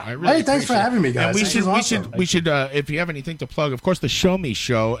show. Yeah. I really thanks for having me, guys. And we should, if you have anything to plug, of course, the Show Me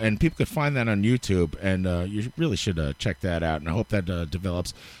Show, and people could find that on YouTube, and you really should check that out, and I hope that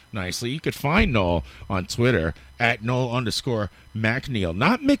develops nicely. You could find Noel on Twitter at Noel_MacNeil.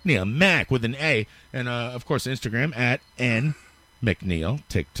 Not McNeil, Mac with an A. And, of course, Instagram at N McNeil,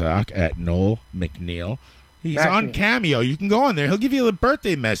 TikTok at Noel McNeil, He's on Cameo. You can go on there. He'll give you a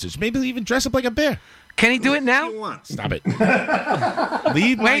birthday message. Maybe he'll even dress up like a bear. Can he do it now? Stop it.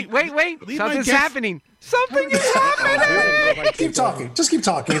 Wait. Something's happening. Something is happening. Keep talking. Just keep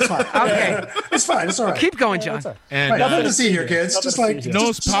talking. It's fine. Okay. It's fine. It's all right. Keep going, John. And nothing to see here, kids. Just like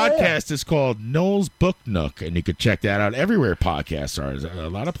Noel's podcast is called Noel's Book Nook, and you can check that out everywhere podcasts are. There's a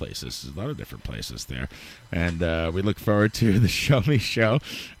lot of places, a lot of different places there. And we look forward to the Show Me Show.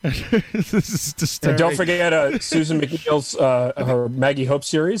 This is disturbing. And don't forget Susan McNeil's her Maggie Hope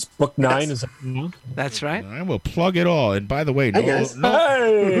series, Book 9 is. That's right. I will plug it all. And by the way, Hey, guys.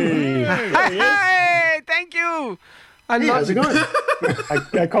 Hey, thank you. How's it going?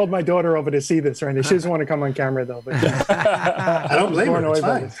 I called my daughter over to see this right now. She doesn't want to come on camera though. But I don't blame her. It's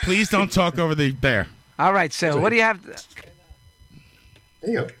fine. Please don't talk over the bear. All right, so what do you have? There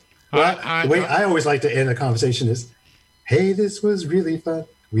you go. Well, the way I always like to end a conversation is, "Hey, this was really fun.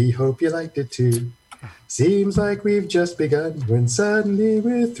 We hope you liked it too. Seems like we've just begun when suddenly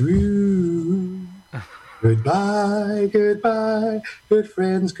we're through. Goodbye, goodbye, good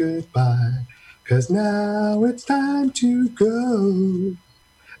friends, goodbye. 'Cause now it's time to go.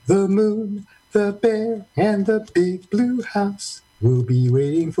 The moon, the bear, and the big blue house will be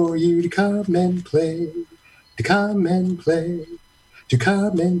waiting for you to come and play, to come and play, to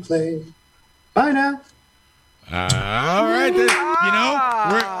come and play. Bye now." All right, then,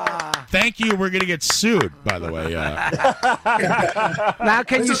 thank you. We're going to get sued, by the way. Now,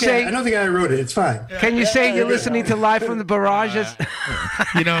 can you say? I don't think I wrote it. It's fine. Can you say you're listening to Live from the Barrages?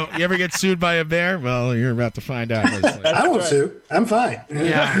 You ever get sued by a bear? Well, you're about to find out. I won't sue. I'm fine.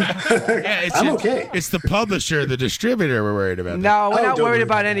 I'm okay. It's the publisher, the distributor we're worried about. No, we're not worried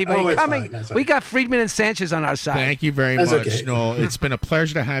about anybody coming. We got Friedman and Sanchez on our side. Thank you very much, Noel. It's been a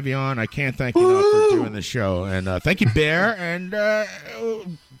pleasure to have you on. I can't thank you enough for doing the show. And thank you, Bear. And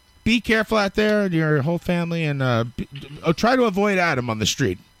be careful out there, and your whole family. And try to avoid Adam on the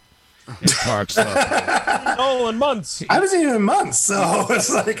street in Park Slope. In months. I haven't seen him in months, so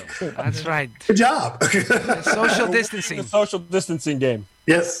it's like. That's right. Good job. Social distancing. The social distancing game.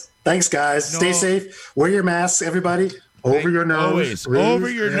 Yes. Thanks, guys. Stay safe. Wear your masks, everybody. Over your nose. Always. Over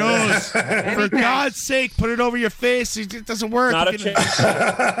your nose. For God's sake, put it over your face. It doesn't work. Not a chance.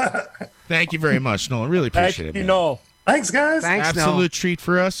 Thank you very much, Noel. I really appreciate it. Thank you, Noel. Thanks, guys. Thanks, Absolute Noel. treat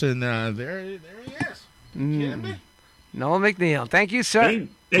for us. And there he is. Noel McNeil. Thank you, sir.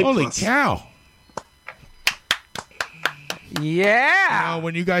 Holy cow. Yeah.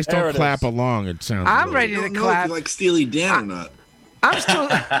 When you guys don't clap along, it sounds. I'm ready to clap. If you like Steely Dan or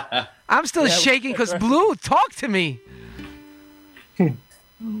not. I'm still shaking because Blue, talk to me.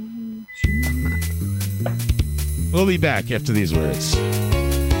 We'll be back after these words.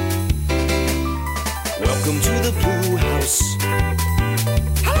 Welcome to the Blue House.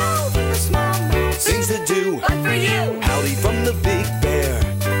 Hello from the small mouse. Things to do. Fun for you. Howdy from the Big Bear.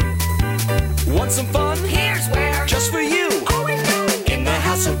 Want some fun? Here's where. Just for you. Always blue. In the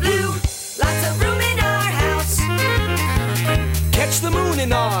House of Blue. Lots of room in our house. Catch the moon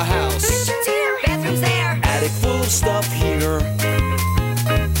in our house. Kitchen's here. Bathroom's there. Attic full of stuff here.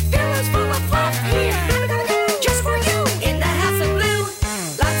 Pillows full of fluff here. Just for you. In the House of Blue.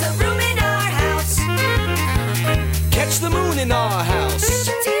 Lots of room in our house. Catch the moon in our house.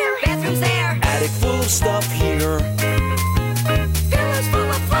 Kitchen's here. Bathroom's there. Attic full of stuff here. Pillows full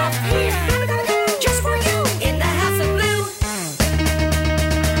of fluff here. Just for you. In the House of Blue.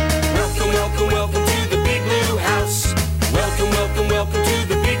 Welcome, welcome, welcome to the Big Blue House. Welcome, welcome, welcome to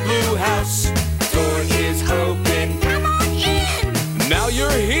the Big Blue House. Door is open. Come on in. Now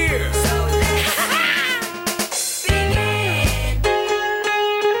you're here. So let's begin.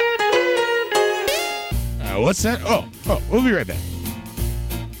 What's that? Oh, we'll be right back.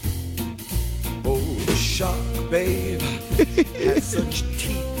 Oh, the shark, babe, has such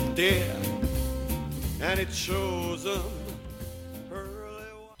teeth, dear, and it shows them.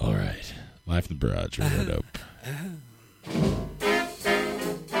 All right. Live from the Barrage. We're dope.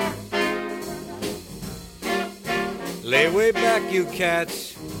 Lay way back, you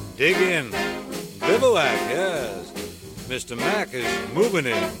cats. Dig in. Bivouac, yes. Mr. Mac is moving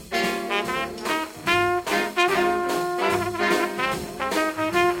in.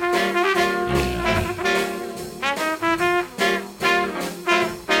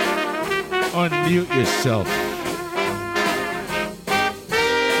 Unmute yourself.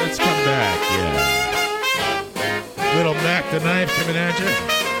 Let's come back, yeah. Little Mac the Knife coming at you.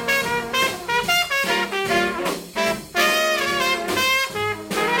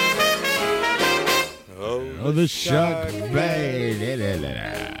 Oh, the shark bait.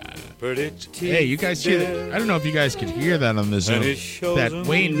 Hey, you guys hear that? I don't know if you guys could hear that on the Zoom. That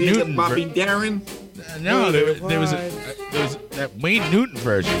Wayne Newton. Bobby Darin. No, there was that Wayne Newton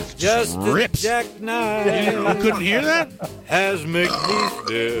version. Just rips. jackknife. You couldn't hear that? Has made me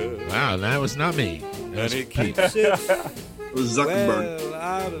still. Wow, that was not me. That was And he Pete. keeps it It was Zuckerberg. well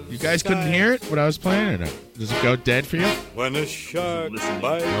out of You guys couldn't hear it? What I was playing, or no? Does it go dead for you? when a shark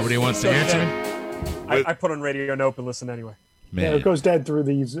bites. Nobody wants to answer me. I put on Radio Nope and listen anyway. Yeah, Man, it goes dead through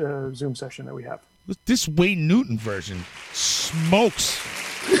the Zoom session that we have. this Wayne Newton version smokes,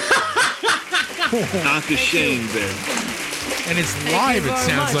 Not ashamed, Ben. and it's live. It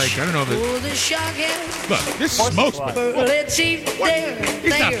sounds like I don't know if it. Look, this smokes. Man. Let's see there.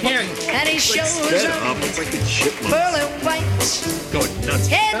 He's not fucking And he shows Sped up up. It's like the chipmunks. pearly whites. going nuts.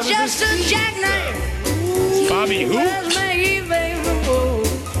 It's just a jackknife. Bobby, who? Where's my baby? Oh,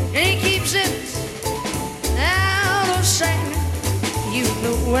 and he keeps it out of sight. You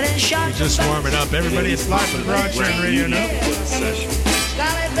know when it's shot. He's just warming up. Everybody, it's live from Broad Trend Radio now.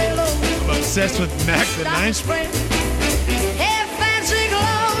 Scarlet Bellow. I'm obsessed with Mac the Ninth. Hey, fancy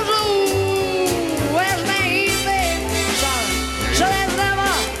clothes. Ooh, where's my baby? So let's them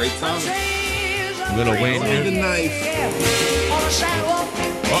up. Great song. Little Wayne The Newton. knife. On the sidewalk.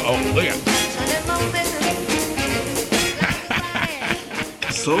 Uh-oh, look at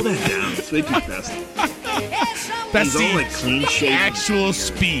Slow that down. It's way too fast. That's He's all the like clean shaven. actual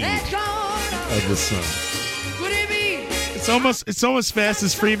speed of the song. It's almost fast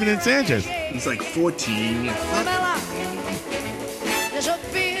as Freeman and Sanchez. He's like 14.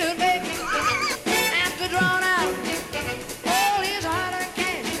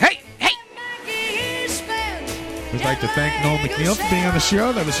 Hey, hey! We'd like to thank Noel McNeil for being on the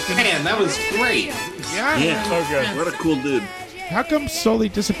show. That was good. Man, that was great. Yeah. So good. What a cool dude. How come Sully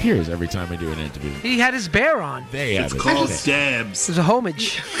disappears every time I do an interview? He had his bear on. They have It's it. called They- dabs. It was a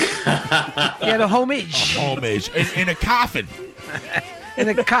homage. He had a homage. homage in a coffin. In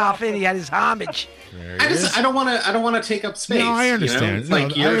a coffin, he had his homage. I don't want to take up space. No, I understand. You know? It's No,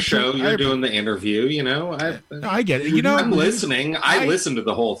 like your I show, appre- you're I doing the interview. You know, I get it. You know, I'm listening. I listened to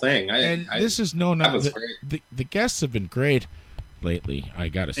the whole thing. This is that was great. The guests have been great lately. I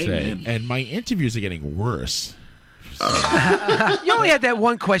gotta say, Amen. and my interviews are getting worse. You only had that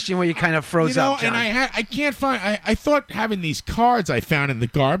one question where you kind of froze You know, up, John. and I can't find. I thought having these cards I found in the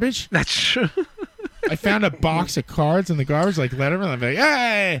garbage. That's true. I found a box of cards in the garbage, like Letterman. I'm like,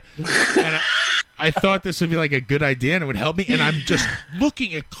 hey! And I thought this would be like a good idea and it would help me. And I'm just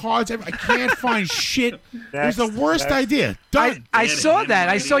looking at cards. I can't find shit. It was the worst idea. Done. I saw that.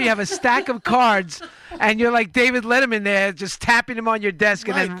 I saw you have a stack of cards, and you're like David Letterman there, just tapping them on your desk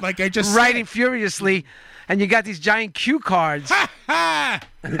and then like I just writing furiously. And you got these giant cue cards. Good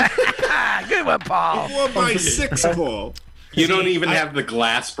one, Paul. 4x6, Paul. You don't even have the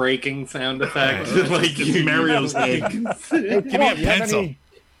glass breaking sound effect. Like you, Mario's egg. Hey, Give me a Paul, you have pencil. any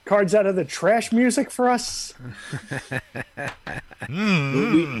cards out of the trash music for us?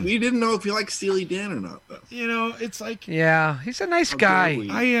 We didn't know if you like Steely Dan or not, though. You know, it's like Yeah, he's a nice guy.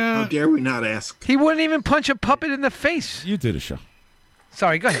 How dare we not ask? He wouldn't even punch a puppet in the face. You did a show.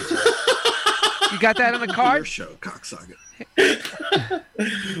 Sorry, go ahead. You got that on the Your card? show, cocksocket.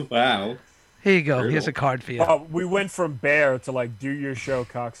 wow. Here you go. Here's a card for you. We went from bear to like do your show,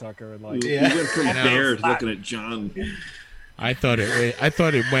 cocksucker, and like We went from bear to looking at John. I thought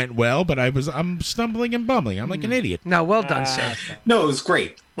it went well, but I'm stumbling and bumbling. I'm like an idiot. No, well done, sir. No, it was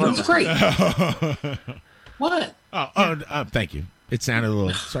great. It was great. What? Oh, thank you. It sounded a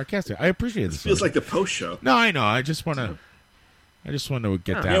little sarcastic. I appreciate it. Feels like the post show. No, I know. I just want to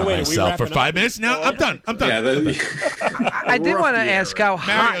get down Yeah, on wait, are we myself for wrapping 5 up? minutes. No, I'm done. I'm done. Yeah, I did want to ask how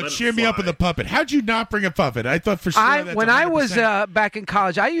hot. Mario, cheer me up with the puppet. How'd you not bring a puppet? I thought for sure. When I was back in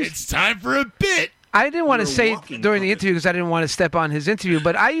college, it's time for a bit. I didn't want to say it during the interview because I didn't want to step on his interview,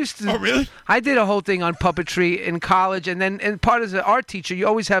 but I used to. Oh, really? I did a whole thing on puppetry in college, and then part as an art teacher, you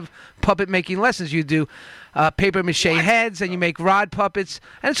always have puppet making lessons. You do paper mache heads, and you make rod puppets,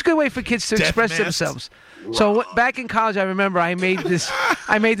 and it's a good way for kids to express themselves. So back in college, I remember I made this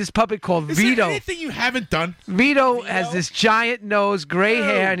puppet called Is Vito. there anything you haven't done? Vito has this giant nose, gray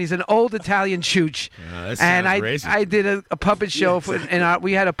hair, and he's an old Italian chooch. that And sounds racist. I did a puppet show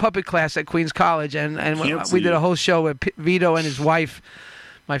we had a puppet class at Queens College, and we did a whole show with Vito and his wife.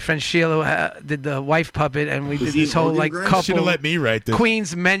 My friend Sheila did the wife puppet, and we did this whole like couple. Should have let me write this.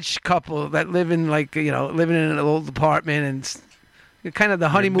 Queens mensch couple that live in living in an old apartment and kind of the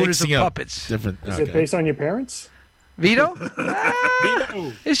honeymooners of mixing up puppets. Different. Is it based on your parents? Vito?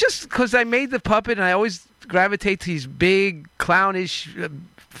 It's just because I made the puppet and I always gravitate to these big, clownish,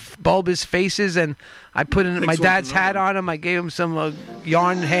 bulbous faces, and I put my dad's hat on him. I gave him some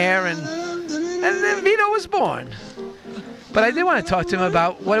yarn hair, and then Vito was born. But I did want to talk to him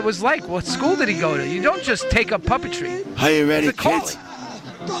about what it was like. What school did he go to? You don't just take up puppetry. Are you ready, It's a calling. kids?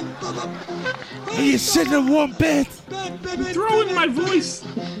 Are you sitting in one bed? Throw in my voice.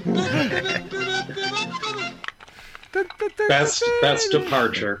 Best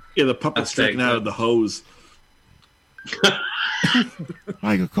departure. Yeah, the puppet sticking out of the hose.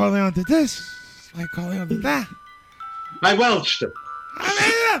 Michael Corleone did this. Michael Corleone did that. I welched him.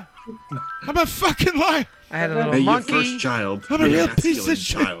 I'm a fucking liar. I had a little Hey, monkey. your first child. I'm a real Masculine piece of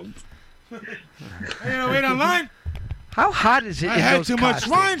shit. child. You gonna wait online? How hot is it I in had those too much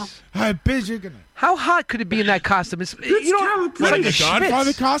costumes? wine. I bitch, you're gonna. How hot could it be in that costume? It's, you don't. It's What like is a it,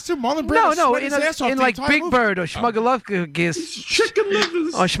 Godfather schwitz. costume? Marlon Brando No, sweat his ass off in the like entire Big movie? Bird or Schmuggaluckus. Chicken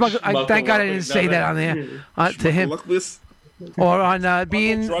livers. Oh, thank God I didn't say that on there to him. Or on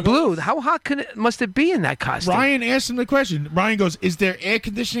Being Blue. How hot must it be in that costume? Ryan asked him the question. Ryan goes, "Is there air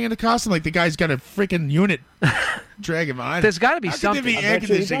conditioning in the costume? Like the guy's got a freaking unit dragging behind." There's got to be How could something. there be air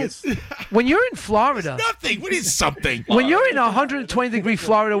conditioning? When you're in Florida, Nothing. What is something? when you're in 120-degree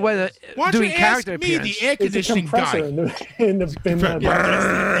Florida weather Why don't doing you character ask me, appearance, the air conditioning guy?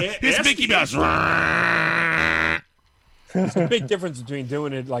 It's Mickey Mouse. There's a big difference between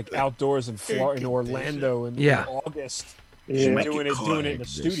doing it like outdoors in Florida, in Orlando, in August, and doing it in the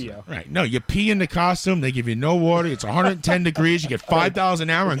studio. Right. No, you pee in the costume. They give you no water. It's 110 degrees. You get $5 an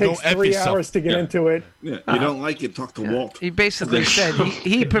hour and go takes F 3 yourself. hours to get into it. Yeah, you don't like it, talk to Walt. he basically said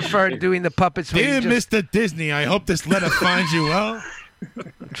he preferred doing the puppets. When Dear he just, Mr. Disney, I hope this letter finds you well.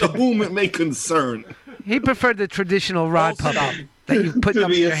 To whom it may concern. he preferred the traditional rod puppet that you put To them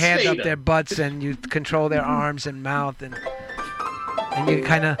be your a hand up satyr. their butts and you control their arms and mouth and you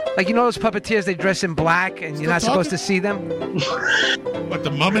kind of like those puppeteers, they dress in black and you're not supposed to see them. What,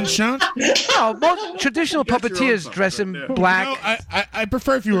 the mum and Sean? No, most traditional puppeteers dress in black. No, I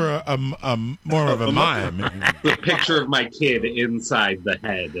prefer if you were more of a mime. The picture of my kid inside the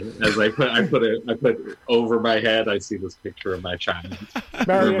head. As I put over my head, I see this picture of my child.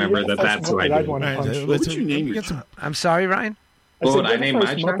 Mario, Remember you're the that's first who I Muppet I'd do. want to punch. What would you name your child? I'm sorry, Ryan. What would I I said, name you're the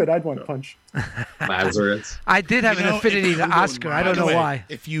my first child? Muppet I'd want to punch. Lazarus. I did have an affinity to Oscar. I don't know By the way, why.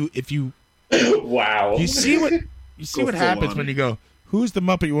 If you Wow. you see what Go full happens on. when you go, who's the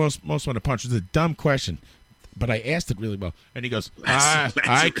Muppet you most want to punch? It's a dumb question. But I asked it really well. And he goes,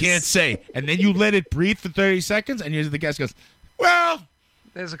 I can't say. And then you let it breathe for 30 seconds, and the guest goes, well,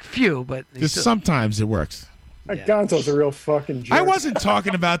 There's a few, but sometimes it works. Gonzo's a real fucking jerk. I wasn't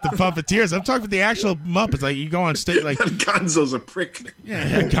talking about the puppeteers. I'm talking about the actual Muppets. Like, you go on stage, like... Gonzo's a prick.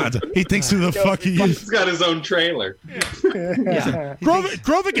 Yeah, Gonzo. He thinks who the fuck he is. He's got his own trailer. Yeah.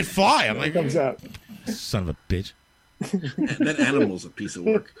 Grover can fly. I'm like, comes out. son of a bitch. That animal's a piece of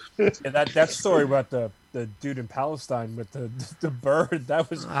work. Yeah, that story about the dude in Palestine with the bird, that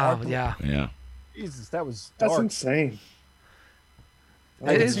was yeah. Jesus, that was That's dark. insane.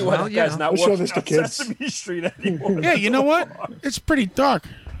 I can see why that guy's not We'll show working this to on kids. Sesame Street anymore. Yeah, you know what? It's pretty dark.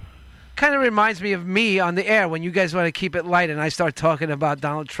 Kind of reminds me of me on the air when you guys want to keep it light and I start talking about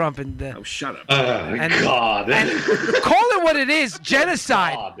Donald Trump and Oh, shut up. God. and call it what it is,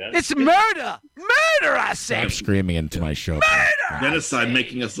 genocide. It's murder. Murder, I say. I'm screaming into my show. Genocide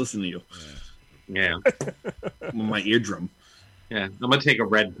making us listen to you. Yeah. My eardrum. Yeah. I'm going to take a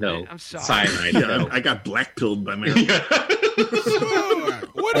red pill. I'm sorry. Cyanide Yeah, pill. I got black pilled by Mary.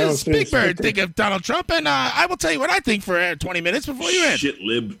 What does Big Bird think of Donald Trump? And I will tell you what I think for 20 minutes before you end. Shit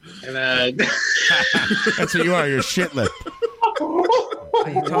lib. And, That's what you are. You're a shit lip. Are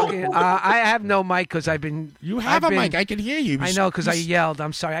you talking? I have no mic because I've been. You have I've a been- mic. I can hear you. I know because I yelled.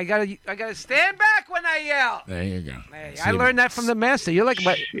 I'm sorry. I gotta stand back when I yell. There you go. Hey, See I you. learned that from the master. You're like a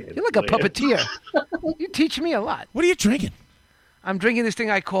puppeteer. You teach me a lot. What are you drinking? I'm drinking this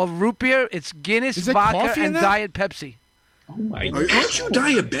thing I call root beer. It's Guinness, Is it vodka, coffee in and that? Diet Pepsi. oh, my God. Aren't you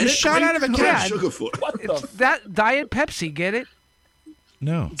diabetic? You shot out of a What can. sugar for? It's that Diet Pepsi. Get it?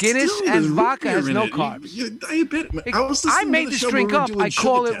 No. Guinness Still, and there's root vodka beer has in no it. carbs. You're diabetic. It- I was I listening to made the this show where drink we were up. doing I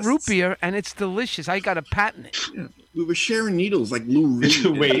call sugar it root tests. beer, and it's delicious. I got to patent it. Yeah. We were sharing needles like Lou Reed.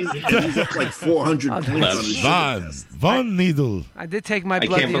 Wait. And he's up like 400 points on the sugar test. Von Needle. I did take my I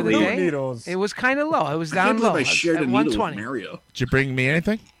blood can't the other believe day. Needles. It was kind of low. It was I down can't low. believe I shared at a needle with 120. Mario. Did you bring me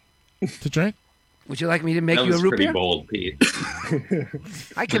anything to drink? Would you like me to make That you a was root pretty beer? bold, Pete.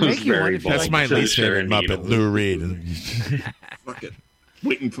 I can That was make you one very if you bold. That's like. my Should've least shared favorite Muppet, needles. Lou Reed. Fuck it.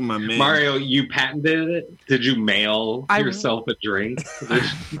 Waiting for my man. Mario, you patented it? Did you mail I- yourself a drink?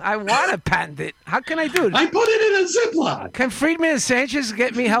 I want to patent it. How can I do it? I put it in a Ziploc. Can Friedman and Sanchez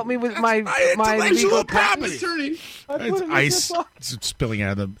help me with my my legal intellectual patent? property. Attorney. It's ice spilling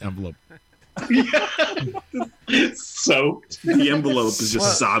out of the envelope. Soaked. The envelope is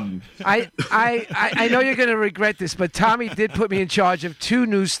just sodden. I know you're going to regret this, but Tommy did put me in charge of 2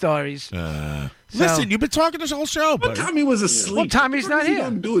 news stories. Listen, you've been talking this whole show, but Tommy was asleep. Well, Tommy's not here.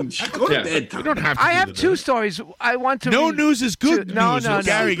 Go to bed, Tommy. You don't have to. I have 2 stories. I want to. No news is good news. No.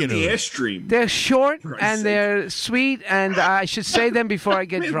 Gary can The do it. Airstream. They're short and they're sweet, and I should say them before I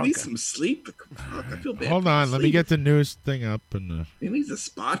get Man, drunk. need some sleep. I feel bad. Hold on, let me get the news thing up. And He needs a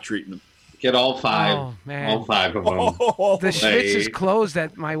spa treatment. Get all 5. Oh, man. All 5 of them. The Schwitz is closed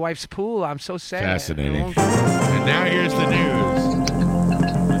at my wife's pool. I'm so sad. Fascinating. And now here's the news.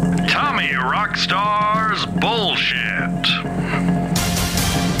 Tommy Rockstar's bullshit.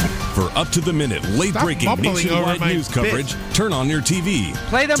 For up-to-the-minute, late-breaking mumbling nationwide over my news coverage, turn on your TV.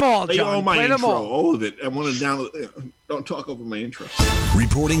 Play them all, Play John. all my Play them intro, all. of it. I want to download. Don't talk over my intro.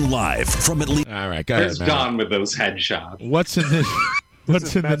 Reporting live from at least. All right, go ahead, There's man. Don with those headshots. What's in this?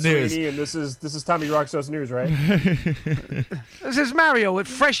 What's in the Matt news? Sweeney, and this is Tommy Rockstar's news, right? This is Mario with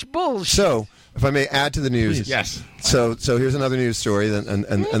fresh bullshit. So, if I may add to the news. Please. Yes. So here's another news story, and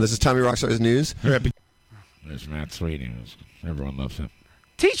this is Tommy Rockstar's news. There's Matt Sweeney. Everyone loves him.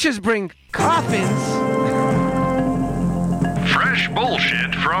 Teachers bring coffins. Fresh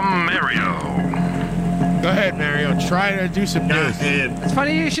bullshit from Mario. Go ahead, Mario. Try to do some news. It's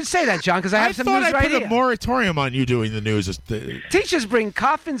funny you should say that, John, because I have some thought news I right put here. a moratorium on you doing the news. Teachers bring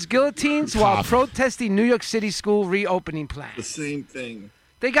coffins, guillotines while protesting New York City school reopening plan. The same thing.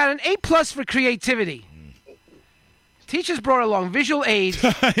 They got an A+ for creativity. Teachers brought along visual aids,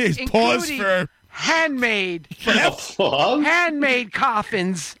 Pause including for handmade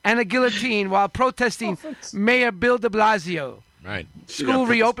coffins and a guillotine while protesting Mayor Bill de Blasio. Right. School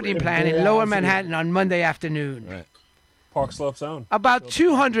reopening plan in Lower Manhattan on Monday afternoon. Right. Park Slope Zone. About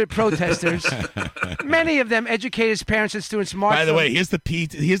 200 protesters, many of them educators, parents, and students marched. By the way, here's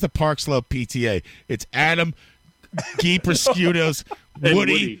the Park Slope PTA. It's Adam, Guy Prosciutto's,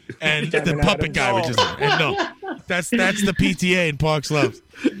 Woody, and the puppet guy, which is that's the PTA in Park Slope.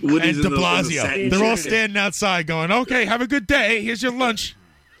 Woody's and De in the Blasio. They're all standing outside going, "Okay, have a good day. Here's your lunch."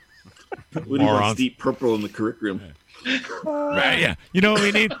 Woody wants Deep Purple in the curriculum. Right, yeah. You know what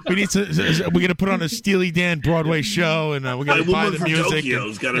we need? We're gonna put on a Steely Dan Broadway show, and we're gonna buy the music.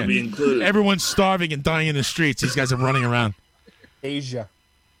 Tokyo's got to be included. Everyone's starving and dying in the streets. These guys are running around. Asia.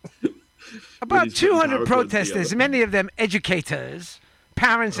 About 200 protesters, many of them educators,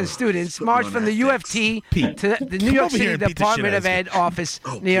 parents, and students, marched from the UFT to the New York City Department of Ed office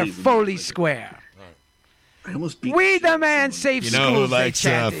near Foley Square. I almost beat We demand safe You know schools. who likes they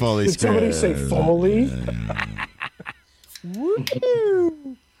chanted. Foley Did somebody say Foley?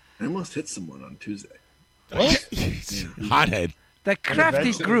 Woo! I almost hit someone on Tuesday. Hothead. The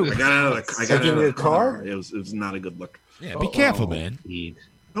crafty group. I got out of the car. It was not a good look. Yeah, be careful, man.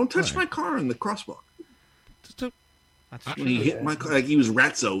 Don't touch my car in the crosswalk. That's when he hit my car, like he was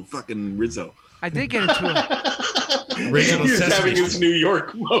Ratso, fucking Rizzo. I did get into Original He was Sesame having his New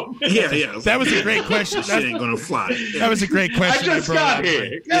York moment. Yeah. That was a great question. Shit ain't gonna fly. That was a great question. I just you brought got up.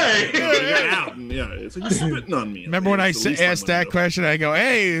 here. I got out. And, it's like you're spitting on me. Remember when I asked that question? I go,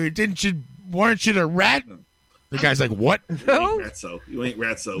 "Hey, weren't you the rat?" The guy's like, "What?" Ratso. You ain't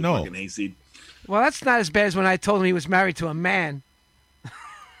Ratso. No. Fucking hayseed. Well, that's not as bad as when I told him he was married to a man.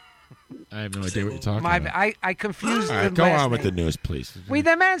 I have no idea what you're talking about. I confused All right, them go last on with name. the news, please. We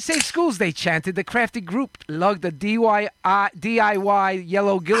demand safe schools, they chanted. The crafty group lugged a DIY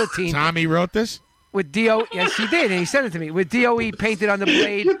yellow guillotine. Tommy wrote this? With DO, yes, he did, and he sent it to me. With DOE painted on the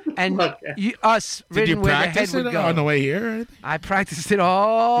blade and us Did you written where the head practice would it go. on the way here? Or anything? I practiced it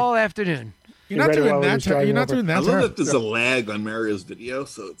all afternoon. You're not doing that. You're not doing that. I love that there's a lag on Mario's video,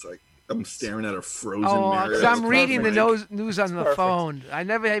 so it's like I'm staring at a frozen Mario. Because I'm reading the news on the phone. I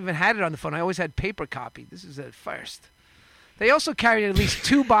never even had it on the phone. I always had paper copy. This is at first. They also carried at least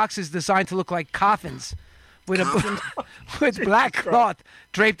 2 boxes designed to look like coffins with with black cloth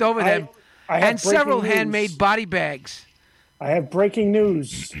draped over them I have and several breaking news. handmade body bags. I have breaking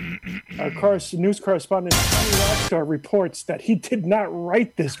news. News correspondent Tommy Rockstar reports that he did not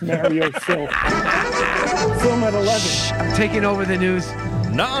write this Mario film. Film at 11. I'm taking over the news.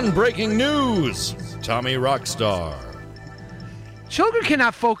 Non-breaking news. Tommy Rockstar. Children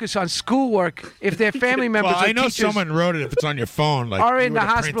cannot focus on schoolwork if their family members Well, or I know teachers someone wrote it if it's on your phone. Like, are you in the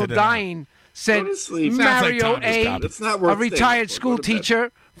would've hospital printed it out. dying, said Go to sleep. Sounds Mario like Tommy's A., copy. It's not a worth retired staying. school Go to bed.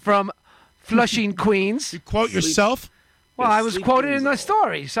 teacher from Flushing, Queens. You quote yourself? Well, I was quoted in the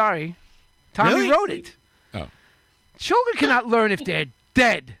story. Sorry. Tommy Really? wrote it. Oh. Children cannot learn if they're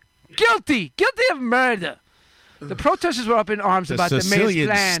dead. Guilty of murder. The protesters were up in arms The about the mayor's Sicilian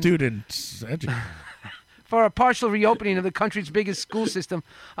plan students. for a partial reopening of the country's biggest school system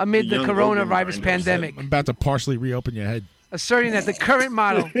amid the Young coronavirus Logan pandemic, I'm about to partially reopen your head. asserting that the current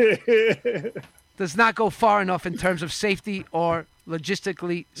model does not go far enough in terms of safety or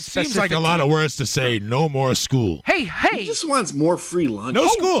logistically specific. Seems like a lot of words to say. No more school. Hey! He just wants more free lunch. No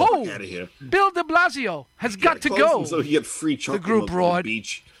school. Oh, Get out of here. Bill de Blasio has got to Close go. him so he get free chocolate group milk from roared. the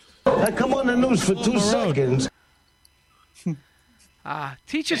beach. I come on the news for 2 seconds.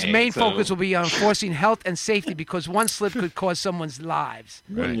 Teachers' Hey, main so- focus will be on enforcing health and safety because one slip could cause someone's lives.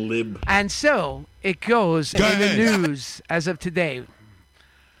 One lib. And so it goes Go in ahead. the news as of today.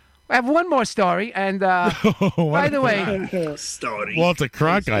 I have one more story, and by the way, story. Walter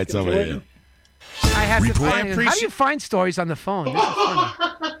Cronkite's over here. I have to Report- find. I How do you appreciate- find stories on the phone? This is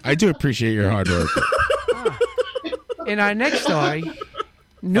funny. I do appreciate your hard work. In our next story,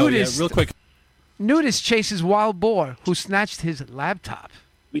 nudist real quick. nudist chases wild boar who snatched his laptop.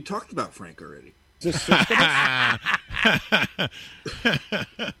 We talked about Frank already.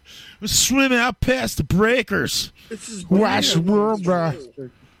 We're swimming out past the breakers. This is Watch weird.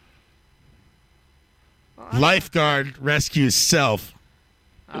 world. Lifeguard rescues self.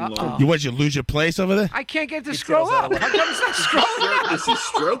 Uh-oh. You lose your place over there? I can't get to scroll up. How come it's not scrolling up? Is he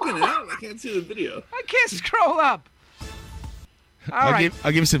stroking out? I can't see the video. I can't scroll up. All I'll right.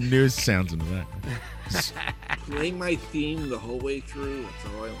 give you some news sounds in the back. Play my theme the whole way through. That's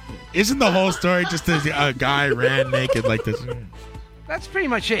all I want. Isn't the whole story just a guy ran naked like this? That's pretty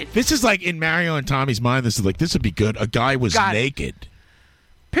much it. This is like in Mario and Tommy's mind. This would be good. A guy was Got it. naked.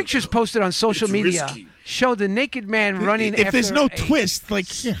 Pictures posted on social It's media risky. show the naked man running If after there's no a, twist, like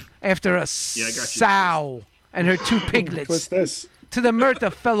after a got you. sow and her 2 piglets. What's this? To the mirth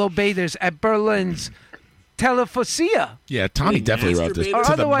of fellow bathers at Berlin's Telefosia. Yeah, Tommy definitely wrote this. Or To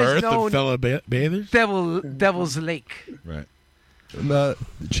the otherwise mirth known of fellow bathers. Devil's Lake. Right.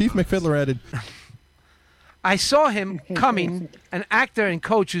 Chief McFiddler added, I saw him coming. An actor and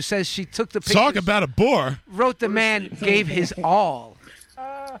coach who says she took the pictures. Talk about a bore. Wrote the man gave his all.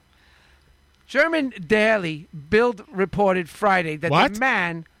 German Daily Bild reported Friday that What? the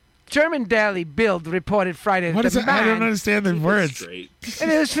man. German Daily Bild reported Friday What that is the it? man. I don't understand the words. It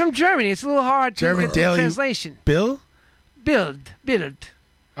is from Germany. It's a little hard to German get the Daily translation. Bill? Bild.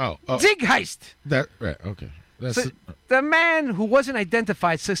 Oh. Zigheist. That right. Okay. That's So, the man who wasn't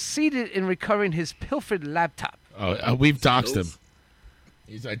identified succeeded in recovering his pilfered laptop. we've doxed him.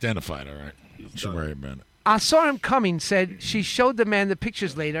 He's identified. All right. Don't worry about it. I saw him coming, said she showed the man the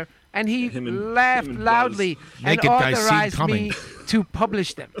pictures later, and he laughed him and loudly Buzz. and Naked guy seen authorized coming. me to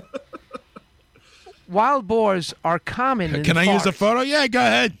publish them. Wild boars are common in Can I use a forests. photo? Yeah, go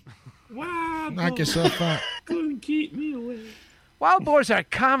ahead. Wow. Knock yourself out. Couldn't keep me away. Wild boars are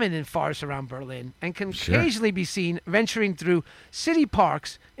common in forests around Berlin and can Sure. occasionally be seen venturing through city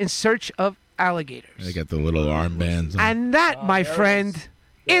parks in search of alligators. They got the little armbands. On. And that, my friend,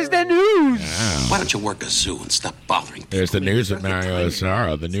 is the news. Why don't you work a zoo and stop bothering? There's the news with Mario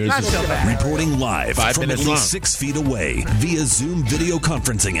Osaro. The news Not is so bad. Reporting live 5 from at minutes least long. 6 feet away via Zoom video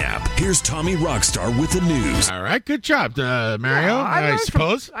conferencing app. Here's Tommy Rockstar with the news. All right, good job, Mario. I I learned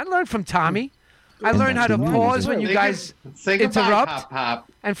suppose. I learned from Tommy. I learned how to pause when you guys Say goodbye, interrupt. Pop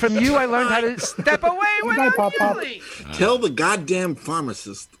Pop. And from you, I learned how to step away when I'm yelling. Tell the goddamn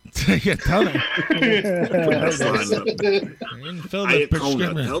pharmacist. Yeah, tell him. Fill the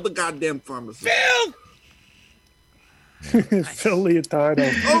prescription. Tell the goddamn pharmacist. Phil Leotardo.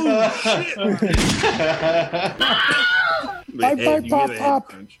 Oh, shit. Bye, Pop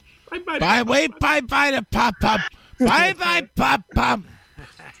Pop. Bye, wait, bye, to Pop Pop. Bye, Pop Pop.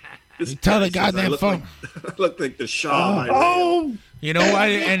 You tell the goddamn phone. I look like the Shah. Oh, You know what?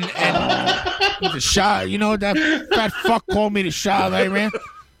 And the Shah. You know that fat fuck called me the Shah of Iran.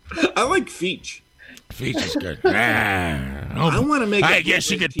 I like Feech. Feech is good. I wanna make I a guess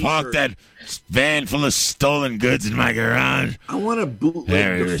you bootleg could park t-shirt. that van full of stolen goods in my garage. I want a bootleg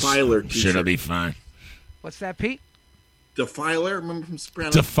There, Defiler sure, it'll t-shirt. be fine. What's that, Pete? Defiler, remember from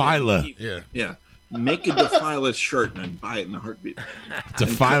Sopranos? Defiler. Yeah. Yeah. Make a Defiler shirt and then buy it in a heartbeat.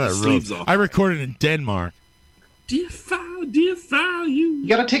 Defiler And cut the sleeves rules. off. I recorded in Denmark. Defile you. You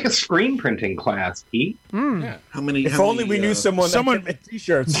got to take a screen printing class, Pete. How many? If how only many, we knew someone that could make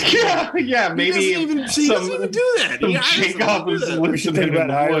t-shirts. Yeah, maybe He doesn't even do that. Some He hires Jacob someone to who's do that. losing think it in about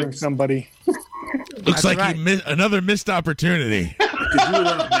the hiring woods. somebody. Looks like right. you another missed opportunity. Could do it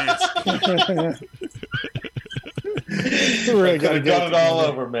on a mask. Really Could have done it all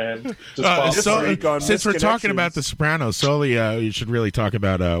over, man. Just follow through. Since we're talking about The Sopranos, Soli, you should really talk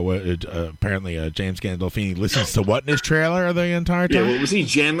about what apparently James Gandolfini listens to what in his trailer the entire Yeah, time? what was he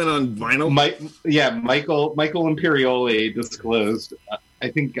jamming on vinyl? Michael Imperioli disclosed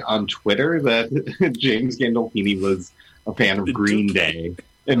on Twitter that James Gandolfini was a fan of Green Day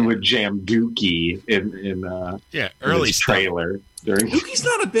and would jam Dookie in early his trailer. Dookie's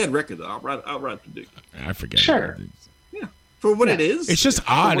not a bad record, though. I'll ride the Dookie. I forget. Sure. Yeah. For what it is. It's just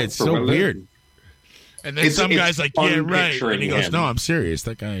odd. It's so weird. And then some guy's like, yeah, right. picturing And he goes, him. no, I'm serious.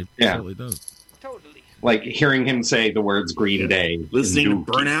 That guy Yeah. totally does. Like hearing him say the words Green Day. Listening to and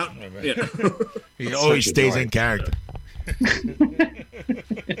Dookie. Burnout. Yeah. He always stays in character.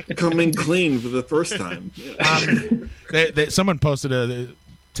 Coming clean for the first time. Someone posted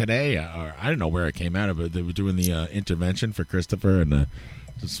today, or I don't know where it came out of, but they were doing the intervention for Christopher, and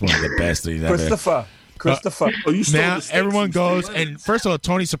it's one of the best things ever. Christopher. Now everyone goes, and first of all,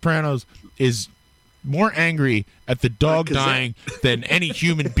 Tony Soprano's is more angry at the dog dying than any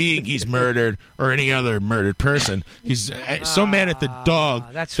human being he's murdered or any other murdered person. He's so mad at the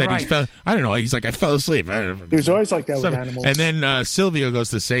dog that's that right. he fell. I don't know. He's like, I fell asleep. He was always like that with animals. And then Silvio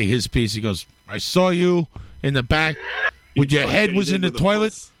goes to say his piece. He goes, I saw you in the back with your head was in the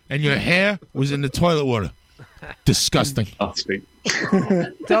toilet and your hair was in the toilet water. Disgusting. That's it.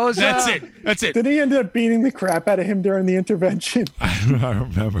 Did he end up beating the crap out of him during the intervention? I don't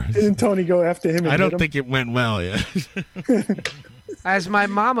remember. Didn't Tony go after him? And I hit don't him? think it went well. Yeah. As my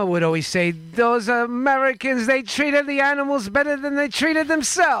mama would always say, those Americans, they treated the animals better than they treated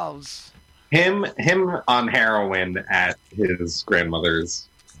themselves. Him on heroin at his grandmother's.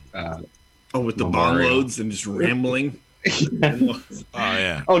 With the memorial. bomb loads and just rambling. Oh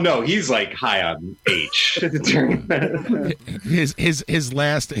yeah. Oh no, he's like high on H. during that. His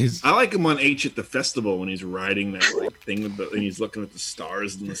I like him on H at the festival when he's riding that like thing and he's looking at the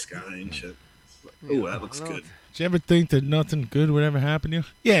stars in the sky and shit. Oh, that looks good. Did you ever think that nothing good would ever happen to you?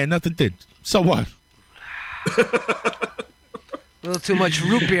 Yeah, nothing did. So what? A little too much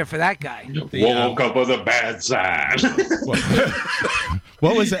root beer for that guy. Woke up with a bad side.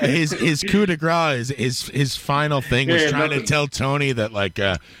 What was his coup de grace? His final thing was trying to tell Tony that like,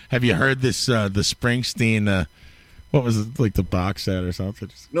 have you heard this? The Springsteen. What was it, like the box set or something?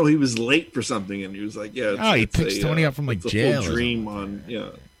 No, he was late for something and he was like, yeah. He picks Tony up from like it's a jail. full dream on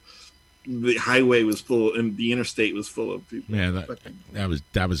the highway was full and the interstate was full of people. Yeah,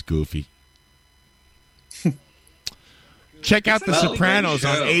 that was goofy. Check out The Sopranos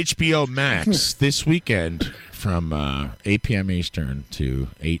on HBO Max this weekend from 8 p.m. Eastern to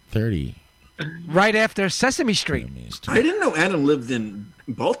 8:30. Right after Sesame Street. I didn't know Adam lived in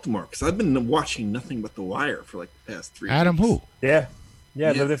Baltimore because I've been watching nothing but The Wire for like the past 3 Adam weeks. who? Yeah.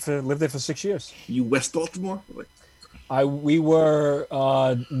 Lived there for 6 years. You West Baltimore? We were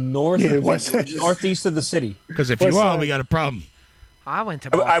northeast of the city. Because if you are, we got a problem. I went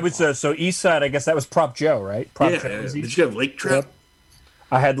to. I was so east side. I guess that was Prop Joe, right? Prop Joe. Did you have lake trout? Yep.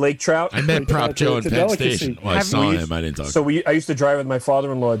 I had lake trout. I met Prop Joe in Penn Station. Well, I saw him. I didn't talk. So I used to drive with my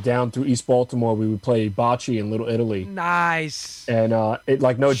father-in-law down through East Baltimore. We would play bocce in Little Italy. Nice. And it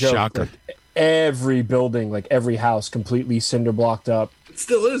like no joke. Shocker. Like, every building, like every house, completely cinder blocked up. It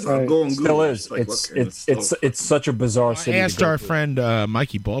still is. I'm going Still Google. is. Like, It's such a bizarre city. I asked our friend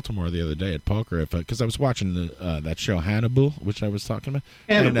Mikey Baltimore the other day at poker because I was watching that show Hannibal, which I was talking about,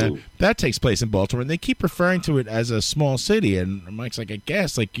 and that takes place in Baltimore, and they keep referring to it as a small city. And Mike's like, I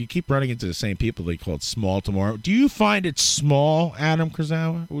guess, like you keep running into the same people they call it Small-Tomorrow. Do you find it small, Adam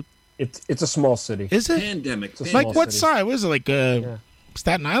Kurzawa? It's a small city. Is it? Pandemic. Like what size? What is it like?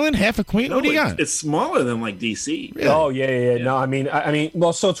 Staten Island, half a Queen. No, what do you got? It's smaller than like DC. Really? Oh yeah. No, I mean,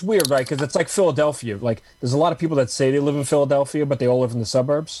 well, so it's weird, right? Because it's like Philadelphia. Like, there's a lot of people that say they live in Philadelphia, but they all live in the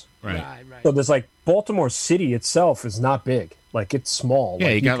suburbs. Right. So there's like Baltimore City itself is not big. Like, it's small. Yeah,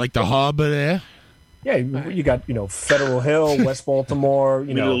 like, you got like the harbor there. Yeah, you got Federal Hill, West Baltimore,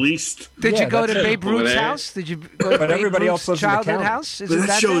 Middle East. Did you go to Babe Ruth's house? Did you go to But Babe everybody Ruth's else lives in the childhood county. house? But Isn't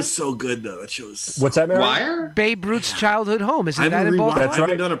that show there? is so good, though. That show is. What's that, Mary? Wire? Babe Ruth's childhood home. Isn't that in Baltimore? I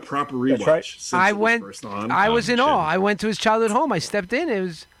haven't done a proper rewatch. That's right. Since I it was went. first on. I was in awe. I went to his childhood home. I stepped in. It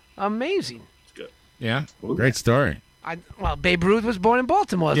was amazing. Yeah, great story. Babe Ruth was born in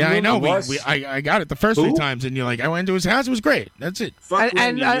Baltimore. Yeah, I know. Little- I got it the first 3 times, and you're like, I went to his house. It was great. That's it.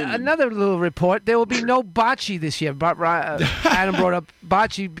 And another little report: there will be no bocce this year. Adam brought up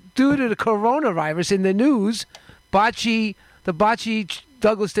bocce due to the coronavirus in the news. The bocce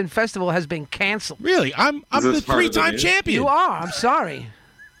Douglaston Festival has been canceled. Really? I'm the 3-time champion. You are. I'm sorry.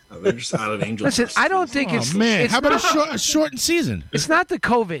 They're just out of Angel. Listen, I don't think it's. Man, it's how about not- a shortened season? It's not the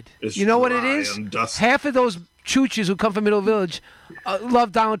COVID. It's you know what it dry is? and dusty. Half of those chooches who come from Middle Village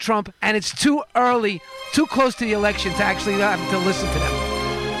love Donald Trump, and it's too early, too close to the election to actually have to listen to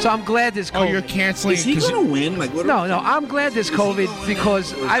them. So I'm glad there's COVID. Oh, you're canceling. Is he going to win? Like, what No, I'm glad there's COVID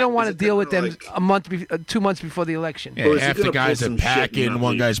because I don't want to deal with them 2 months before the election. Yeah, half the guys are packing,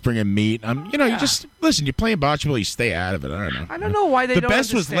 one guy's bringing meat. You just listen. You're playing bocce ball, you stay out of it. I don't know. I don't know why they the don't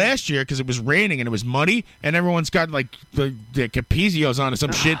best understand. was last year because it was raining and it was muddy, and everyone's got like the Capizios on or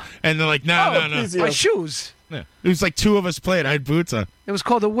some shit, and they're like, no. My shoes. Yeah. It was like 2 of us played. I had boots on. It was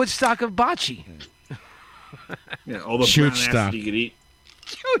called the Woodstock of bocce. Yeah, all the Shoot brown stock. acid you could eat.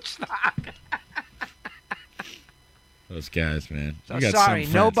 Huge stock. Those guys, man. So You got sorry,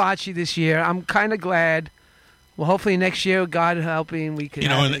 some no friends. bocce this year. I'm kind of glad. Well, hopefully next year, God helping, we can. You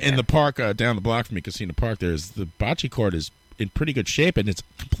know, in the park down the block from me, Casino Park, there's the bocce court is in pretty good shape, and it's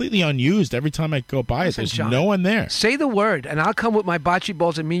completely unused. Every time I go by it, there's John, no one there. Say the word, and I'll come with my bocce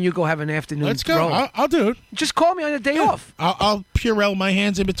balls, and me and you go have an afternoon. Let's go. throw. I'll do it. Just call me on the day off. I'll Purell my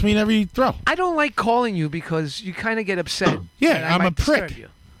hands in between every throw. I don't like calling you because you kind of get upset. Yeah, and I I'm a might disturb prick. You.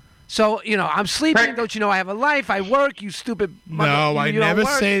 So, I'm sleeping. Don't you know I have a life? I work, you stupid mother. No, I you don't never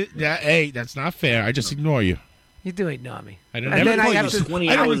work. say that. Hey, that's not fair. I just ignore you. You do ignore me. I don't And never then call I you have to- 20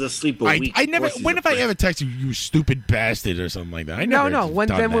 I don't- hours of sleep a week. I never. Of course When he's have a I ever texted you stupid bastard or something like that? I No, never. When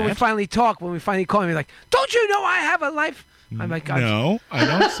done we that. finally talk, when we finally call me, like, don't you know I have a life? I'm like, God. No, I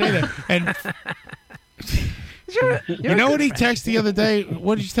don't say that. And you know what he texted the other day?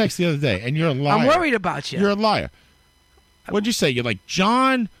 What did you text the other day? And you're a liar. I'm worried about you. You're a liar. What'd you say? You're like,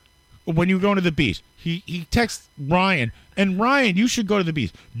 John, when you were going to the beach, he texts Ryan, and Ryan, you should go to the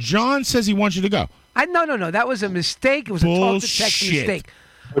beach. John says he wants you to go. No. That was a mistake. It was a talk to text Bullshit. mistake.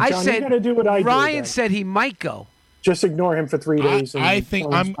 But I John, you said, gotta do what I do Ryan then. said he might go. Just ignore him for 3 days. And I think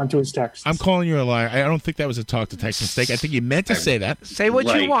don't I'm respond to his text. I'm calling you a liar. I don't think that was a talk to text mistake. I think you meant to say that. Say what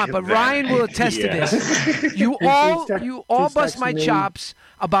you want, but Ryan will attest to this. You all bust my chops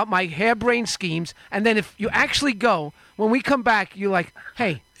about my harebrained schemes, and then if you actually go, when we come back, you're like,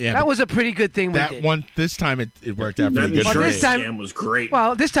 hey, Yeah, that but was a pretty good thing we That did. one this time it worked out pretty good. Well, for me. this time scam was great.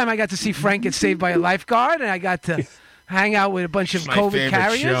 Well, this time I got to see Frank get saved by a lifeguard, and I got to hang out with a bunch of My COVID favorite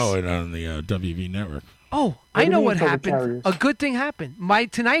carriers. show on the WV network. Oh, I know what happened. A good thing happened. My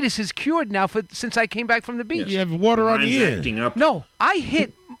tinnitus is cured now since I came back from the beach. You have water on Mine's the ear. acting up. No, I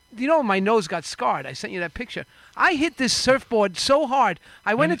hit. My nose got scarred. I sent you that picture. I hit this surfboard so hard.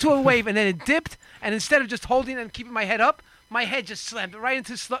 I went into a wave and then it dipped. And instead of just holding it and keeping my head up, my head just slammed right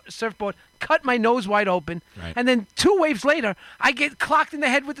into the surfboard, cut my nose wide open. Right. And then 2 waves later, I get clocked in the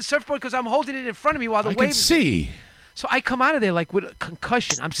head with the surfboard because I'm holding it in front of me while the I wave. can see. So I come out of there like with a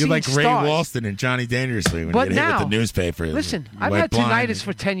concussion. I'm You're seeing like Ray stars. Walston and Johnny Dangerously when But you get hit now, with the newspaper. Listen, You I've went had blind. tinnitus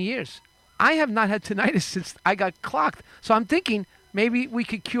for 10 years. I have not had tinnitus since I got clocked. So I'm thinking maybe we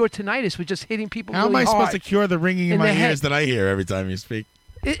could cure tinnitus with just hitting people How really am I supposed hard to cure the ringing in in my the head. ears that I hear every time you speak?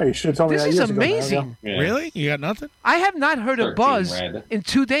 Hey, you should have told me This that is years ago, amazing. Mario. Really? You got nothing? I have not heard a 13 buzz red. in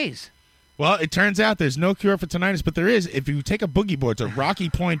 2 days. Well, it turns out there's no cure for tinnitus, but there is if you take a boogie board to Rocky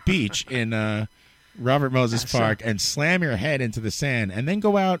Point Beach in Robert Moses Park and slam your head into the sand and then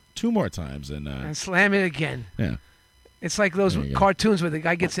go out 2 more times. And slam it again. Yeah. It's like those There you go. cartoons where the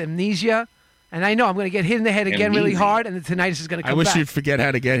guy gets amnesia. And I know I'm going to get hit in the head again really hard, and the tinnitus is going to I come wish back. you'd forget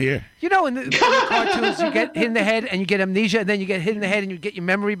how to get here. You know, in the cartoons, you get hit in the head, and you get amnesia, and then you get hit in the head, and you get your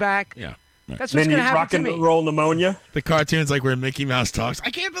memory back. Yeah. That's what's Then going you to happen rock to and me. roll pneumonia. The cartoon's like where Mickey Mouse talks. I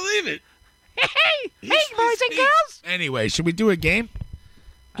can't believe it. Hey, boys and girls. Anyway, should we do a game?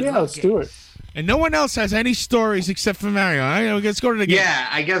 Yeah, let's do it. And no one else has any stories except for Mario. All right, let's go to the game. Yeah,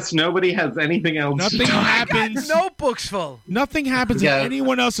 I guess nobody has anything else. Nothing happens. Notebooks full. Nothing happens Yeah. in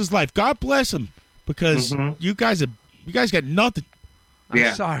anyone else's life. God bless them, because you guys got nothing.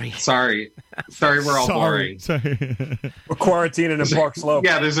 Yeah. Sorry. Sorry, we're all boring. Sorry. We're quarantining in Park Slope.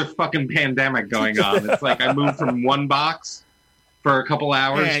 Yeah, there's a fucking pandemic going on. It's like I moved from one box for a couple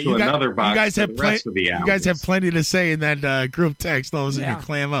hours Yeah, to another box you guys for have the rest of the hours. You guys have plenty to say in that group text. All of a sudden, Yeah. you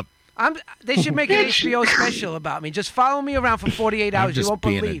clam up. They should make an HBO special about me. Just follow me around for 48 I'm hours. You just won't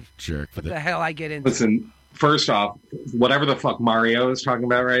being a believe jerk. what the hell I get into. Listen, first off, whatever the fuck Mario is talking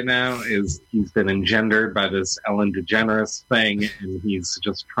about right now is he's been engendered by this Ellen DeGeneres thing, and he's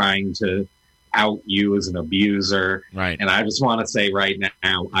just trying to out you as an abuser. Right. And I just want to say right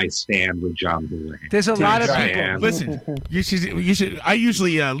now, I stand with John Boulay. There's a lot of people. Stand. Listen, you should. I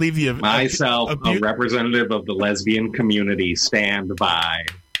usually leave you. Myself, a representative of the lesbian community, stand by.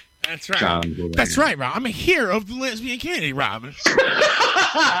 That's right. John Boulay. That's right, Rob. I'm a hero of the lesbian community, Robin.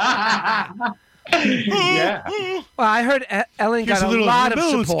 Yeah. Well, I heard Ellen Here's got a a little lot of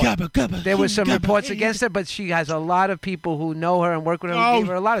rebels. support. Gabba, There were some gabba, reports hey, against her, but she has a lot of people who know her and work with her Oh, and give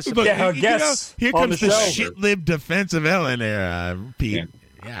her a lot of support. look, her you guests know, here on comes the the show. shit-lived defense of Ellen there, Pete.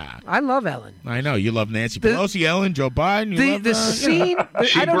 Yeah. I love Ellen. I know. You love Nancy Pelosi, Ellen, Joe Biden. You love, The scene,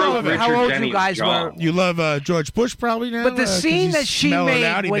 I don't know how old you guys were. You love George Bush probably now. But the scene that she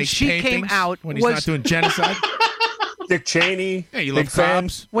made when she came out when he's was not doing genocide. Dick Cheney. Yeah, you love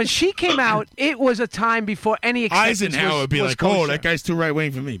cops. When she came out, it was a time before any acceptance Eisenhower would be was like, kosher. "Oh, that guy's too right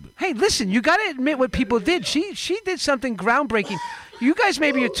wing for me." But Hey, listen, you got to admit what people did. She did something groundbreaking. You guys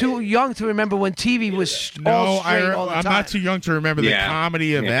maybe are too young to remember when TV was all straight all the I'm time. not too young to remember the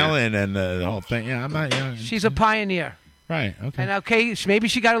comedy of Ellen and the whole thing. Yeah, I'm not young. She's a pioneer. Right. Okay. And maybe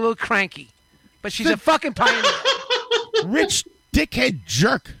she got a little cranky, but she's a fucking pioneer. Rich dickhead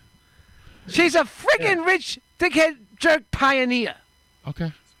jerk. She's a freaking rich dickhead jerk pioneer.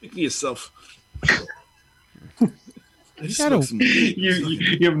 Okay. Speak for yourself.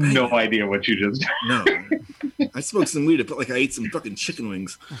 You have no idea what you just. No. I smoked some weed. It felt like I ate some fucking chicken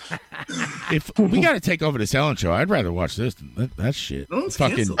wings. If we got to take over this Ellen show, I'd rather watch this than that shit. No, it's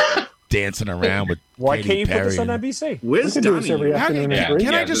fucking canceled. dancing around with Why Katy can't you Perry put this on and- NBC? Where's We can do this Donnie? every afternoon.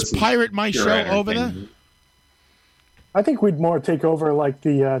 Can I just pirate my show over there? I think we'd more take over like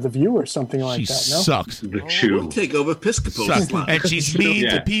the View or something like She that. No, sucks. We'll take over Episcopal Sucks. slot. And she's mean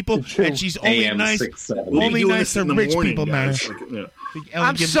to people, and she's only AM nice, 670. We'll be only doing nice this in to the rich morning, people, man. guys. Like, yeah.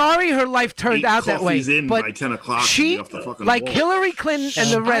 I'm sorry her life turned 8 out that way, coffees in but by 10 o'clock, she, off the fucking like wall. Hillary Clinton and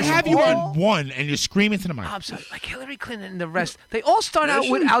the I rest, have you all- on one, and you're screaming to the mic. I'm sorry, like Hillary Clinton and the rest, they all start out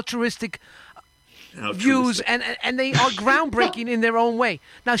with altruistic views, and they are groundbreaking in their own way.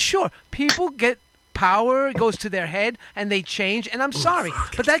 Now, sure, people get power, it goes to their head, and they change, and I'm sorry,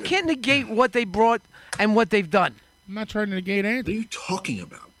 but that can't negate what they brought and what they've done. I'm not trying to negate anything. What are you talking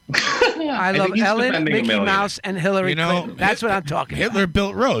about? I love think he's Ellen, defending Mickey Amelia. Mouse, and Hillary You know, Clinton. That's what I'm talking about. Hitler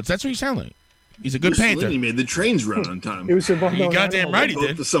built roads. That's what you sound like. He's a good painter. Mussolini made the trains run on time. it was a You goddamn right he Vote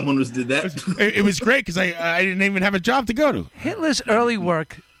did. for someone who did that. It was great because I didn't even have a job to go to. Hitler's early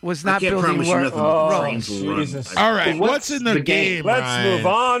work was I not can't building promise you work. nothing. Oh, Trains will run. Jesus. All right, what's in the game? Let's Ryan? move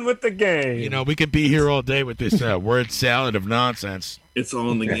on with the game. You know, we could be here all day with this word salad of nonsense. It's all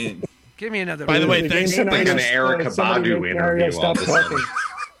in the game. Give me another. By the way, The thanks. game tonight Like an is, Erykah somebody Badu make Mario interview all stop of a sudden. talking.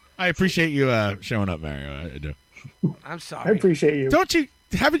 I appreciate you showing up, Mario. I do. I'm I sorry. appreciate you. Don't you?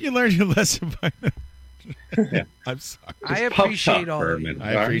 Haven't you learned your lesson by now? I'm sorry. I appreciate all of you.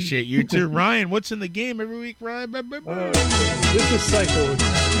 I appreciate you too, Ryan. What's in the game every week, Ryan? This is Psycho.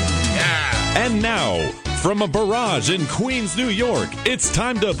 And now, from a barrage in Queens, New York, it's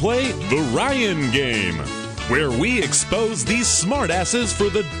time to play the Ryan Game, where we expose these smartasses for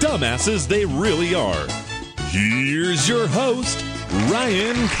the dumbasses they really are. Here's your host,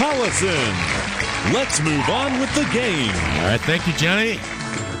 Ryan Collison. Let's move on with the game. All right, thank you, Johnny.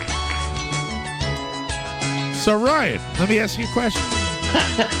 So, Ryan, let me ask you a question.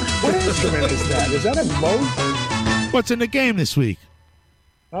 What instrument is that? Is that a moat? What's in the game this week?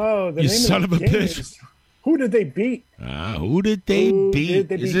 Oh, the You name son of of the a game bitch. is Who did they beat? Who did they Who beat? did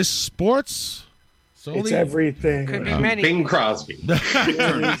they Is beat? this sports? Solely? It's everything. Could be many. Bing Crosby.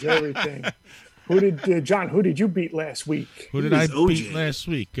 It's everything. Who did John? Who did you beat last week? Who did I beat last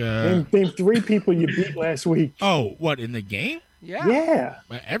week? Name 3 people you beat last week. Oh, what, in the game? Yeah.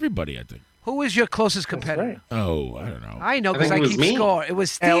 Yeah. Everybody, I think. Who was your closest competitor? Oh, I don't know. I know I because think I it was keep me. score. It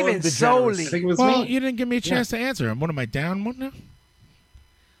was Ellen Steven DeGeneres. Soley. I think it was Well, me. you didn't give me a chance to answer. What am I down? What now?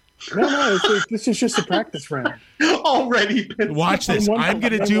 No, this is just a practice round. Already been. Watch this. I'm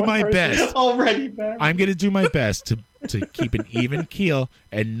going to do my best. Already been. I'm going to do my best to keep an even keel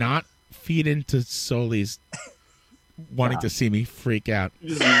and not feed into Soli's wanting to see me freak out.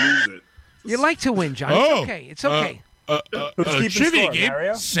 You just lose it. You like to win, John. Oh, It's okay. It's okay. keeping Trivia score, game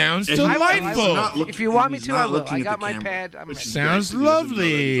Mario? sounds And he's delightful. not looking- If you want me he's to, not I will. looking I at got the my camera. pad. I'm ready. Sounds He doesn't know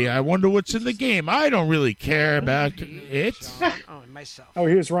lovely. I wonder what's in the game. I don't really care about it. Oh, myself. Oh,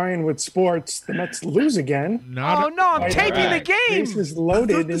 here's Ryan with sports. The Mets lose again. Not Oh, no, I'm Right, taping right. the game. Bases I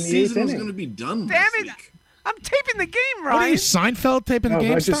loaded thought in the the 8th season was going to inning. be done Damn last it. week. I'm taping the game, What are you, Ryan. Seinfeld taping the Oh,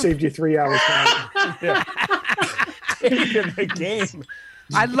 game? I just stuff? saved you 3 hours. Ryan. Taking the game.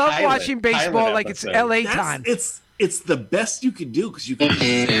 I love Pilot- watching baseball pilot like it's episode. L.A. That's- time. It's the best you could do because you can just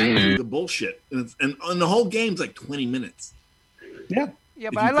sit and do the bullshit, and the whole game's like 20 minutes. Yeah. Yeah,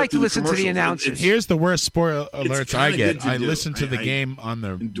 If but you I cut like to through the listen to the commercials, announcers. Here's the worst spoiler alerts I kinda get. good to I do. listen to the I game on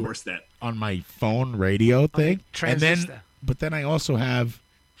the endorse that on my phone radio thing, and then transistor. but then I also have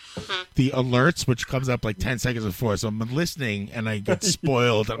the alerts, which comes up like 10 seconds before. So I'm listening and I get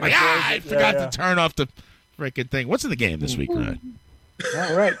spoiled. I'm like, I forgot to turn off the freaking thing. What's in the game this week, Ryan?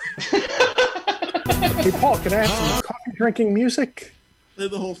 All right. Hey, Paul, can I have some coffee drinking music? Play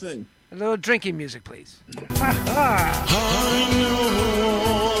the whole thing. A little drinking music, please.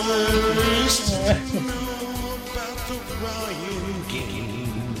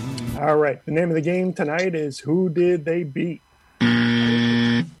 All right. The name of the game tonight is Who Did They Beat?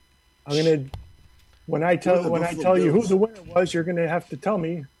 I'm gonna when I tell you who the winner was, you're gonna have to tell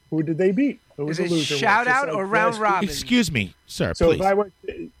me who did they beat. Who Is the it loser shout was, out just or like round last week. robin? Excuse me, sir, So please. if I were,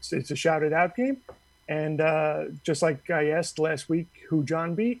 it's a shouted out game, and just like I asked last week, who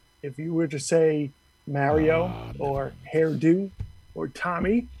John beat. If you were to say Mario or Hairdo or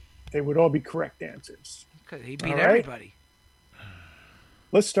Tommy, they would all be correct answers. Because he beat All right? everybody.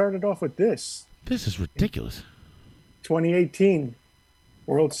 Let's start it off with this. This is ridiculous. 2018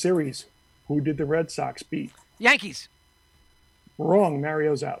 World Series. Who did the Red Sox beat? Yankees. Wrong.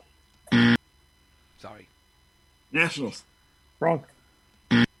 Mario's out. Sorry. Nationals. Wrong.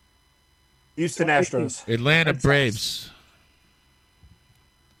 Houston Astros. Atlanta Braves.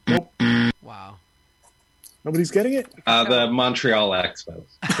 Nope. Wow. Nobody's getting it? The Montreal Expos.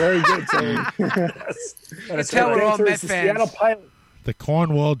 Very good. So, You tell we're all answer Met is the Seattle fans. Pilots. The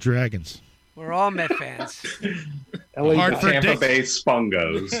Cornwall Dragons. We're all Met fans. Hartford Tampa Dicks. Bay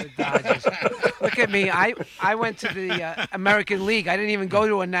Spungos. Look at me. I went to the American League. I didn't even go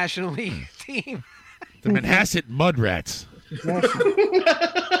to a National League team. The Manhasset Mudrats.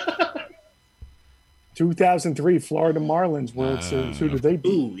 2003 Florida Marlins World Series. Who did they beat?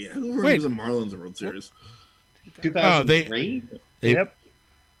 Ooh, yeah. Who remembers the Marlins World Series? 2003? Yep.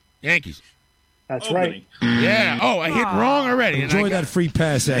 Yankees. That's right. Yeah. Oh, I hit wrong already. Enjoy that free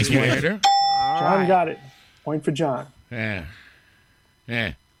pass, Thank you, ex-wife. Hader. John got it. Point for John. Yeah.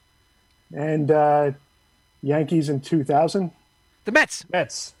 Yeah. And Yankees in 2000. The Mets.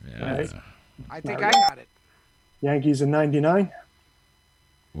 Mets. Right. I think I got it. Yankees in 99.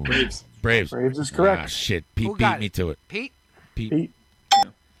 Braves. Braves. Braves is correct. Ah, shit. Pete Who beat got me it? to it. Pete? Pete.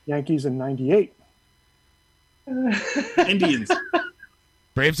 Yankees in 98. Indians.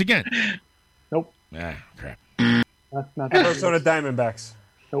 Braves again. Nope. Ah, crap. Not Arizona Diamondbacks.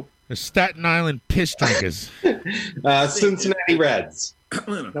 Nope. The Staten Island Piss Drinkers. Cincinnati Reds.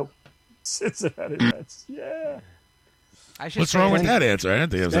 Nope. Cincinnati Reds. Yeah. I should What's say wrong with that. that answer? I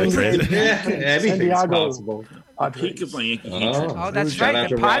didn't think it was that crazy. Anything's Diego. possible. Peak of my Yankee Oh, that's Shout out right.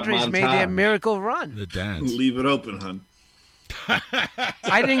 to The Rob Padres made their Montana. miracle run. The dance. Leave it open, hon.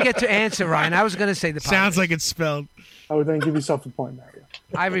 I didn't get to answer, Ryan. I was going to say the Padres. Sounds like it's spelled. I would then give yourself a point, Mario.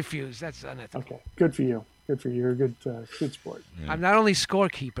 I refuse. That's unethical. Okay. Good for you. Good for you. You're a good sport. I'm not only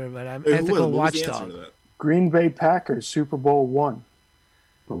scorekeeper, but I'm Hey, ethical what was the answer watchdog. to that? Green Bay Packers Super Bowl one.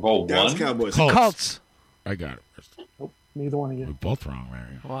 Super Bowl Dallas one. Cowboys. Colts. I got it. Nope. Neither one of We're you. both wrong,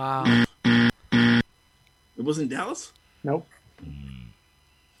 Mario. Wow. It wasn't Dallas? Nope.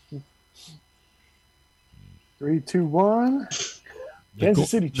 3, 2, 1. Kansas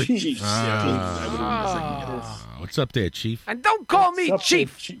City The Chiefs. Chiefs. Yeah, I would've been the second guess. What's up there, Chief? And don't call me What's up,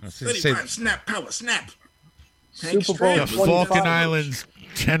 Chief. Chiefs? I was gonna say 35, snap, power, snap. Hank Super Bowl Stram. the was 25. Falcon Islands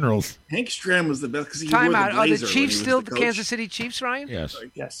Generals. Hank Stram was the best because he wore Time the out. Are the blazer when Chiefs he was still the the coach. Kansas City Chiefs, Ryan? Yes.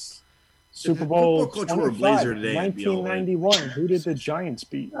 Yes. Super Bowl football coach wore a 25, blazer today, it'd be all right. 1991. Who did the Giants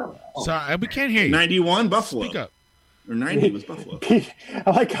beat? Sorry, we can't hear you. 91 Buffalo. Speak up. Or 90 was Buffalo. Pete, I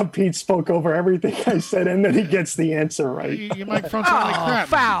like how Pete spoke over everything I said, and then he gets the answer right. Your microphone sounds like Oh, crap.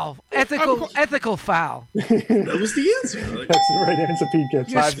 foul. Ethical foul. That was the answer. Like, That's the right answer Pete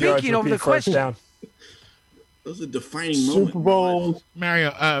gets. You're 5 yards speaking for over the Pete, first question. down. that was a defining moment. Super Bowl,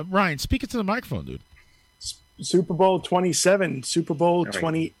 Mario, Ryan, speak into the microphone, dude. Super Bowl 27, Super Bowl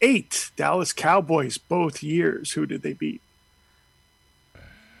 28. Dallas Cowboys, both years. Who did they beat?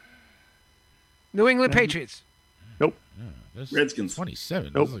 New England Patriots. Nope. That's Redskins.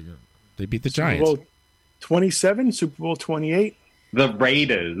 27. Nope. They beat the Super Giants. Bowl 27, Super Bowl 28. The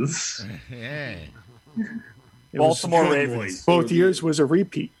Raiders. Yeah. It was- Baltimore Ravens. both years was a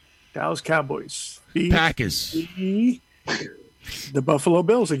repeat. Dallas Cowboys beat Packers. the Buffalo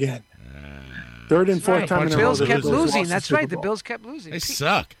Bills again. Third and fourth Right. time in The a row. Bills the kept Bills losing. lost That's Super right. The Bowl. Bills kept losing. They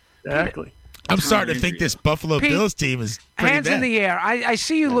suck. Exactly. I'm starting to think this Buffalo Pete, Bills team is pretty Hands bad. in the air. I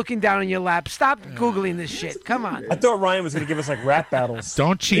see you looking down in your lap. Stop Googling this shit. Come on. I thought Ryan was going to give us like rap battles.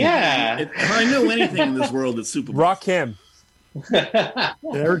 Don't cheat. Yeah. If I know anything in this world, it's Super Bowl. Rock him.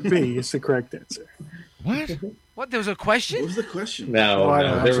 Eric B is the correct answer. What? What? There was a What question? was the question? No, Oh, I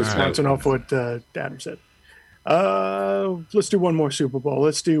don't no, know. there I was was no. bouncing off what Adam said. Let's do one more Super Bowl.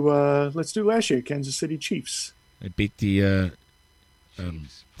 Let's do last year, Kansas City Chiefs, They beat the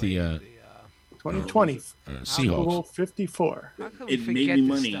 2020 Super Bowl Seahawks. 54. How can we It made forget me this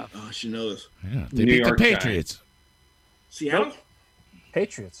money. stuff? Oh, I should know this. Yeah, they New beat York the Patriots. Seattle?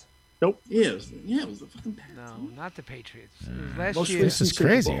 Patriots. Yeah, it was the fucking Packers. No, not the Patriots. It was last Most year. This is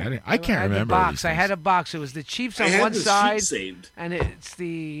crazy. I can't had the remember. box. these I had things. a box. It was the Chiefs I on had one the sheet side, saved. and it's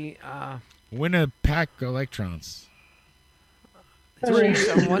the Winner Pack Electrons. Three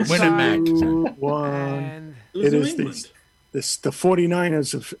on one side. 2-1. It is the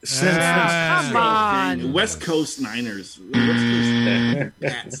 49ers of San Francisco. Come on. West Coast Niners. West Coast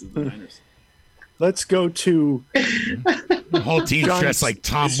Pats of the Niners. Let's go to the whole team dressed like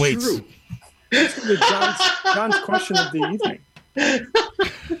Tom Waits. Let's go to John's question of the evening.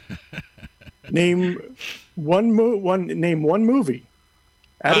 Name one movie.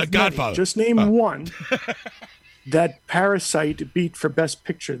 Out of Godfather. many, just name one that Parasite beat for Best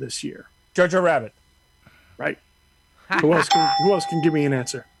Picture this year. Jojo Rabbit. Right. Who else can give me an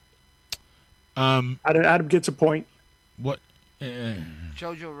answer? Adam gets a point. What?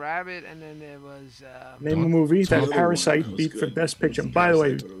 Jojo Rabbit, and then there was... Name a movie that Parasite beat for Best Picture. By the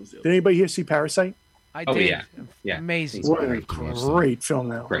way, did anybody here see Parasite? I did. Yeah. Amazing. What a great film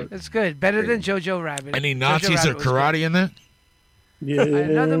that was. It's good. Better than Jojo Rabbit. Any Nazis or karate in that? Yeah.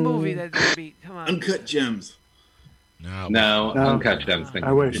 Another movie that they beat. Come on. Uncut Gems. No. Uncut Gems.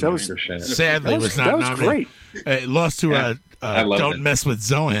 I wish. That was... Sadly, was not nominated. great. It lost to Don't Mess with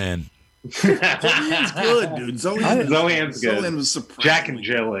Zohan. Zohan's good, dude. Zohan's good. Zohan was surprising. Jack and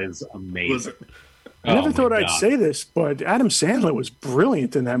Jill is amazing. I never thought I'd say this, but Adam Sandler was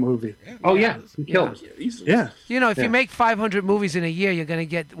brilliant in that movie. Oh, yeah. He killed. Yeah. You know, if you make 500 movies in a year, you're going to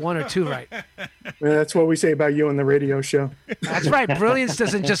get one or two right. Yeah, that's what we say about you on the radio show. That's right. Brilliance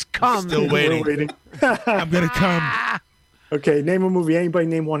doesn't just come. Still waiting. I'm going to come. Okay, name a movie. Anybody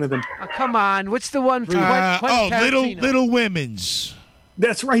name one of them? Oh, come on. What's the one? Little Women's.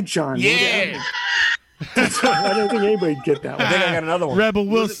 That's right, John. Yeah. I don't think anybody'd get that one. I think I got another one. Rebel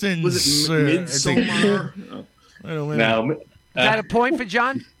Wilson. Was it Midsommar? No. Is that a point for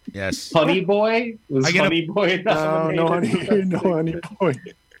John? Yes. Honey Boy? Was Honey Boy no Honey Boy.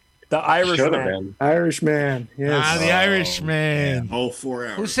 The Irishman. Irishman. Yes. The Irishman. All 4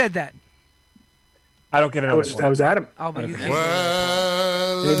 hours. Who said that? I don't get another point. That was Adam. Oh, but you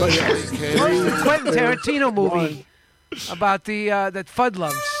Anybody else? Quentin Tarantino movie about the that Fudd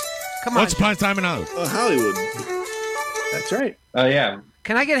loves. Come on. Once Upon a Time in Hollywood. Hollywood. That's right. Oh, yeah.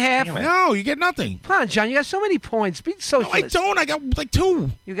 Can I get half? No, you get nothing. Come on, John. You got so many points. Be socialist. No, I don't. I got like 2.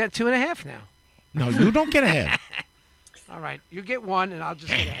 You got 2.5 now. No, you don't get a half. All right. You get 1, and I'll just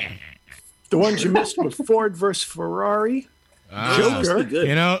get a half. The ones you missed were Ford versus Ferrari. Joker.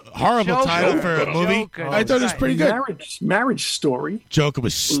 You know, horrible title for a movie. Joker. I thought it was pretty good. Marriage Story. Joker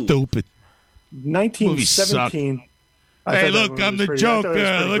was stupid. 1917. Hey, look, I'm the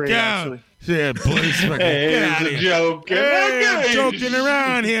Joker. Look out. Yeah, police. Get out of here. Joker. Hey, I'm joking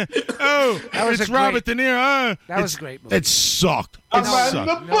around here. Oh, it's Robert De Niro. That was a great movie. It sucked. I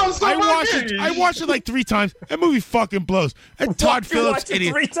watched it like 3 times. That movie fucking blows. And Todd Phillips,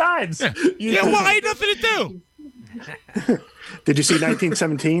 idiot. 3 times. Yeah, well, I had nothing to do. Did you see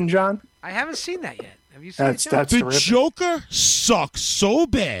 1917, John? I haven't seen that yet. Have you seen That's it, John? The terrific. Joker sucks so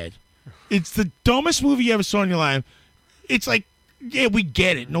bad. It's the dumbest movie you ever saw in your life. It's like, yeah, we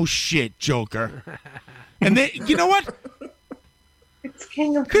get it. No shit, Joker. And then, you know what? It's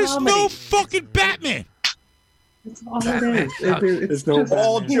King of There's Comedy. no fucking Batman. It's all it is. There's no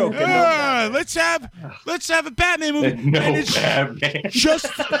all Batman. Joker. Let's have a Batman movie. No and it's Batman. just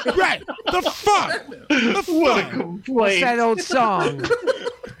right. The fuck. What a complaint. What's that old song?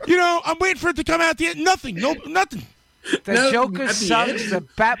 You know, I'm waiting for it to come out. Nothing. Nothing. The Joker sucks. The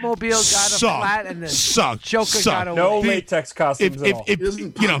Batmobile got a flat, and the Joker got away. No latex costumes at all.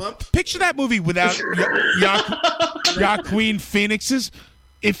 You know, picture that movie without Joaquin Phoenix's.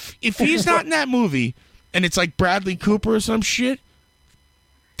 If he's not in that movie, and it's like Bradley Cooper or some shit,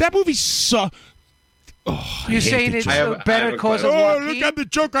 that movie sucks. Oh, You're saying it's better cause of Joaquin? Look, I'm the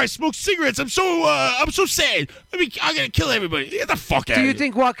Joker. I smoke cigarettes. I'm so sad. I'm gonna kill everybody. Get the fuck out. Do you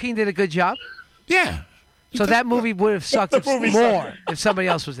think Joaquin did a good job? Yeah. So that movie would have sucked more if somebody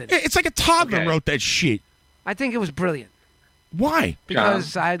else was in it. It's like a toddler wrote that shit. I think it was brilliant. Why?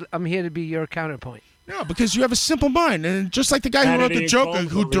 Because I'm here to be your counterpoint. No, because you have a simple mind, and just like the guy who wrote the Joker,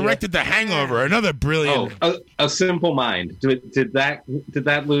 who directed The Hangover, another brilliant. Oh, a simple mind. Did that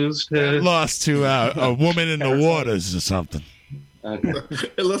lose to? Lost to a woman in the waters or something.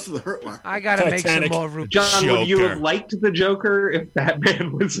 It lost to the Hurt Locker. I gotta make some more room. John, would you have liked the Joker if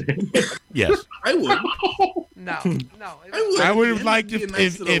Batman was in it? Yes, I would. No. I would have liked if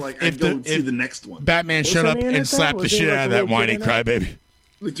the next one. Batman showed up and slapped the shit out of that whiny crybaby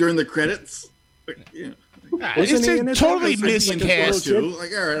during the credits. Yeah. It's totally miscast.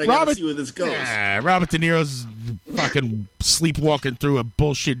 Like, all right, I gotta see where this goes. Robert De Niro's fucking sleepwalking through a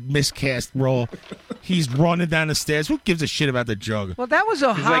bullshit miscast role. He's running down the stairs. Who gives a shit about the Joker? Well, that was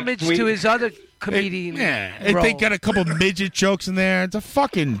a homage to his other comedian. They got a couple midget jokes in there. It's a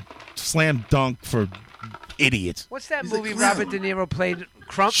fucking slam dunk for idiots. What's that movie Robert De Niro played?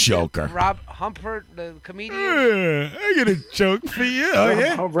 Crump? Joker. Rob Humpert, the comedian? I got a joke for you. Oh,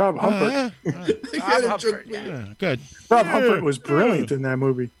 yeah? Rob Humpert. Rob Humpert, yeah. Good. Rob Humpert was brilliant in that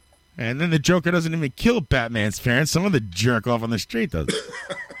movie. And then the Joker doesn't even kill Batman's parents. Some of the jerk off on the street does.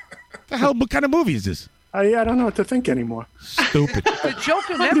 The hell? What kind of movie is this? I don't know what to think anymore. Stupid. The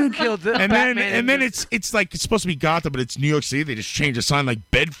Joker never killed the Batman. Then it's like it's supposed to be Gotham, but it's New York City. They just changed the sign like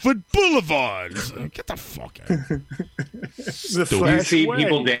Bedford Boulevard. Get the fuck out. Do you see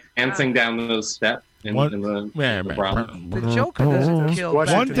people dancing down those steps in the Bronx? The Joker doesn't kill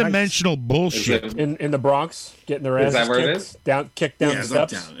one-dimensional bullshit. In the Bronx, getting their Is that asses where it kicked is? kicked down the it's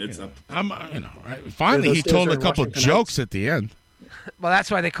steps. Uptown. It's up. Finally, he those told days a are couple Washington jokes at the end. Well, that's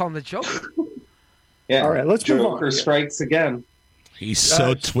why they call him the Joker. Yeah. All right, let's move on. Joker strikes again. He's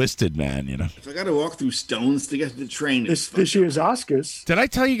so twisted, man. You know. If I got to walk through stones to get to the train, This year's Oscars. Did I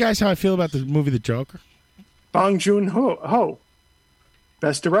tell you guys how I feel about the movie The Joker? Bong Joon-ho,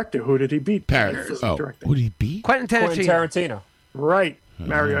 Best Director. Who did he beat? Paris. Oh, Director. who did he beat? Quentin Tarantino. Right,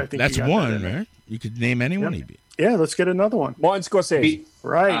 Mario. I think that's you got one, that in. right? You could name anyone he beat. Yeah, let's get another one. Martin Scorsese.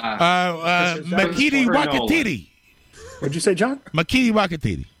 Right. Makiti Wakatiti. What'd you say, John? Makiti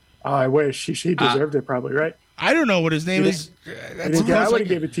Wakatiti. Oh, I wish he deserved it. Probably right. I don't know what his name is. I would have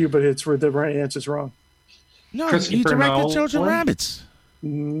gave it to you, but it's where the right answer's wrong. No, he directed Jojo Rabbits.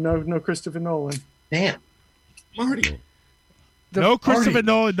 No, Christopher Nolan. Damn. Marty. No Christopher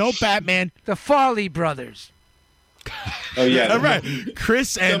Nolan, no Batman. The Farley brothers. Oh, yeah. All right.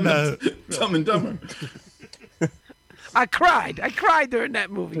 Chris and... Dumb and Dumber. I cried during that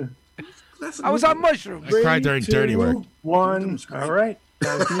movie. I was on mushrooms. I cried during Dirty Work. 1. All right.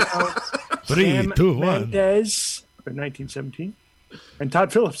 3, 2, 1. Mendes for 1917. And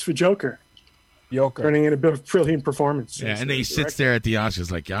Todd Phillips for Joker. Turning in a brilliant performance. Yeah, and then he sits there at the Oscars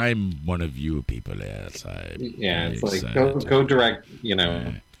like, I'm one of you people. Yes, yeah, it's like, go direct,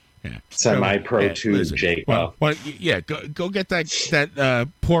 semi-pro to Jake. Well, go get that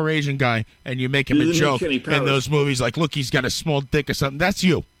poor Asian guy and you make him a joke in those movies like, look, he's got a small dick or something. That's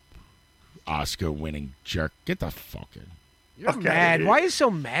you. Oscar-winning jerk. Get the fuck in. You're mad. Why are you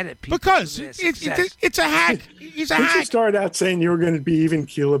so mad at people? Because it's a hack. He's a hack. You started out saying you were going to be even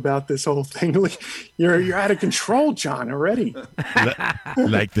keel about this whole thing. You're out of control, John, already.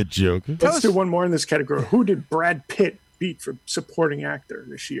 Like the Joker. Let's do one more in this category. Who did Brad Pitt beat for supporting actor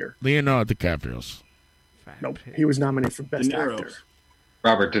this year? Leonardo DiCaprio. Nope. He was nominated for Best Actor.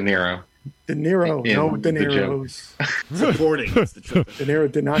 Robert De Niro. De Niro. No, De Niro's. Supporting. De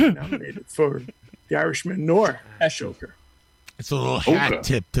Niro did not get nominated for The Irishman nor Joker. It's a little hat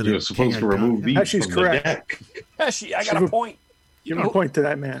tip to the You're supposed to remove these Pesci's from correct. the deck. Pesci, I got a point. Give a point to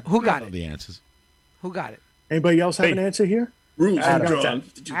that man. Who got it? The answers. Who got it? Anybody else have an answer here?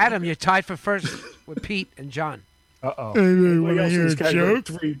 Adam, you're tied for first with Pete and John. Uh-oh. Anybody else in this category?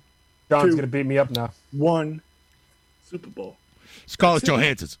 3, John's 2, going to beat me up now. 1. Super Bowl. Scarlett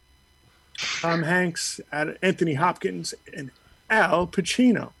Johansson. Tom Hanks, Anthony Hopkins, and Al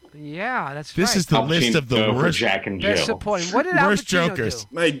Pacino. Yeah, that's This right. is the list of the worst Jack and Best Jill. supporting. What did Al worst Pacino Jokers.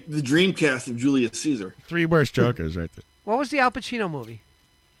 do? The Dreamcast of Julius Caesar. 3 worst Jokers right there. What was the Al Pacino movie?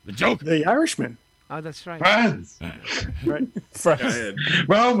 The Joker. The Irishman. Oh, that's right. Friends. Right.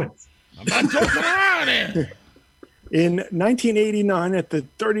 Romans. I'm not joking around here. In 1989, at the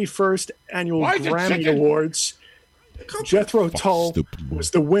 31st Annual Why is it Grammy chicken? Awards, Jethro Tull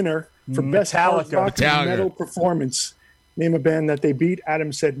was the winner for Best Hard Rock and Metal Performance. Name a band that they beat.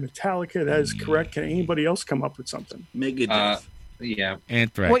 Adam said Metallica. That is correct. Can anybody else come up with something? Megadeth. Yeah.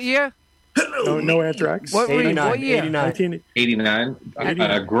 Anthrax. What year? No Anthrax. What year? 1989.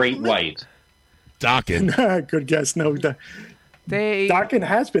 89. Great White. Dokken. Good guess. No, Dokken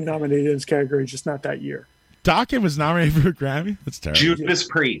has been nominated in this category, just not that year. Dokken was nominated for a Grammy? That's terrible. Judas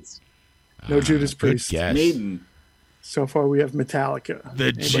Priest. No Judas Priest. Good guess. Maiden. So far, we have Metallica. The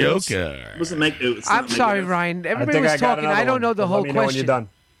Anybody else? Joker. I'm sorry, Ryan. Everybody was talking. I don't know the whole question. When you're done.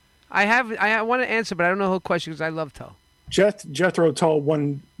 I want to answer, but I don't know the whole question because I love Tull. Jethro Tull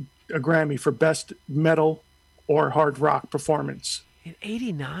won a Grammy for Best Metal or Hard Rock Performance. In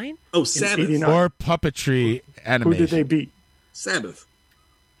 89? Oh, Sabbath. 89. Or puppetry animation. Who did they beat? Sabbath.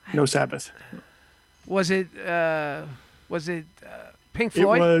 No Sabbath. Was it Pink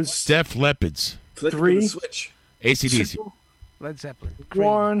Floyd? It was Def Leppard's. 3. Switch. AC/DC. Led Zeppelin.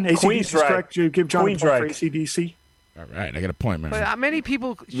 1. AC/DC is correct. You give John a point for AC/DC. All right, I got a point, man. But many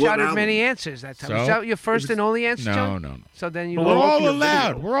people shouted many answers that time. So? Is that your first and only answer, John? No. So then you. We're all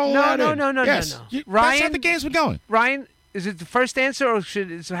allowed. We're all allowed. No. Yes. No. Ryan, that's how the games were going. Ryan, is it the first answer or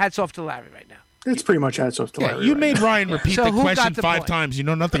it's hats off to Larry right now? It's pretty much hats off to Larry. You made Ryan repeat So the who question got the 5 point? times. You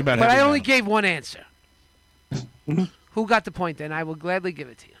know nothing about But heavy I only metal. gave one answer. Who got the point then? I will gladly give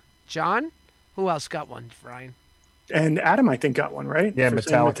it to you. John? Who else got one, Ryan? And Adam, I think, got one, right? Yeah, For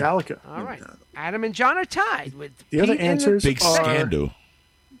saying Metallica. All right. Adam and John are tied with The other Pete and answers Big are scandal.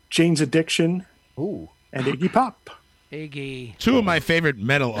 Jane's Addiction and Iggy Pop. Iggy. Two of my favorite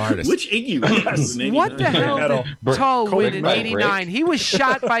metal artists. Which Iggy was in 89? What the hell did Tull win in Metal. 89? He was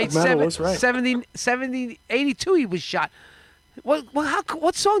shot by Metal was right. 70, 82 he was shot.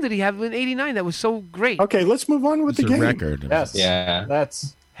 What song did he have in 89 that was so great? Okay, let's move on with It's the a game. record. Yes. Yeah.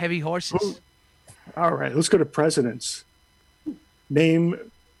 That's Heavy Horses. All right, let's go to presidents. Name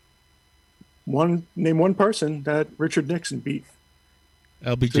one person that Richard Nixon beat.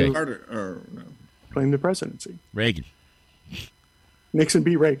 LBJ. Carter, or no. Claim the presidency. Reagan. Nixon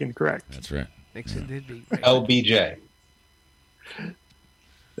beat Reagan, correct. That's right. Nixon did beat Reagan. LBJ.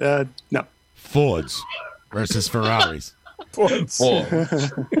 No. Fords versus Ferraris. Fords.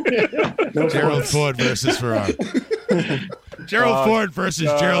 No Gerald Fords. Ford versus Ferrari. Gerald Ford versus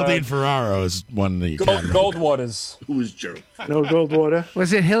Geraldine Ferraro is one of the Academy. Goldwaters. Who was Gerald? No Goldwater.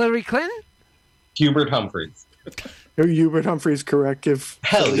 Was it Hillary Clinton? Hubert Humphreys. Hubert Humphrey's correct.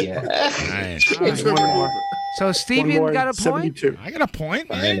 Hell yeah. Nice. All right. One more. So Steven One more, got a point? 72. I got a point,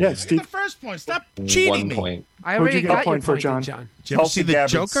 man. Yeah, I Steve. got the first point. Stop cheating 1 me. point. I Who'd already you get a got your point for, point, John? John. Did you ever Tulsi see the Gabbard.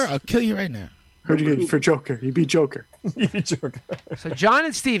 Joker? I'll kill you right now. Who'd you get for Joker? He beat Joker. So John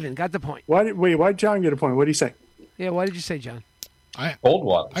and Steven got the point. Why did John get a point? What did he say? Yeah, what did you say, John?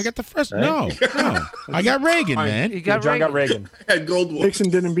 Goldwater. I got the first. Right? No. I got Reagan, man. You got John Reagan. got Reagan. Had Goldwater. Nixon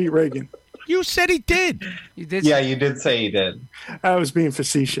didn't beat Reagan. You said he did. You did. Yeah, say- you did say you did. I was being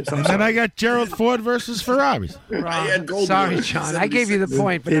facetious. I'm And then sorry. I got Gerald Ford versus Ferraris. I had Goldwater. Sorry, John. I gave you the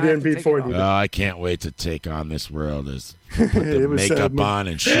point, but He I have didn't to beat take Ford it off. either. Oh, I can't wait to take on this world. Is put the It was, makeup Mc- on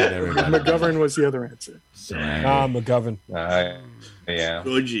and shit everybody. McGovern was the other answer. So angry. McGovern. Yeah.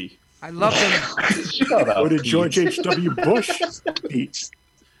 Georgie. I love them. Shut up. What did George H.W. Bush beat?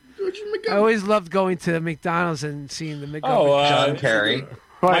 I always loved going to McDonald's and seeing the McGovern. Oh, John Kerry.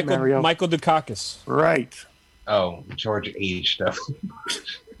 Right, Mario. Michael Dukakis. Right. Oh, George H. W.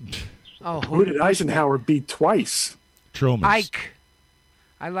 Oh, Who did Eisenhower beat twice? Truman. Ike.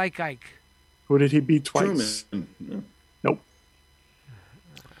 I like Ike. Who did he beat twice? Truman. Nope.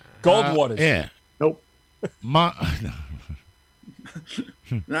 Goldwaters. Yeah. Nope.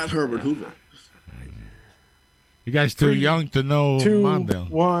 Not Herbert Hoover. You guys too young to know 2, Mondale.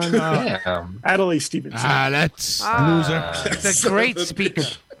 1. Damn. Adelaide Stevenson. That's loser. It's a great speaker.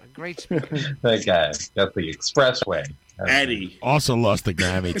 A great speaker. That guy got the expressway. Eddie. Also lost the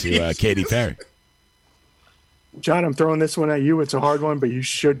Grammy to Katy Perry. John, I'm throwing this one at you. It's a hard one, but you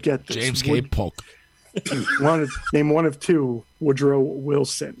should get this. James K. Polk. Name one of two. Woodrow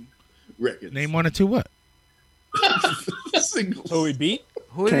Wilson. Records. Name one or two what? Singles. Who he beat?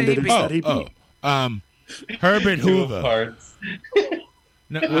 Who did he Candidates beat? that he beat. Herbert Hoover. Parts.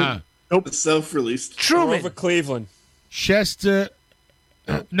 No, Nope. Self-released. Truman. Grover Cleveland. Chester.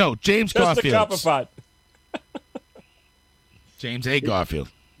 No, James Just the Garfield. Copperpot. James A. Garfield.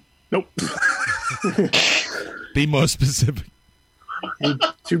 Nope. Be more specific.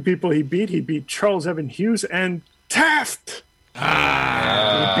 Two people he beat. He beat Charles Evan Hughes and Taft. He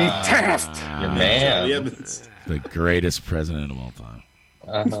beat Taft. Your man. Charlie Evans. The greatest president of all time.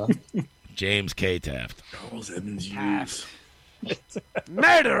 Uh-huh. James K. Taft. Charles Evans Hughes.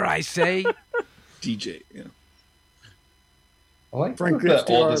 Murder, I say. DJ. Yeah. I like Frank the FDR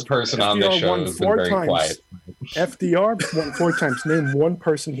oldest person on this FDR show won has been 4 very times. quiet. FDR won 4 times. Name one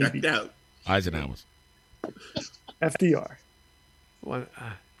person he beat. Out. Eisenhower's. FDR.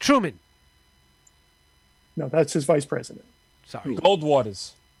 Truman. No, that's his vice president. Sorry.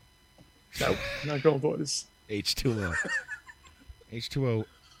 Goldwaters. No, not Goldwaters. H2O. H2O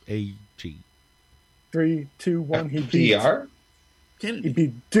AG. 3, 2, 1. He beat. DR? He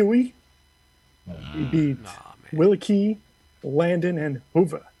beat Dewey. He beat Wilkie, Landon, and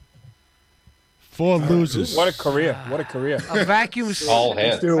Hoover. 4 losers. What a career. What a career. A vacuum, All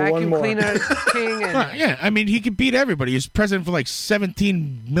hits. Do one vacuum more. cleaner king. And, Yeah, I mean, he could beat everybody. He was president for like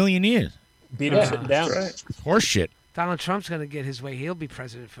 17 million years. Beat him sitting down. Right. Horse shit. Donald Trump's going to get his way. He'll be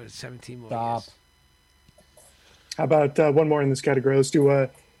president for 17 more Stop. years. How about one more in this category? Let's do A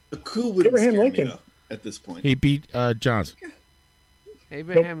coup would Abraham scare me, Lincoln. though, at this point. He beat Johnson.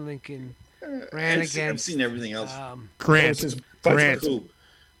 Abraham Lincoln ran I've against seen everything else. Grant. his vice Grant. president.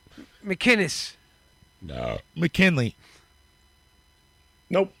 Coup. McInnes. No. McKinley.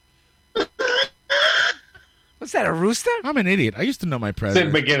 Nope. What's that, a rooster? I'm an idiot. I used to know my Sid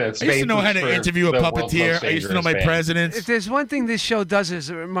president. McGinnis. I used to know how to famous for interview a the world's puppeteer. most I used to know dangerous my man. presidents. If there's one thing this show does is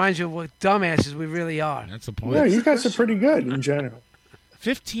it reminds you of what dumbasses we really are. That's the point. No, you guys are pretty good in general.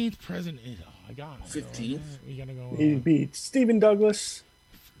 15th president. my God. 15th. We gotta go. He beat Stephen Douglas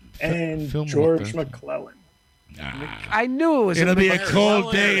and Phil George Morton. McClellan. I knew it was. It'll be a McClellan.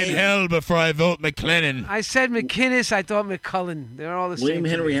 cold day in hell before I vote McLennan. I said McInnes. I thought McCullen. They're all the same. William to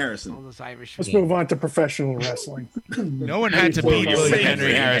Henry me. Harrison. All those Irish. Let's move on to professional wrestling. No one had to beat William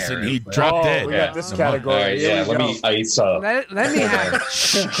Henry Harrison. He dropped dead. We got this All category. right, Here yeah, we let go. me ice up. Let me have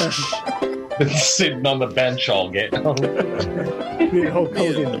it. Been sitting on the bench all game. Beat Hulk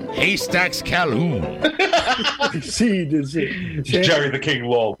Hogan. Haystacks Calhoun. He is it. Jerry the King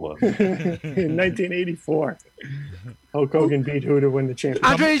Lawler. In 1984. Hulk Hogan beat who to win the championship?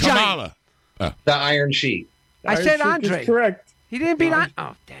 Andre the Giant. Kamala. The Iron Sheik. I said Iron Sheik is Andre. correct. He didn't beat on.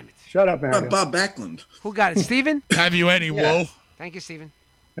 Oh, damn it. Shut up, Mario. Bob Backlund. Who got it? Steven? Have you any wool? Thank you, Steven.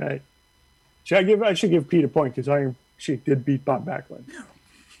 All right. I should give Pete a point because Iron Sheik did beat Bob Backlund.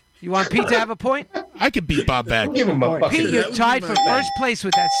 You want Pete to have a point? I could beat Bob Backlund. Give him a fucking. Pete, you're tied for first place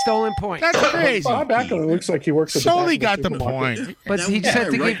with that stolen point. That's crazy. Bob Backlund looks like he works at Solely the got the supermarket. point. But he said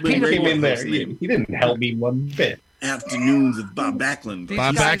to give right, Pete right, a Came point. in there. He didn't help me one bit. Afternoons with Bob Backlund. These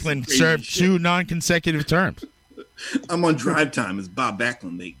Bob guys- Backlund Crazy served shit. 2 non-consecutive terms. I'm on drive time as Bob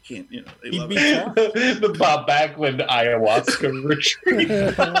Backlund. They can't, they He love beat it. The Bob Backlund ayahuasca retreat.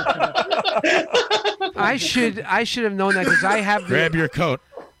 I should have known that because I have Grab your coat.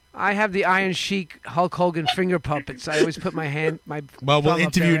 I have the Iron Sheik Hulk Hogan finger puppets. I always put my Well, thumb we'll up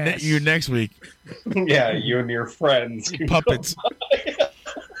interview their ass. you next week. Yeah, you and your friends. Puppets.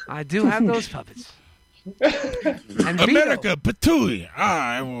 I do have those puppets. And Vito. America, Patooey.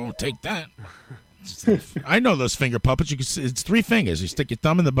 I will take that. I know those finger puppets. It's 3 fingers. You stick your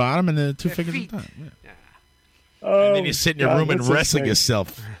thumb in the bottom and then 2 fingers feet. in the top. Yeah. Oh, And then you sit in your God, room and what's his wrestle name?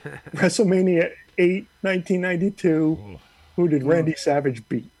 yourself. WrestleMania 8, 1992. Who did Randy Savage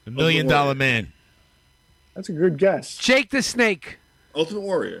beat? The $1 Million Man. That's a good guess. Jake the Snake. Ultimate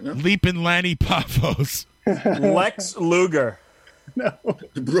Warrior, no? Leaping Lanny Poffos. Lex Luger. No.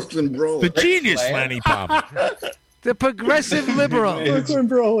 The Brooklyn Brawler. The genius Lanny Poffos. The progressive liberal. Brooklyn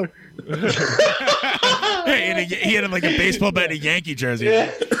Brawler. Hey, and he had like a baseball bat and a Yankee jersey.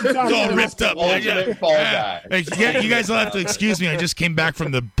 It's all ripped up. Ultimate fall guy. Hey, you guys will have to excuse me. I just came back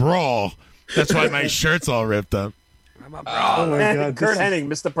from the brawl. That's why my shirt's all ripped up. I'm a Oh my And God. Kurt Hennig,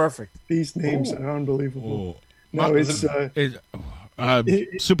 Mr. Perfect. These names are unbelievable. Oh. No, it's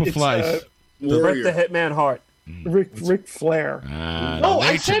Superfly. Bret the Hitman Hart. Ric Flair. Oh,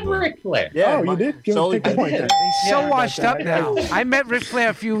 I said Ric Flair. Yeah, Oh, you did? Give him take a point then. He's so Yeah, washed about up that. now. I met Ric Flair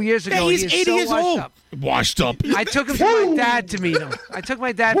a few years ago. He's he is 80 so years washed old. up. Washed up. I took him to my dad to meet him. I took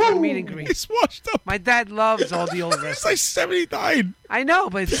my dad for a meet and greet. He's washed up. My dad loves all the old He's wrestlers. like 79. I know,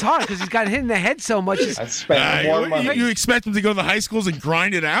 but it's hard because he's got hit in the head so much. I spent more money. You expect him to go to the high schools and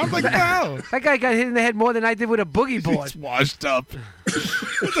grind it out? Like, no. That guy got hit in the head more than I did with a boogie board. He's washed up.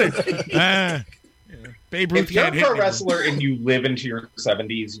 Babe Ruth If you're a can't hit pro me. wrestler and you live into your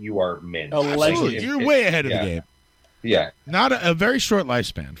 70s, you are mint. Absolutely. You're way ahead of the game. Yeah. Not a very short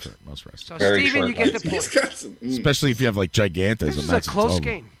lifespan for most wrestlers. So, Very Steven, you get the point. Especially if you have like gigantism. This is a that's close over.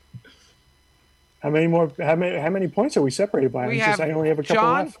 game. How many points are we separated by? We It's just have I only have a couple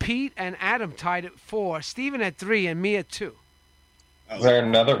John, left. Pete, and Adam tied at 4. Steven at 3, and me at 2. Is there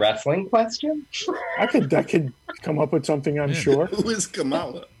another wrestling question? I could come up with something, I'm sure. Who is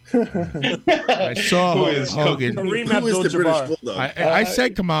Kamala? I saw Who is Hogan. Kareem Who is the British Bulldog? I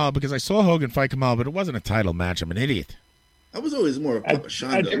said Kamala because I saw Hogan fight Kamala, but it wasn't a title match. I'm an idiot. I was always more of Papa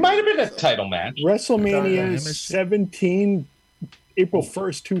Shonda. It might have been a title match. WrestleMania 17, April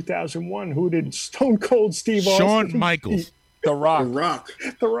 1st, 2001. Who did Stone Cold Steve Austin? Shawn Michaels. beat? The Rock. The Rock.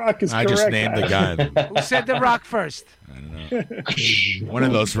 The Rock is I correct. just named the guy. Who said The Rock first? One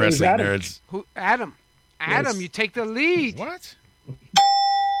of those wrestling Adam. nerds. Who? Adam. Adam, Yes. you take the lead. What?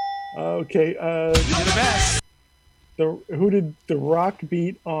 Okay. You're the best. Who did The Rock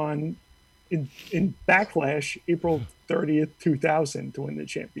beat in Backlash, April 30th, 2000, to win the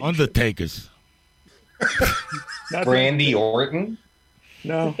championship? Undertakers. Not Randy Orton?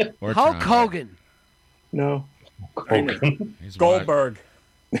 No. Or Hulk John. Hogan. No. Hogan. He's Goldberg.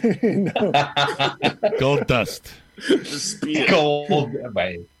 No. Gold Dust. Gold.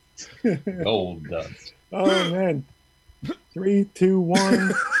 Wait. Gold dust. Oh man. 3, 2,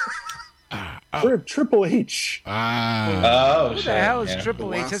 1. Triple H. Oh, Who the shit. hell is Yeah.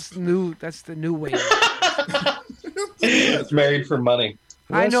 Triple H? That's new. That's the new way. It's married for money.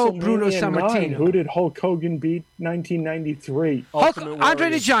 I know Bruno WrestleMania 9. Sammartino. Who did Hulk Hogan beat 1993? Andre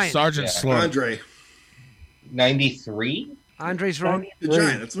the Giant. Sergeant Yeah. Slaughter. Andre. 93? Andre's wrong. The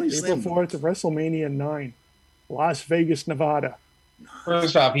Giant. That's when he April slammed him. 4th, WrestleMania 9. Las Vegas, Nevada.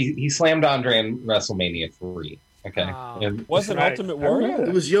 First off, he slammed Andre in WrestleMania 3. Okay. Wasn't Ultimate Warrior?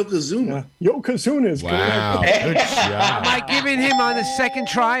 It was Yokozuna. Yokozuna is Wow. correct. Good job. Am I giving him on the second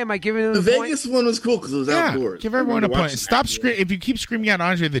try? Am I giving him The the point? Vegas one was cool because it was outdoors. Give everyone a I remember point. watching Stop screaming. If you keep screaming out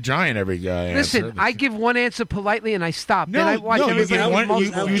Andre the Giant every guy. Listen, I give one answer politely and I stop. then I watch you, everybody get give one,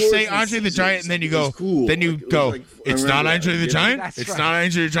 multiple. you say Andre the Giant, and then you go. Then you go. It's not Andre the Giant. That's It's right. not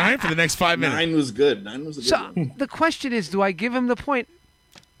Andre the Giant for the next 5 minutes. 9 was good. 9 was a good So one. the question is, do I give him the point?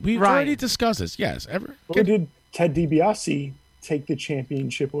 We've Ryan. already discussed this. Yes. Who did Ted DiBiase take the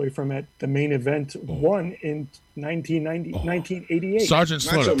championship away from at the main event? Won in 1988. Sergeant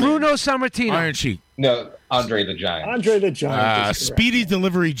Slaughter. Bruno Sammartino. Iron Sheik. No, Andre the Giant. Andre the Giant. is correct. Speedy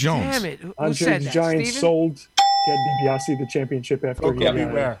Delivery Jones. Damn it. Who Andre said the that? Giant Steven? sold Ted DiBiase the championship after he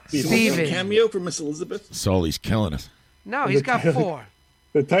beware. beat him. Steven. Cameo for Miss Elizabeth. Sully's killing us. No, he's got 4.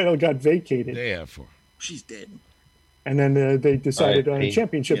 The title got vacated. They have 4. She's dead. And then they decided All on right, a Pete.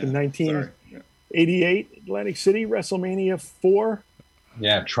 championship in 1988, Atlantic City, WrestleMania 4.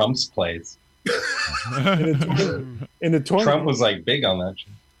 Yeah, Trump's place. In the tournament. Trump was like big on that.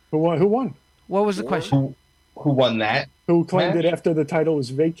 Who won? What was the question? Who won that? Who claimed match? it after the title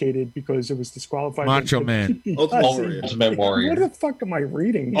was vacated because it was disqualified? Macho Man. Ultimate Warrior. What the fuck am I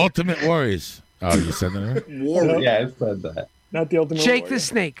reading? Ultimate Warriors. Oh, you said that right? Warrior. Yeah, I said that. Not the Ultimate Jake Warrior. the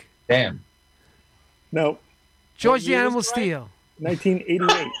Snake. Damn. No. George the Animal Steel.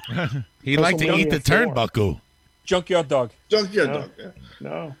 1988. He liked to eat the WrestleMania 4. turnbuckle. Junkyard Dog. Junkyard No. Dog. Yeah.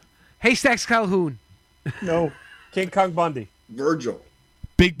 No. Haystacks Calhoun. No. King Kong Bundy. Virgil.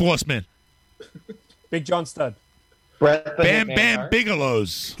 Big Boss Man. Big John Studd. Bret the Bam Hitman Bam Hart.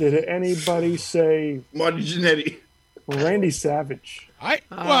 Bigelow's. Did anybody say Marty Jannetty. Randy Savage?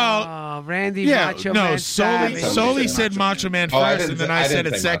 Randy Yeah, Macho no, Man Soli Savage. said Macho Man Oh, I first, didn't and then say- I I said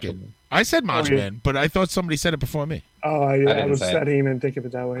didn't it say Macho second. Man. I said Macho yeah. Man, but I thought somebody said it before me. Oh, I didn't was say I didn't even think of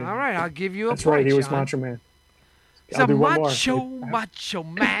it that way. All right, I'll give you a That's point, right. He was Sean. Macho Man. He's I'll a do one more. macho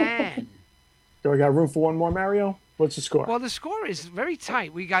man. Do I got room for one more, Mario? What's the score? Well, the score is very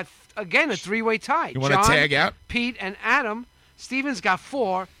tight. We got, again, a 3-way tie. You wanna John, tag out? Pete, and Adam. Steven's got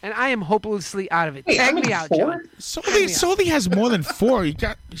 4, and I am hopelessly out of it. Wait, Tag I'm me in out, 4? John. Soli has more than 4.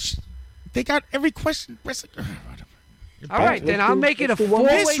 They got every question. All right, then I'll make it a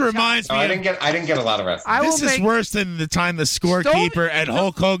 4-way This reminds Oh, me. I of- didn't get a lot of rest. I will This is make- worse than the time the scorekeeper at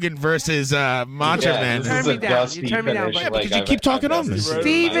Hulk Hogan versus Macho Yeah, Man. this Turn is me a down. dusty You turn me down, finish, but- Yeah, because like you keep talking I've over me. never in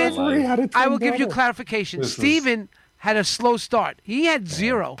Steven, my life. I will give you clarification. This is- Steven had a slow start. He had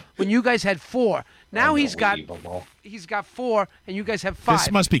 0 when you guys had 4. Now he's got 4, and you guys have 5.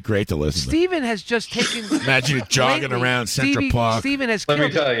 This must be great to listen to. Steven has just taken. Imagine you jogging lately, around Central Park. Steven has Let me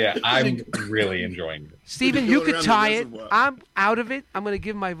killed tell it. you, I'm really enjoying it. Steven, you could tie it. I'm out of it. I'm going to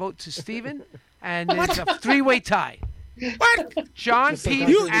give my vote to Steven, and it's a 3-way tie. What? John, Pete,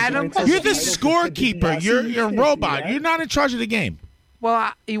 You, Adam. you're the scorekeeper. You're a robot. You're not in charge of the game.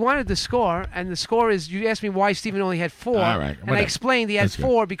 Well, he wanted the score, and the score is you asked me why Steven only had 4. All right, and I whatever. explained he had That's good.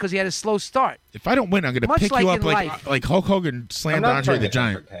 4 because he had a slow start. If I don't win, I'm going to Much pick like you up in life. like Hulk Hogan slammed Andre the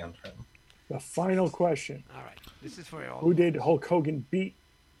Giant. The final question. All right, this is for all. Who did Hulk Hogan beat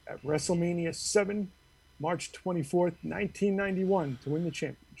at WrestleMania 7, March 24th, 1991 to win the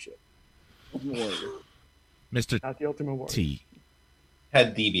championship? Mr. Not the Ultimate Warrior. T.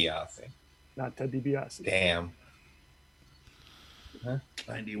 Ted DiBiase. Not Ted DiBiase. Damn.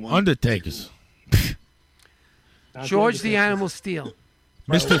 91. Undertakers. Not George Ted the Animal Steel.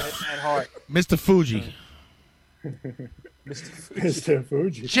 Mr. Fuji. Mr.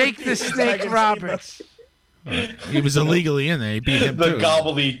 Fuji. Jake the Snake Roberts. He was illegally in there. He beat him The too.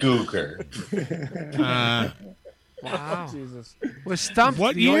 gobbledygooker. Wow. Jesus. We're stumped.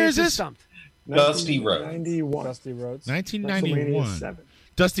 What The year audience is this? Stumped. Dusty Rhodes. 91. Dusty Rhodes. 1991. WrestleMania 7.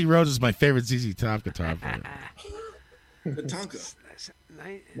 Dusty Rhodes is my favorite ZZ Top guitar player. The Tonka.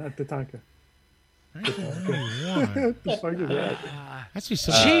 Not the Tonka. 1991. What the fuck is that? That's just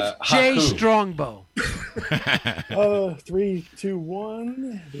Chief J. Haku. Strongbow. 3, 2,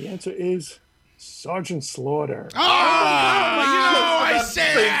 1. The answer is Sergeant Slaughter. I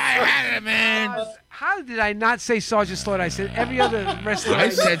said I had it, man. How did I not say Sergeant Slaughter? I said every other wrestler. I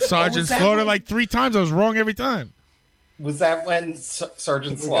said Sergeant Slaughter like 3 times. I was wrong every time. Was that when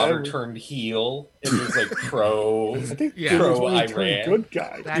Sergeant Slaughter turned heel? It was like pro, I think Yeah. it was pro when he turned Iran. good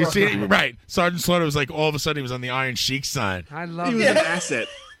guy. That's You see, right. right? Sergeant Slaughter was like all of a sudden he was on the Iron Sheik side. I love He was that. an asset.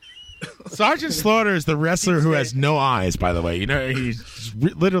 Sergeant Slaughter is the wrestler who has no eyes, by the way. You know, he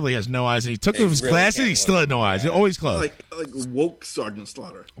literally has no eyes. And he took off his glasses, he still had no eyes. They're always closed. Like woke Sergeant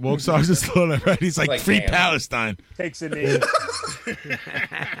Slaughter. Woke Sergeant Slaughter, right? He's like Free Palestine. Takes a knee.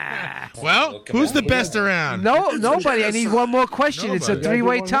 Well, who's the best around? Nobody. I need one more question. It's a Nobody.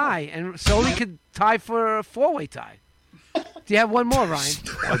 three-way tie, and Soli could tie for a four-way tie. Do you have one more, Ryan?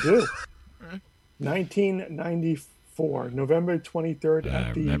 I do. 1994, November 23rd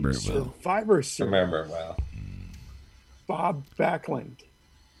at the Survivor Series. Remember, wow. Bob Backlund.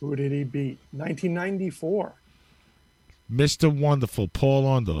 Who did he beat? 1994. Mr. Wonderful, Paul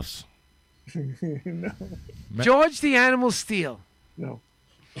Ondos. No. George the Animal Steel. No.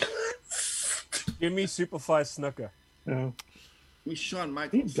 Jimmy Superfly Snuka. No. We Shawn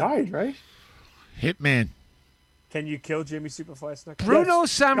Michaels. He died, right? Hitman. Can you kill Jimmy Superfly Snuka? Bruno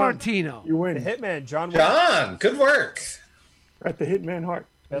Sammartino. You win. The Hitman, John. John, good work. At the Hitman Heart.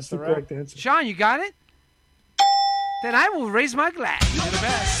 That's the correct answer. Sean, you got it? Then I will raise my glass. You're the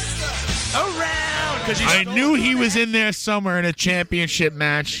best. Around. I knew he was in there somewhere in a championship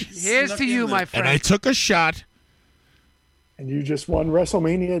match. Here's to you, my friend. And I took a shot. And you just won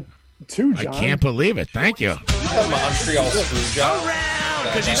WrestleMania 2, John. I can't believe it. Thank you. The Montreal Screwjob.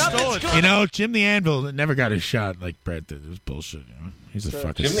 Because he stole it. You know, Jim the Anvil never got his shot like Brett did. It was bullshit. You know? He's a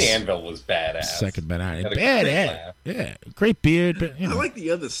fucking Jim the Anvil was badass. second man out. Had a great Badass. laugh. Yeah, great beard. But you know, I like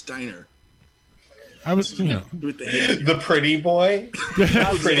the other Steiner. I was, you know, With the hair. The pretty boy.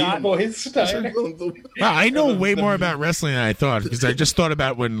 Pretty boy Steiner. Wow, I know way more about wrestling than I thought because I just thought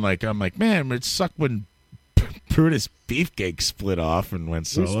about when, like, I'm like, man, it sucked when Brutus Beefcake split off and went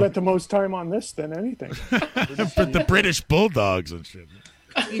We solo. spent the most time on this than anything. But the British Bulldogs and shit.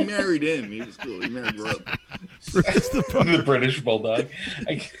 He married him. He was cool. He married Rob. The British Bulldog.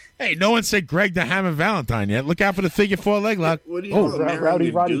 Hey, no one said Greg the Hammer Valentine yet. Look out for the figure 4 leg lock. What do you Oh, call Marion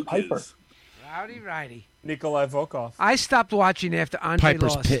Rowdy Duke Piper. is? Rowdy. Nikolai Volkov. I stopped watching after Andre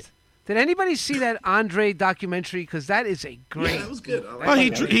Piper's lost. Pit. Did anybody see that Andre documentary? Because that is a great. Yeah, that was good. I like Well,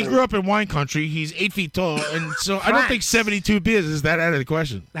 that. he grew up in wine country. He's 8 feet tall, and so I don't think 72 beers is that out of the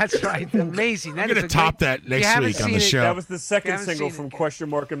question. That's right. Amazing. I'm going to top that next week on the show. That was the second haven't single seen from it. Question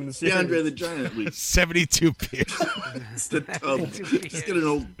Mark in the series. DeAndre the Giant week. 72 beers. It's the tub. Just get an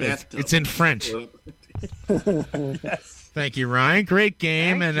old bathtub. It's in French. Thank you, Ryan. Great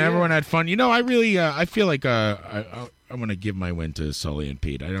game, and everyone had fun. You know, I really, I feel like I'm going to give my win to Sully and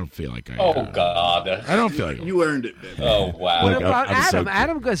Pete. I don't feel like I. Oh, God. I don't feel like You earned it, baby. Oh, wow. What Look, about I'm so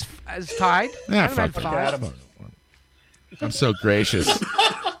Adam? Adam is tied. Yeah, Adam had fuck five. Adam. I'm so gracious.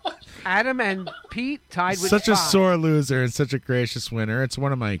 Adam and Pete tied with Such a 5. sore loser and such a gracious winner. It's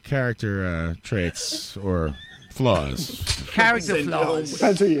one of my character traits or flaws. Character flaws.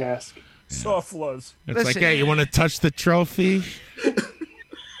 Depends who you ask. Soft flaws. It's Listen. like, hey, you want to touch the trophy?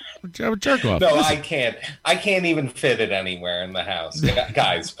 Jerk off. No, Listen. I can't. I can't even fit it anywhere in the house.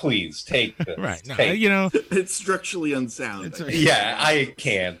 Guys, please take this. Right. No, Take- you know, It's structurally unsound. Yeah, I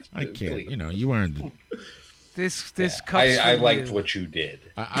can't. I can't. Please. You know, you earned it. This cups I for liked you. what you did.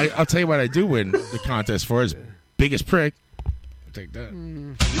 I'll tell you what I do win the contest for is biggest prick. I'll take that.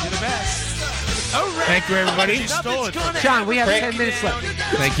 Thank you, everybody. John, we have 10 minutes left.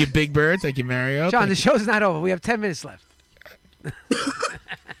 Thank you, Big Bird. Thank you, Mario. John, Thank the show's not over. We have 10 minutes left.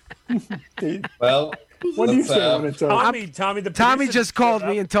 Well, What do you let's, say when it's over? Tommy Tommy just called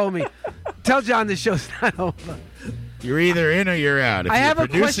me and told me, tell John the show's not over. You're either in or you're out. If I you're have a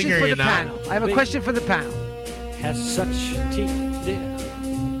producing question or for you're the not. panel. I have a question for the panel. Has such teeth, dear,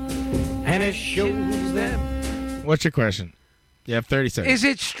 and it shows them. What's your question? You have 30 seconds. Is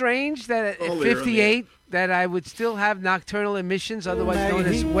it strange that at Oh, they're 58 that I would still have nocturnal emissions, otherwise known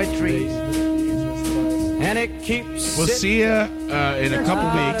as wet dreams? And it keeps. We'll see you in a couple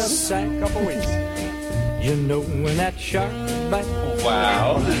weeks. Couple weeks. You know when that shark bite.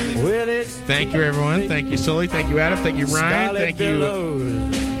 wow. Well, it's Thank you, everyone. Thank you, Sully. Thank you, Adam. Thank you, Ryan. Thank you,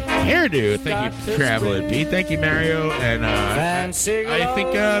 Hairdo. Thank you, Traveler Pete. Thank you, Mario. And I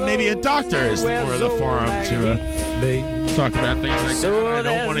think maybe a doctor is for the forum to talk about things like that. I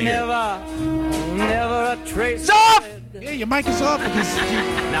don't want to hear. never a trace. It's off! Yeah, your mic is off because you're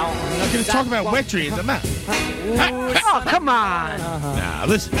going to talk about wet dreams. I'm out. Oh, come on. Nah,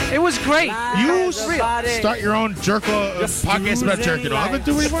 listen. It was great. You Real. start your own podcast about jerking off and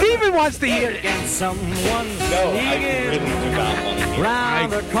do what you want. Steven wants to hear it. No, I really do not want to hear. I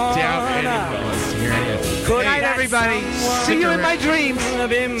doubt anyone wants to hear Good night, everybody. See you in my dreams.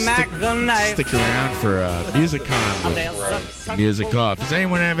 Stick around for MusicCon. Music Off. Does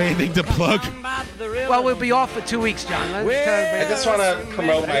anyone have anything to plug? Well, we'll be off for 2 weeks, John. I just want to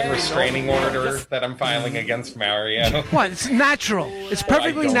promote my restraining order that I'm filing against Mario. What? It's natural. It's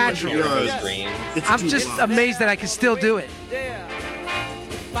perfectly natural. I'm just amazed that I can still do it.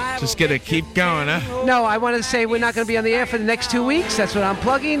 Just gonna keep going, huh? No, I want to say we're not going to be on the air for the next 2 weeks. That's what I'm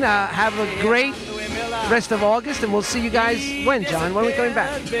plugging. Have a great rest of August, and we'll see you guys when, John? When are we coming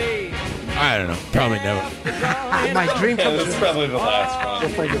back? I don't know. Probably never. My dream comes true. That's probably the last one.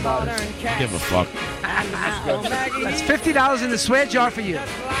 We'll think about it. Give a fuck. That's $50 in the swear jar for you.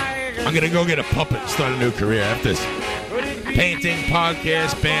 I'm gonna go get a puppet and start a new career after this. Painting,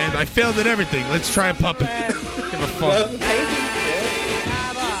 podcast, band. I failed at everything. Let's try a puppet. Give a fuck.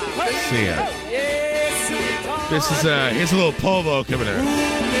 See ya. This is here's a little Polvo coming in.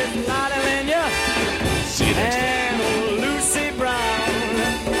 See you next time. Lucy Brown,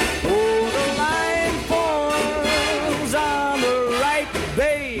 oh, the line forms on the right,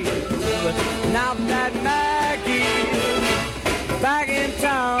 babe. Now that Maggie's back in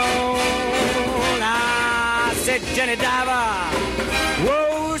town, I said, Jenny Diver,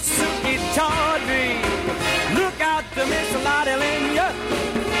 whoa, Suki Tawdry, look out the Miss Lottie Linya,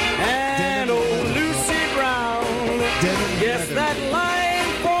 and old Lucy Brown. Yes, that line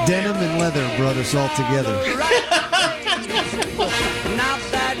forms. Denim and leather brought us all together. Not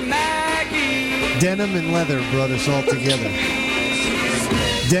that Maggie. Denim and leather brought us all together.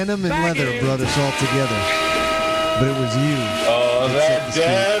 Denim and leather brought us all together. But it was you. Oh, that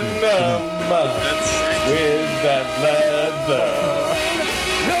denim with that leather.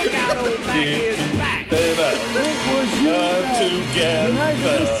 Look out, old Maggie's back. Together.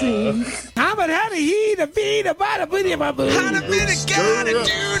 I'm a how to eat a beat a bada booty my boo. How to bit a gotta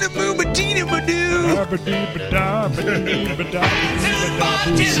do the booba dee ba doo.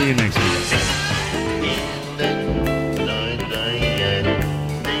 We'll see you next week.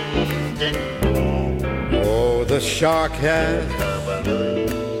 Oh, the shark has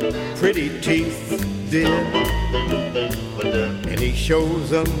pretty teeth, dear, and he shows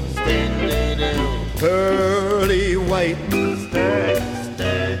them pearly white.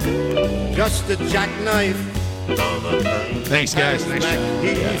 Just a jackknife. Thanks, guys. Nice show.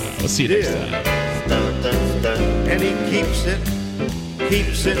 Yeah, we'll see you next time. And he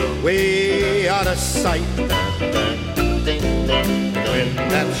keeps it way out of sight. When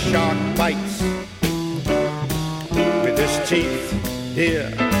that shark bites with his teeth,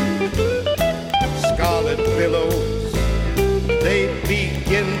 dear, scarlet billows, they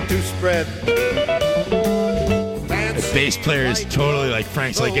begin to spread. The bass player is totally like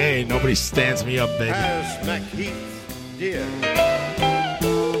Frank's like, hey, nobody stands me up, baby. As McHeath, dear.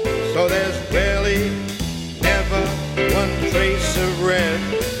 So there's barely ever one trace of red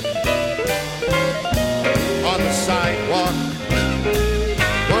on the sidewalk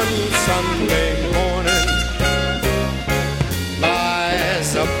one Sunday morning.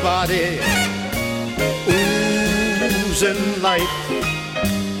 Lies a body oozing light.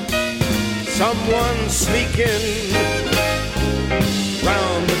 Someone sneaking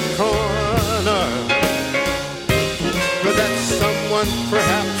round the corner. Could that someone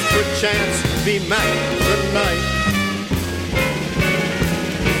perhaps perchance be Mac tonight?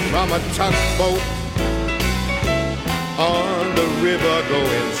 From a tugboat on the river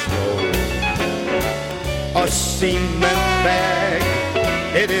going slow, a cement bag,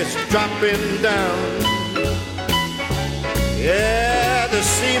 it is dropping down. Yeah, the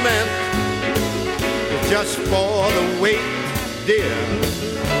cement just for the weight, dear.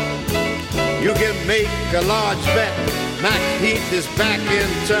 You can make a large bet McHeath is back in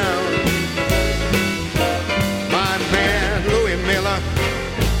town. My man Louis Miller,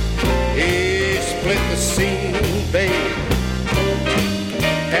 he split the scene, babe,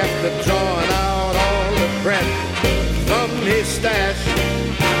 after drawing out all the bread from his stash.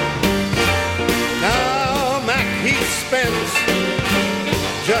 Now McHeath spends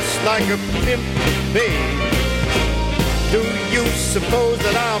just like a pimp, babe. Do you suppose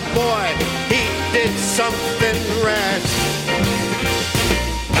that our boy, he did something rash?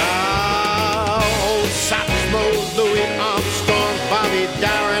 Now, old Sapsmo, Louis Armstrong, Bobby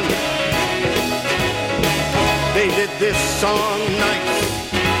Darin, they did this song nice.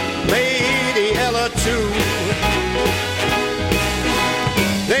 Lady Ella too.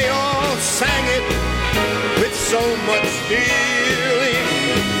 They all sang it with so much feeling.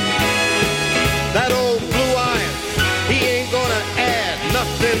 That old Blue Iron, he ain't gonna add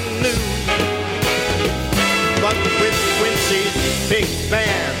nothing new. But with Quincy's big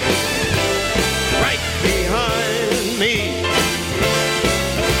band,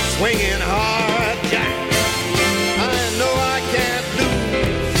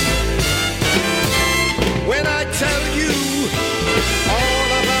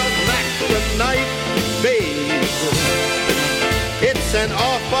 an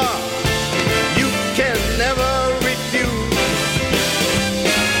offer you can never refuse.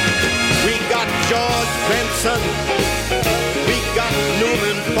 We got George Benson, we got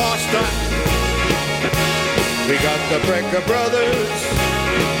Newman Foster, we got the Brecker Brothers,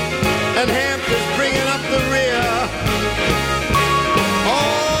 and Hampton's bringing up the rear.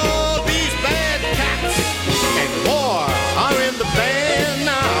 All these bad cats and more are in the band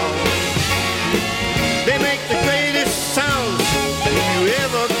now. They make the greatest sounds you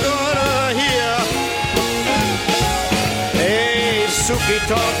ever gonna hear. Hey, Suki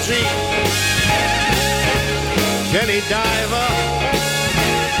Tawdry, Jenny Diver,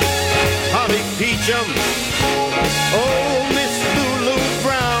 Holly Peachum, oh, Miss Lulu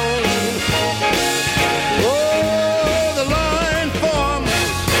Brown. Oh, the line forms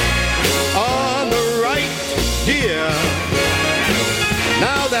on the right here.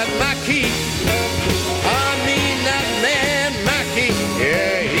 Now that Mackie, I mean that man Mackie,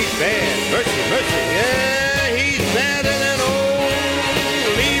 yeah, he's bad. Mercy, mercy, yeah, he's badder than old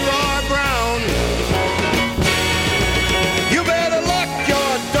Leroy Brown. You better lock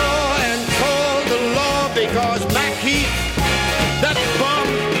your door and call the law because Mackie, that